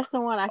 That's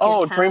the one I can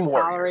Oh, kind Dream of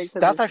tolerate Warriors.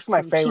 because That's it's actually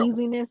my some favorite one.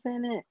 cheesiness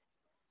in it.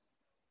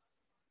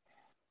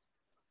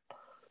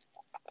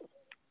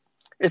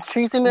 It's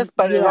cheesiness,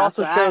 but it Yeah,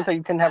 also so shows that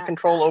you can have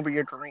control over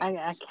your I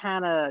dreams.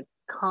 kind of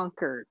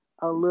conquered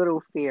a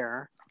little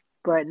fear,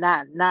 but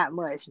not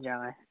much,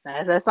 John.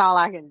 That's all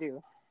I can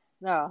do.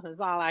 No, that's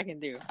all I can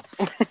do.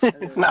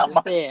 Not Like I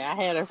much. said, I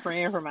had a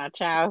friend from my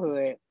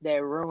childhood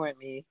that ruined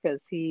me because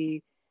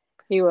he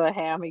would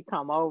have me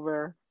come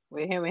over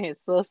with him and his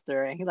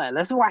sister, and he's like,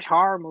 "Let's watch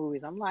horror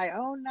movies." I'm like,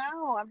 "Oh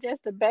no, I'm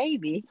just a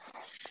baby.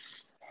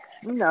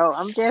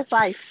 I'm just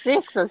like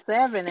 6 or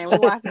 7, and we're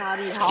watching all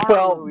these horror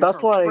Well, movies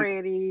that's from like,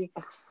 Freddy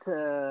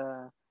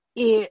to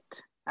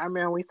It." I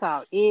remember we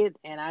saw It,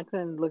 and I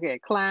couldn't look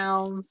at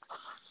clowns.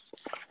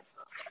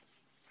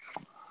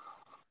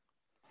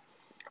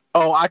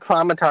 oh, I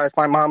traumatized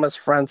my mama's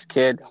friend's Oh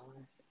my kid gosh,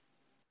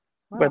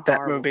 what a with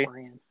that horrible movie.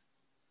 friend!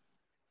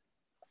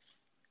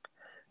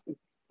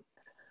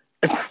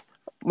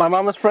 My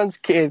mama's friend's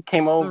kid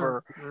came Mm,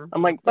 over. mm,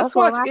 I'm mm. like, let's That's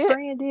what watch my it.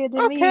 friend did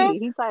to Okay. me.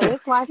 He's like,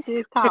 "Let's watch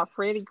this called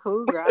Freddy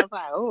Krueger." I was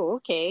like, "Oh,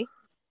 okay."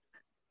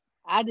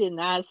 I did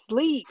not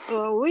sleep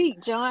for a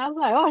week, John. I was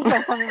like, "Oh, he's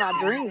gonna come in my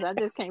dreams." I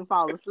just can't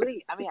fall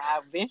asleep. I mean,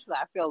 I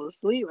fell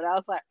asleep, but I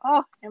was like,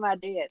 "Oh, am I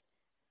dead?"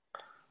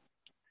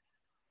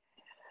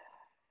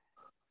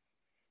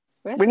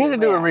 We need Especially to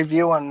do a that.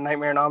 review on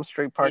Nightmare on Elm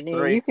Street Part And then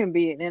 3.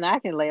 then I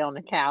can lay on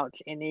the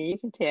couch, and then you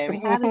can tell me,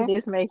 how does Hmm.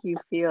 this make you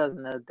feel as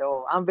an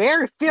adult? I'm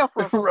very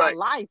fearful for my Right.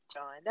 life,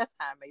 John. That's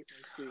how it makes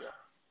me feel.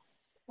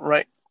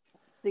 Right.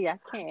 See, I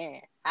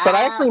can't. But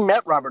I actually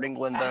met Robert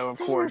Englund, As though, of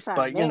soon as course. I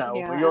But, met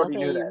him, we I already said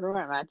knew he that.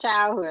 ruined my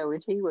childhood,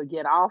 which he would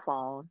get off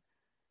on.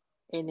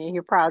 And then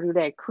he'll probably do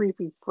that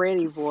creepy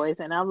Freddy voice.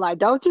 And I'm like,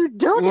 don't you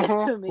do this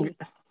Hmm. to me,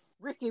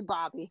 Ricky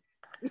Bobby.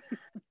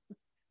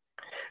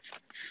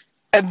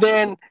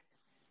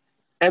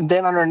 And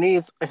then,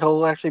 underneath,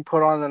 he'll actually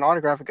put on an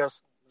autograph that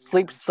goes,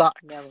 "Sleep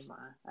Never sucks."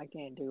 mind. I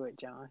can't do it,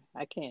 John.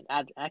 I can't.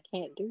 I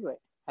can't do it.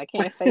 I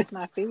can't face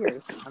my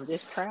fears. I'm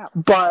just trapped.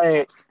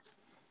 But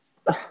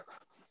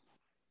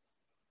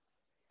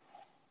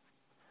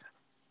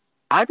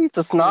I beat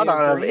the In snot your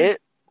out of dream?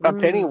 it, a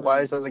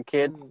Pennywise, Mm, as a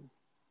kid mm.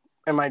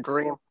 in my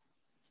dream.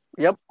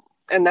 Yep.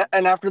 And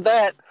after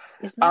that,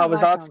 It's I not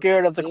was like not I'm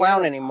scared of the scared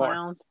clown of anymore.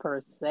 clowns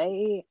per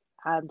se.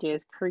 I'm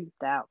just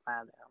creeped out by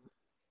them.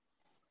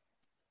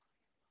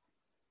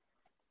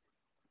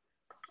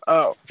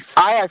 Oh,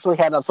 I actually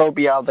had a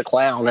phobia of the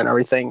clown and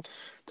everything,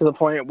 to the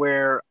point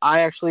where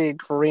I actually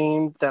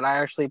dreamed that I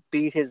actually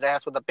beat his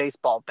ass with a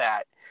baseball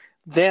bat.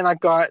 Then I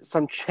got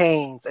some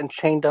chains and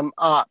chained him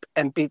up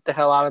and beat the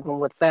hell out of him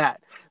with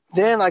that.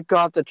 Then I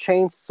got the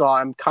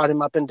chainsaw and cut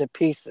him up into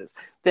pieces.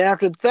 Then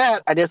after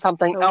that, I did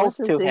something So what else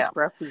does to this him.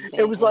 represent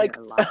It was in like,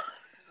 your life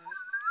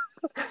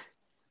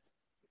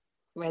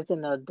as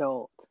an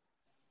adult?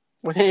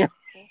 what do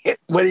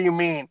you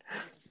mean?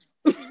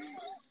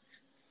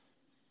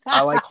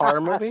 I like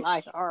horror I movies.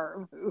 like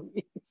horror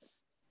movies.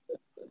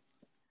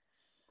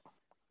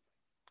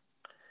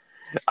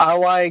 I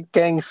like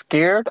getting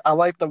scared. I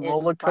like the And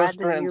roller why do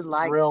coaster and you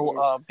like thrill this?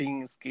 of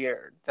being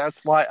scared.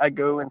 That's why I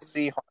go and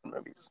see horror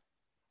movies.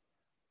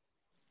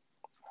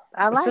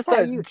 I It's like just how that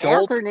you jolt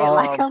answering it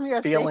like of I'm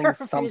your feeling therapist.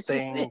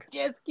 something.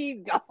 Just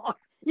keep going.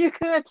 You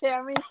could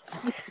tell me.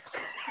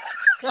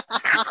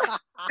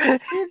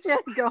 You're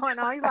just going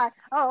on. You're like,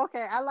 oh,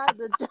 okay, I like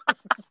the.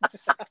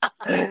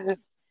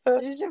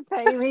 You should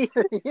pay me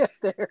to be a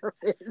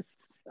therapist.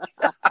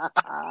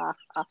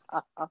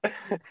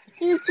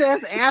 He's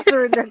just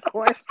answering the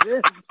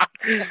questions.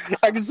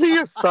 I can see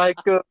your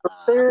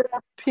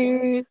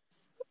psychotherapy.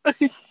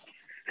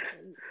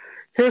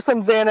 Here's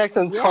some Xanax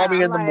and Yeah, call me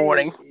I'm in the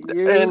morning, like,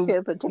 you and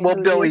could we'll potentially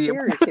be bill a you.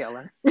 serial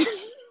killer.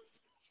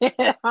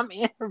 I'm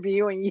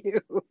interviewing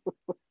you.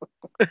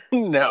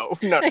 No.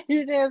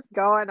 You're just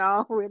going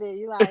on with it.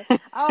 You're like,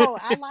 oh,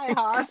 I like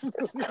horror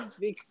movies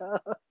because.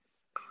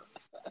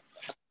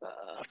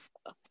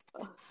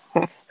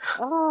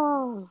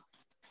 Oh,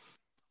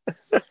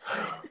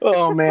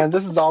 Oh man,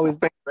 this has always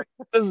been great.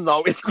 This is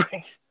always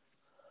great.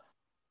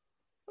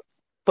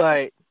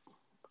 But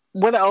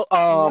what else?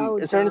 no,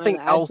 Is there John. anything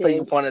else that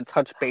you want to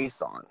touch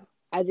base on?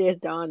 I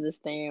just don't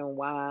understand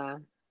why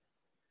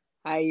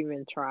I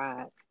even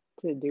tried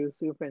to do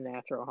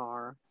supernatural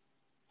horror.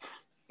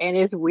 And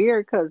it's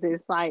weird because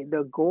it's like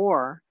the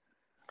gore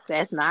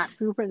that's not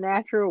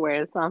supernatural,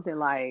 where it's something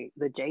like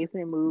the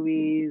Jason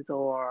movies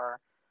or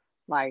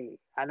like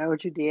I Know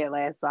What You Did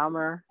Last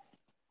Summer.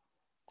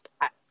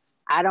 I,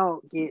 I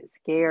don't get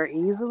scared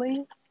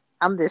easily.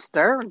 I'm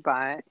disturbed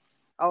by it.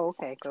 Oh,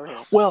 okay, go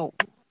ahead. Well,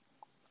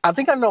 I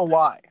think I know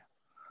why.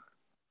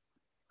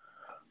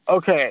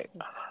 Okay,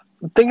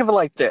 think of it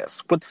like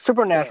this: with Yes.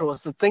 supernatural,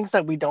 it's the things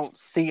that we don't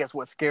see is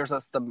what scares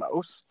us the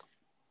most.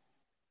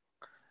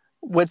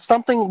 With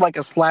something like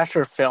a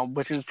slasher film,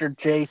 which is your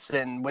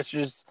Jason, which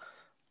is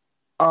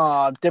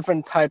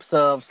different types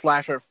of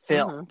slasher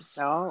films,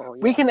 Oh,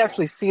 we yeah. can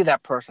actually see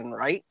that person,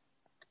 right?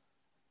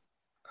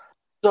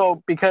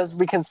 So because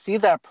we can see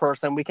that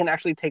person, we can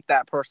actually take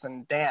that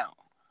person down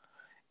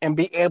and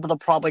be able to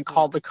probably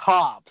call the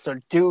cops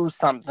or do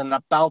something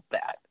about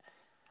that.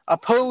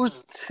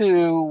 Opposed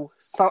to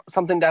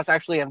something that's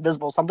actually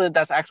invisible, something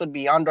that's actually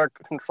beyond our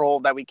control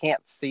that we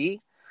can't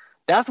see.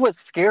 That's what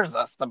scares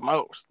us the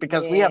most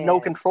because we have no Yes,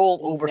 control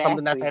over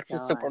something that's exactly, actually John.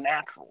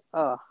 supernatural.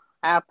 Oh,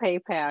 I'll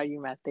PayPal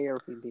you my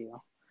therapy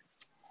bill.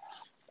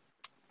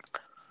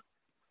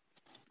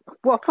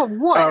 Well, for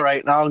All what?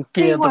 right, and I'll He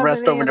give the wasn't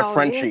rest over in to on this.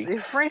 Frenchie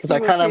If because Frenchie I was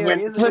kind of here, went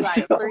this would be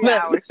like a on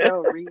that. 3-hour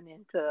show reading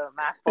into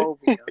my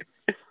phobias.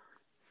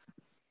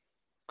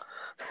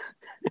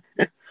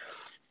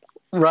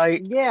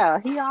 Right, Yeah,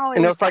 he and always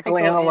he'll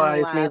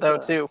psychoanalyze me psychoanalyze though us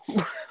too.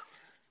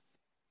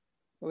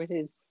 with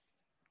his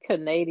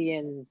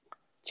Canadian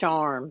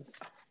charms.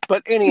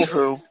 But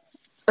anywho,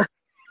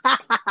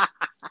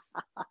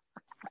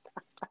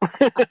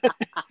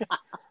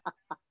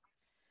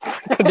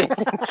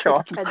 Canadian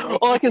Charms. Canadian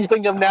All I can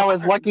think of now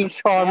is Lucky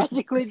Charms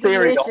magically cereal.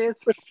 delicious.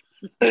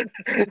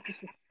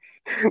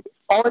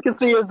 All I can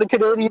see is the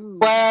Canadian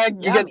flag.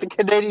 You get the Yummy.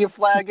 Canadian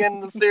flag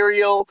in the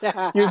cereal.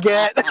 You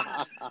get.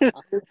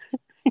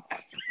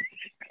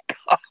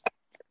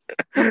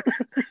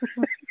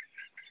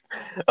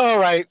 All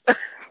right.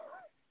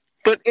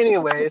 But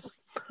anyways,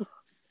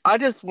 I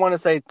just want to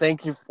say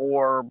thank you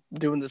for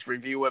doing this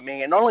review with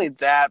me, and not only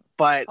that,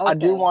 but I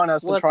do Okay. want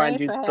us to Well, try and thanks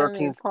do for having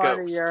me as 13th part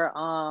of Ghost. your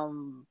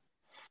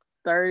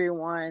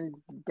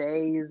 31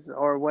 days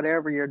or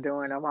whatever you're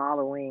doing of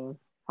Halloween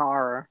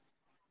horror.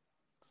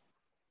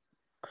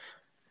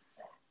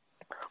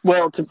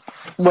 Well,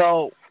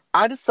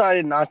 I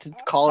decided not to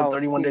call it Oh,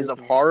 31 Days excuse of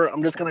me. Horror.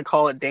 I'm just Okay. going to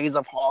call it Days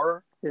of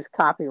Horror It's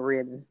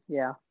copywritten.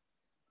 Yeah.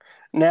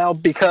 now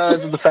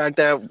because of the fact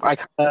that I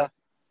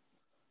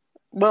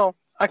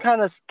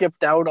kind of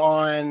skipped out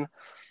on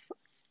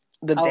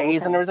the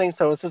days and Okay. everything,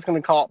 so it's just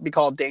going to be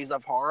called Days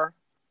of Horror,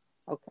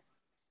 Okay.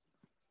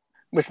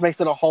 which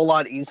makes it a whole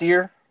lot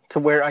easier to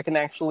where I can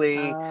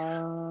actually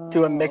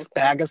do a mixed Okay.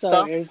 bag of So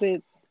stuff.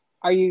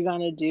 are you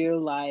gonna do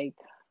like,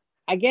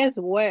 I guess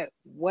what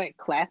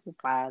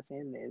classifies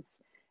in this?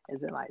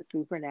 Is it like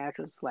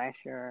supernatural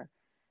slasher?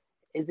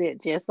 Is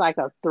it just like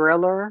a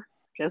thriller?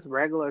 Just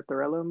regular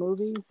thriller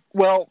movies?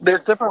 Well,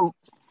 there's different.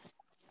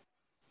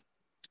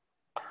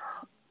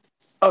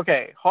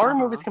 Okay, horror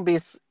movies can be.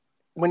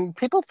 When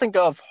people think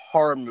of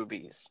horror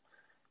movies,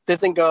 they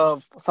think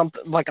of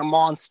something like a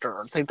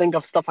monster. They think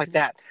of stuff like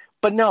that.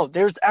 But no,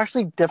 there's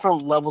actually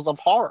different levels of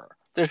horror.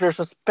 There's your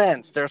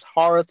suspense. There's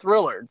horror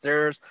thrillers.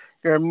 There's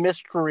your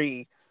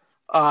mystery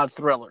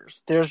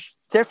thrillers. There's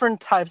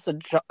different types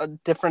of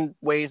different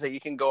ways that you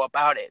can go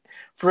about it.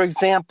 For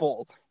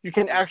example, you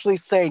can actually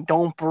say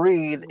 "Don't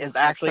Breathe" is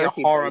actually a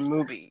horror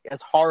movie.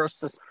 It's horror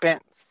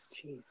suspense.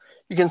 Jeez.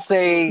 You can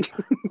say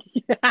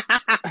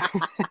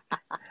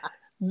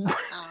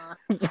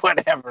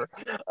whatever.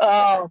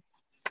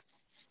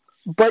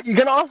 But you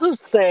can also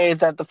say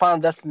that the Final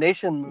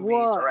Destination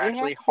movies are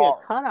actually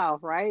horror.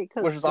 Cutoff, right?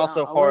 Which is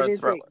also horror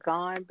thriller.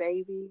 Gone,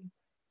 Baby,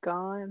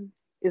 Gone.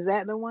 Is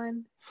that the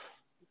one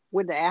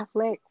with the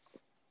Afflecks?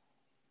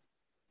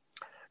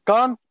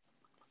 Gone.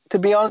 To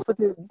be honest with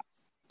you,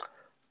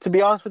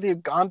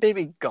 Gone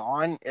Baby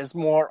Gone is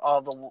more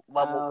of the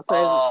level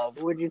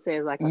of. Would you say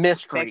it's like a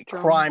mystery,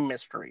 spectrum? crime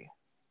mystery?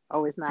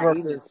 Oh, it's not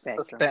versus even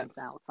spectrum. suspense.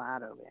 It's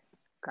outside of it.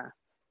 Okay.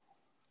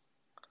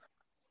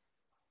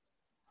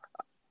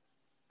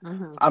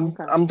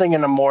 I'm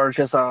thinking of more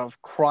just of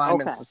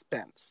crime and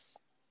suspense,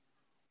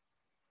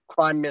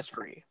 crime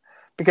mystery,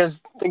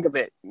 because think of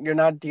it, you're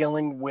not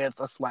dealing with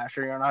a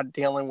slasher, you're not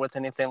dealing with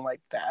anything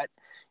like that.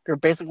 You're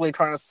basically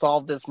trying to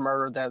solve this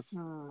murder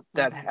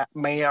that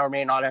may or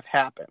may not have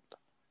happened.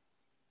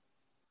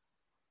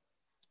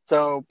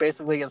 So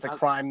basically, it's a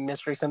crime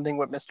mystery, something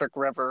with Mystic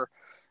River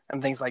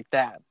and things like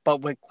that.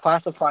 But what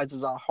classifies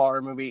as a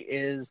horror movie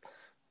is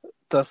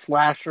the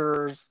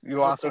slashers.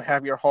 You also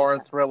have your horror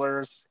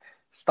thrillers.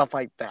 Stuff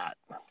like that.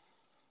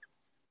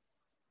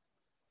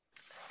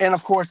 And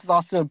of course, it's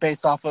also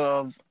based off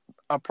of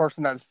a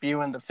person that's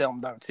viewing the film,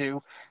 though,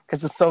 too,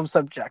 because it's so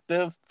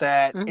subjective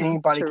that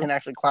anybody can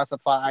actually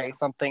classify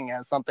something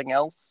as something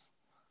else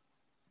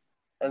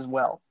as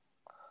well.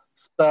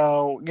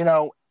 So,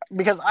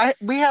 because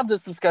we have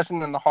this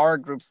discussion in the horror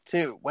groups,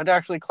 too. What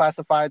actually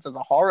classifies as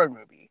a horror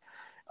movie?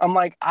 I'm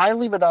like, I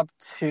leave it up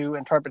to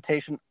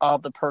interpretation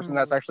of the person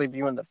that's actually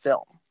viewing the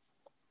film.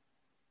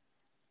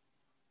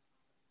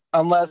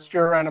 Unless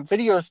you're in a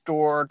video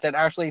store that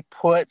actually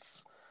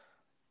puts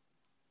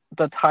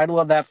the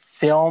title of that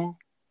film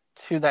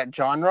to that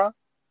genre,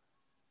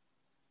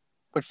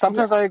 which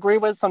sometimes I agree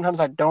with, sometimes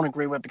I don't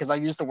agree with, because I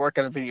used to work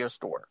at a video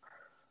store.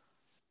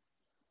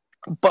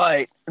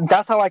 But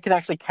that's how I can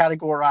actually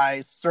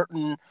categorize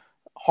certain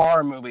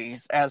horror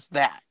movies as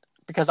that,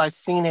 because I've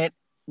seen it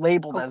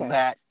labeled as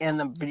that in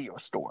the video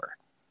store.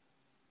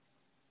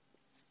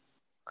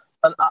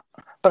 But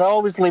I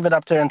always leave it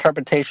up to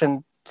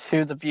interpretation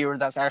to the viewer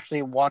that's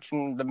actually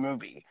watching the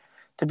movie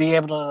to be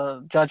able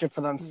to judge it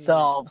for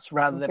themselves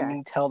rather than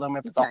me tell them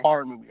if it's a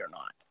horror movie or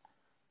not.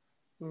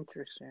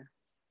 Interesting.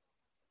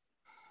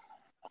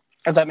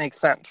 If that makes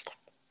sense.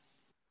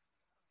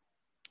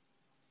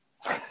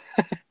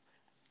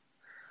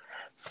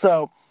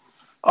 So,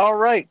 all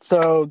right.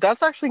 So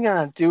that's actually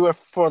going to do it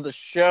for the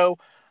show.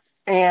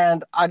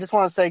 And I just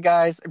want to say,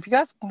 guys, if you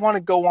guys want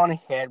to go on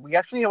ahead, we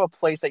actually have a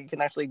place that you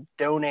can actually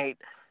donate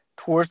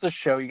towards the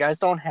show. You guys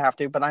don't have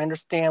to, but I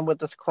understand with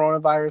this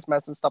coronavirus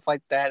mess and stuff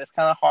like that, it's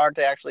kind of hard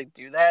to actually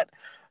do that.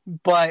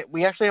 But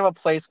we actually have a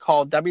place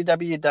called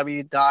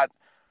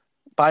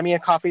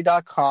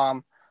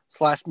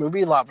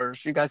www.buymeacoffee.com/movie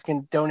lovers. You guys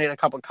can donate a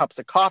couple cups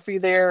of coffee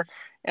there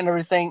and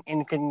everything, and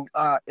you can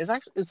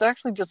it's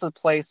actually just a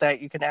place that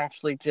you can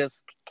actually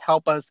just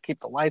help us keep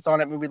the lights on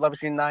at Movie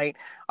Lovers Unite.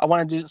 I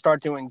want to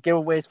start doing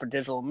giveaways for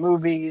digital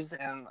movies,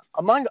 and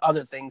among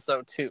other things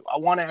though too. I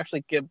want to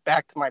actually give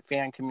back to my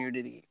fan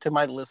community, to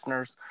my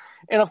listeners,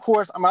 and of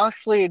course I'm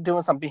actually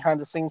doing some behind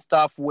the scenes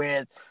stuff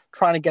with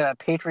trying to get a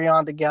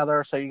Patreon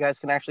together so you guys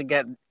can actually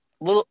get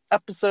little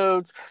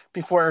episodes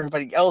before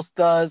everybody else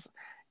does.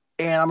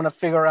 And I'm going to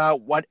figure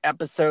out what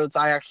episodes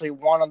I actually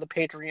want on the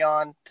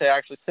Patreon to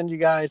actually send you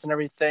guys and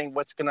everything,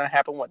 what's going to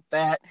happen with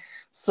that.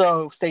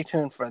 So stay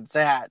tuned for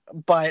that.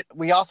 But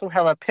we also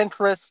have a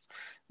Pinterest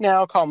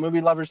now called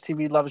Movie Lovers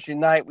TV Lovers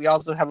Unite. We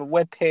also have a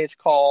webpage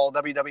called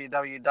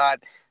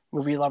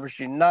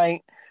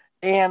www.movieloversunite.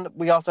 And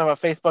we also have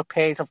a Facebook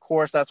page, of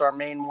course, that's our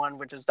main one,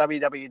 which is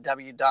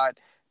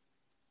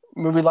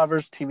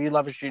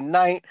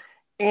www.movieloverstv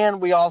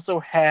And we also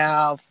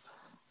have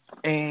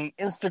a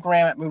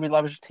Instagram at Movie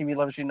Lovers TV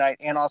Lovers Unite,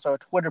 and also a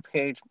Twitter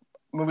page,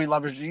 Movie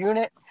Lovers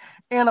Unit.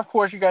 And of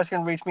course, you guys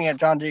can reach me at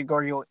John D.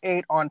 Gordio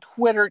 8 on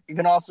Twitter. You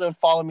can also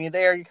follow me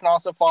there. You can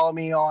also follow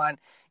me on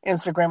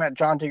Instagram at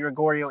John D.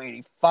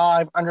 Gordio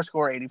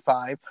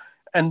 85_85.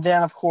 And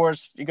then, of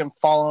course, you can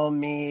follow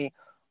me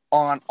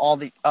on all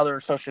the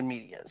other social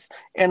medias.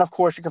 And of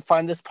course, you can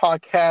find this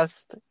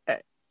podcast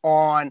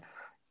on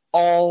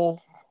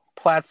all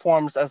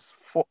platforms as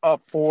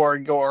for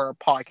your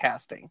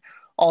podcasting.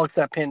 All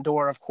except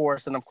Pandora, of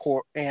course, and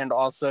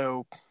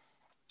also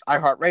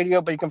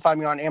iHeartRadio. But you can find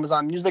me on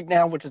Amazon Music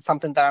now, which is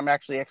something that I'm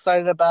actually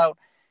excited about.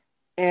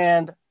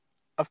 And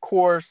of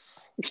course,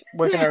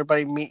 where can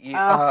everybody meet you?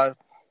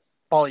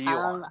 Follow you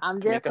on? I'm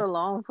just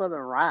along for the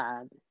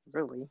ride,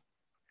 really.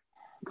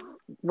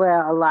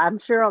 Well, I'm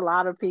sure a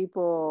lot of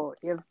people,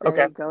 if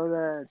they go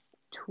to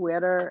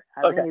Twitter,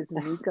 I think it's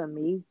Mika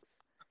Meeks.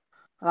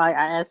 Like,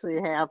 I actually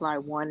have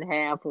like one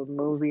half of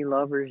Movie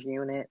Lovers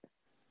Unit.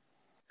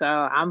 So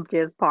I'm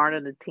just part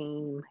of the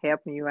team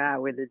helping you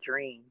out with the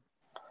dream.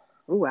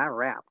 Ooh, I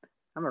rapped.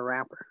 I'm a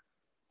rapper.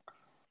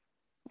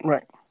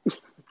 Right.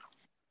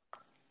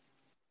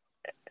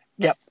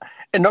 Yep.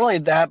 And not only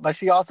that, but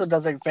she also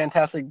does a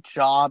fantastic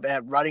job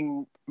at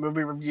writing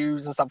movie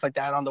reviews and stuff like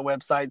that on the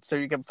website. So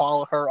you can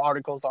follow her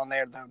articles on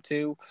there, though,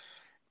 too.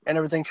 And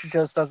everything. She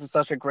just does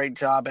such a great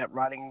job at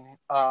writing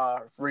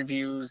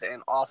reviews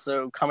and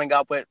also coming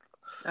up with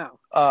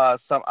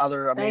some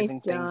other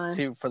amazing things,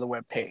 too, for the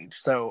webpage.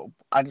 So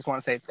I just want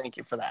to say thank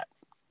you for that.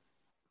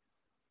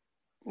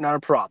 Not a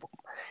problem.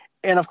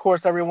 And, of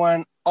course,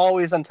 everyone,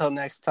 always until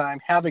next time,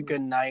 have a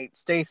good night.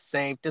 Stay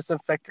safe.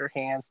 Disinfect your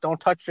hands. Don't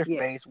touch your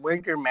face.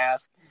 Wear your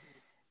mask.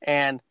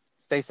 And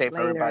stay safe,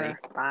 everybody.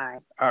 Bye.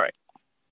 All right.